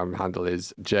my Instagram handle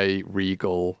is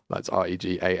jregal. That's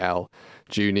Regal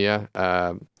Junior.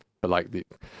 But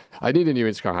I need a new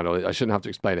Instagram handle. I shouldn't have to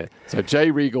explain it. So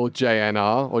jregal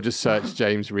JNR, or just search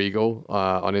James Regal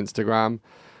on Instagram,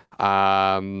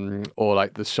 or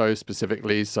like the show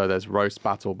specifically. So there's Roast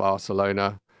Battle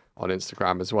Barcelona on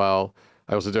Instagram as well.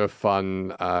 I also do a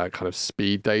fun kind of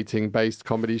speed dating based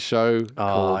comedy show.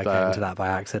 I came into that by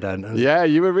accident. Yeah,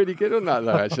 you were really good on that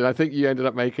though, actually. I think you ended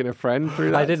up making a friend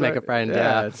through that. I did make a friend,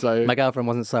 yeah. So my girlfriend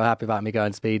wasn't so happy about me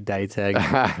going speed dating,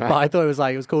 but I thought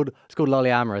it was called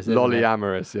Lollyamorous.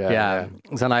 Lollyamorous, yeah.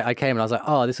 So then I came and I was like,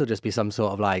 oh, this will just be some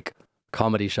sort of like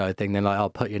comedy show thing. Then like, I'll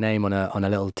put your name on a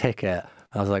little ticket.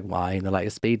 And I was like, why? And they're like,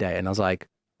 a speed date. And I was like,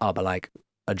 oh, but like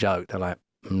a joke. They're like,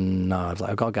 no. I was like,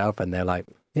 I've got a girlfriend. They're like,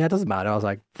 yeah, it doesn't matter. I was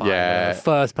like, fine. Yeah. The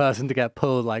first person to get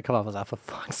pulled, like, come on. I was like, for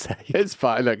fuck's sake. It's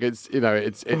fine. Look, it's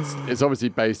obviously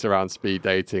based around speed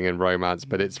dating and romance,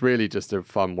 but it's really just a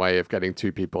fun way of getting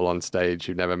two people on stage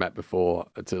who've never met before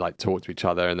to like talk to each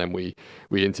other, and then we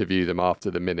interview them after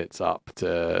the minute's up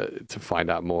to find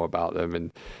out more about them.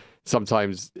 And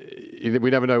sometimes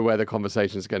we never know where the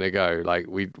conversation is going to go. Like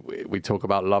we talk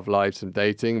about love lives and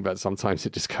dating, but sometimes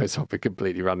it just goes off in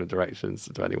completely random directions,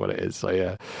 depending what it is. So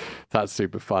yeah, that's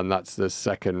super fun. That's the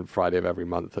second Friday of every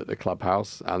month at the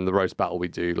Clubhouse, and the roast battle we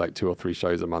do like 2 or 3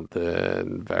 shows a month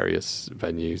in various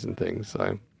venues and things.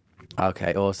 So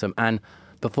okay, awesome. And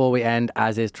before we end,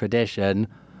 as is tradition,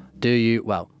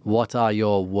 what are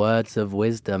your words of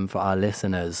wisdom for our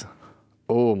listeners?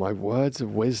 Oh, my words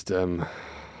of wisdom.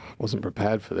 Wasn't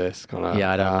prepared for this, Connor.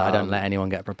 Yeah, I don't let anyone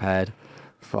get prepared.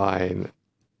 Fine.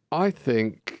 I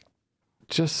think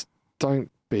just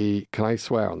don't be... Can I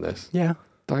swear on this? Yeah.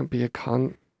 Don't be a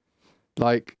cunt.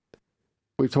 Like,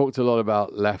 we've talked a lot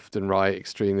about left and right,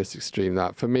 extreme this, extreme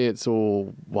that. For me, it's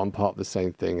all one part of the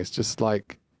same thing. It's just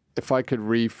like, if I could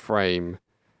reframe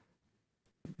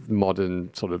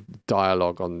modern sort of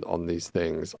dialogue on these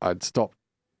things, I'd stop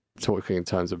talking in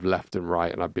terms of left and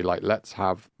right, and I'd be like, let's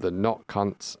have the not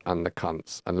cunts and the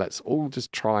cunts, and let's all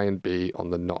just try and be on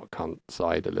the not cunt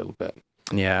side a little bit.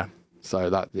 Yeah. So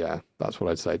that's what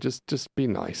I'd say. Just be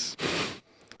nice.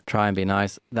 Try and be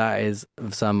nice. That is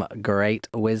some great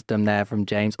wisdom there from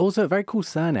James. Also a very cool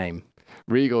surname.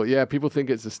 Regal, yeah, people think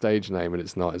it's a stage name, and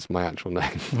it's not. It's my actual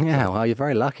name. Yeah, well, you're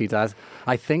very lucky, Daz.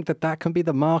 I think that can be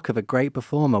the mark of a great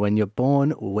performer, when you're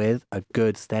born with a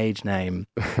good stage name.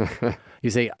 You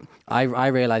see, I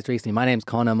realized recently my name's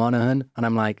Connor Monaghan, and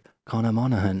I'm like, Connor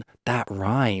Monaghan, that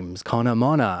rhymes, Connor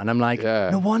Mona. And I'm like,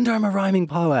 no wonder I'm a rhyming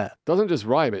poet. Doesn't just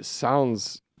rhyme, it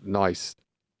sounds nice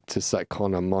to say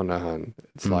Connor Monaghan.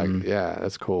 It's like, yeah,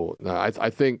 that's cool. No, I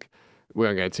think we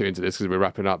won't get too into this because we're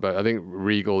wrapping up, but I think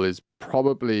Regal is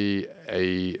probably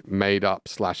a made-up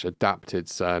 / adapted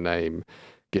surname,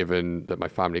 given that my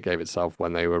family gave itself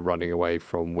when they were running away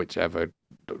from whichever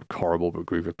horrible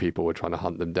group of people were trying to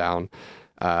hunt them down.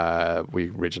 We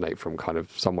originate from kind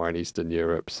of somewhere in Eastern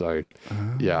Europe. So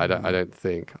yeah, I don't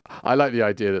think I like the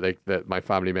idea that my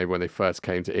family, maybe when they first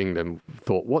came to England,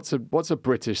 thought, what's a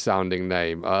British sounding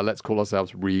name? Let's call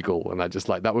ourselves Regal. And I just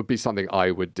like, that would be something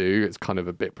I would do. It's kind of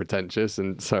a bit pretentious.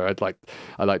 And so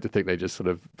I like to think they just sort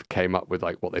of came up with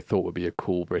like what they thought would be a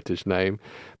cool British name.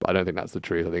 But I don't think that's the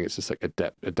truth. I think it's just like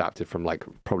adapted from like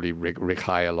probably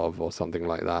Regal or something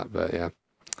like that. But yeah.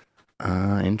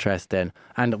 Interesting.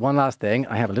 And one last thing,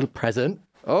 I have a little present.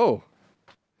 Oh.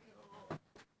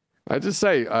 I just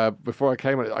say, before I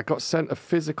came on, I got sent a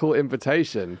physical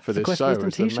invitation for this show.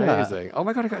 It's amazing. Oh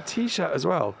my God, I got a t-shirt as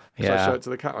well. Yeah. Should I show it to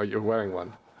the camera? Oh, you're wearing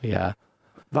one. Yeah.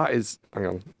 That is, hang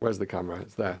on, where's the camera?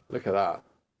 It's there. Look at that.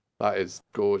 That is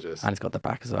gorgeous. And it's got the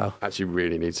back as well. Actually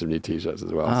really need some new t-shirts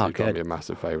as well. Oh, so you've good. done me a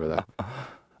massive favour there.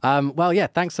 Well, yeah,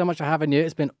 thanks so much for having you.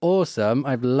 It's been awesome.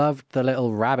 I've loved the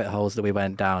little rabbit holes that we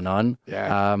went down on.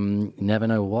 Yeah. You never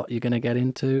know what you're going to get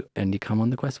into, and you come on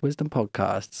the Quest for Wisdom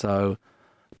podcast. So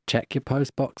check your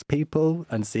post box, people,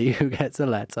 and see who gets a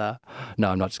letter. No,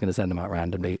 I'm not just going to send them out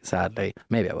randomly, sadly.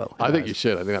 Maybe I will. I think you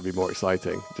should. I think that'd be more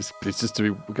exciting. It's just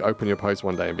to open your post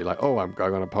one day and be like, oh, I'm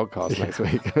going on a podcast next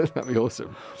week. That'd be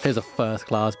awesome. Here's a first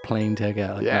class plane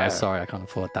ticket. Like, Yeah. no, sorry, I can't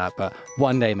afford that, but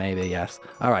one day maybe, yes.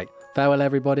 All right. Farewell,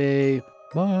 everybody.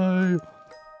 Bye.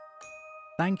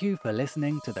 Thank you for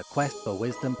listening to the Quest for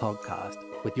Wisdom podcast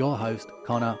with your host,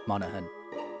 Connor Monaghan.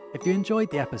 If you enjoyed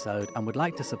the episode and would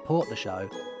like to support the show,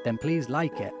 then please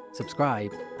like it,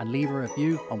 subscribe, and leave a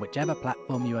review on whichever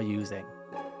platform you are using.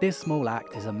 This small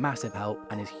act is a massive help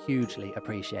and is hugely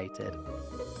appreciated.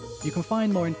 You can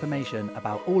find more information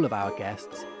about all of our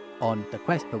guests on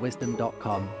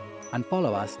thequestforwisdom.com and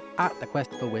follow us at The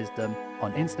Quest for Wisdom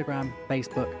on Instagram,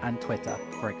 Facebook, and Twitter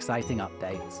for exciting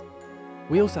updates.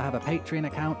 We also have a Patreon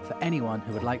account for anyone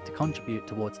who would like to contribute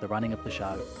towards the running of the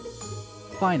show.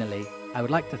 Finally, I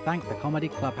would like to thank the Comedy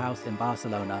Clubhouse in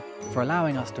Barcelona for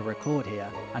allowing us to record here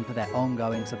and for their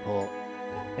ongoing support.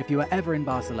 If you are ever in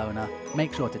Barcelona,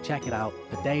 make sure to check it out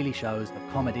for daily shows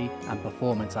of comedy and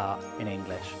performance art in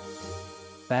English.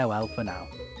 Farewell for now.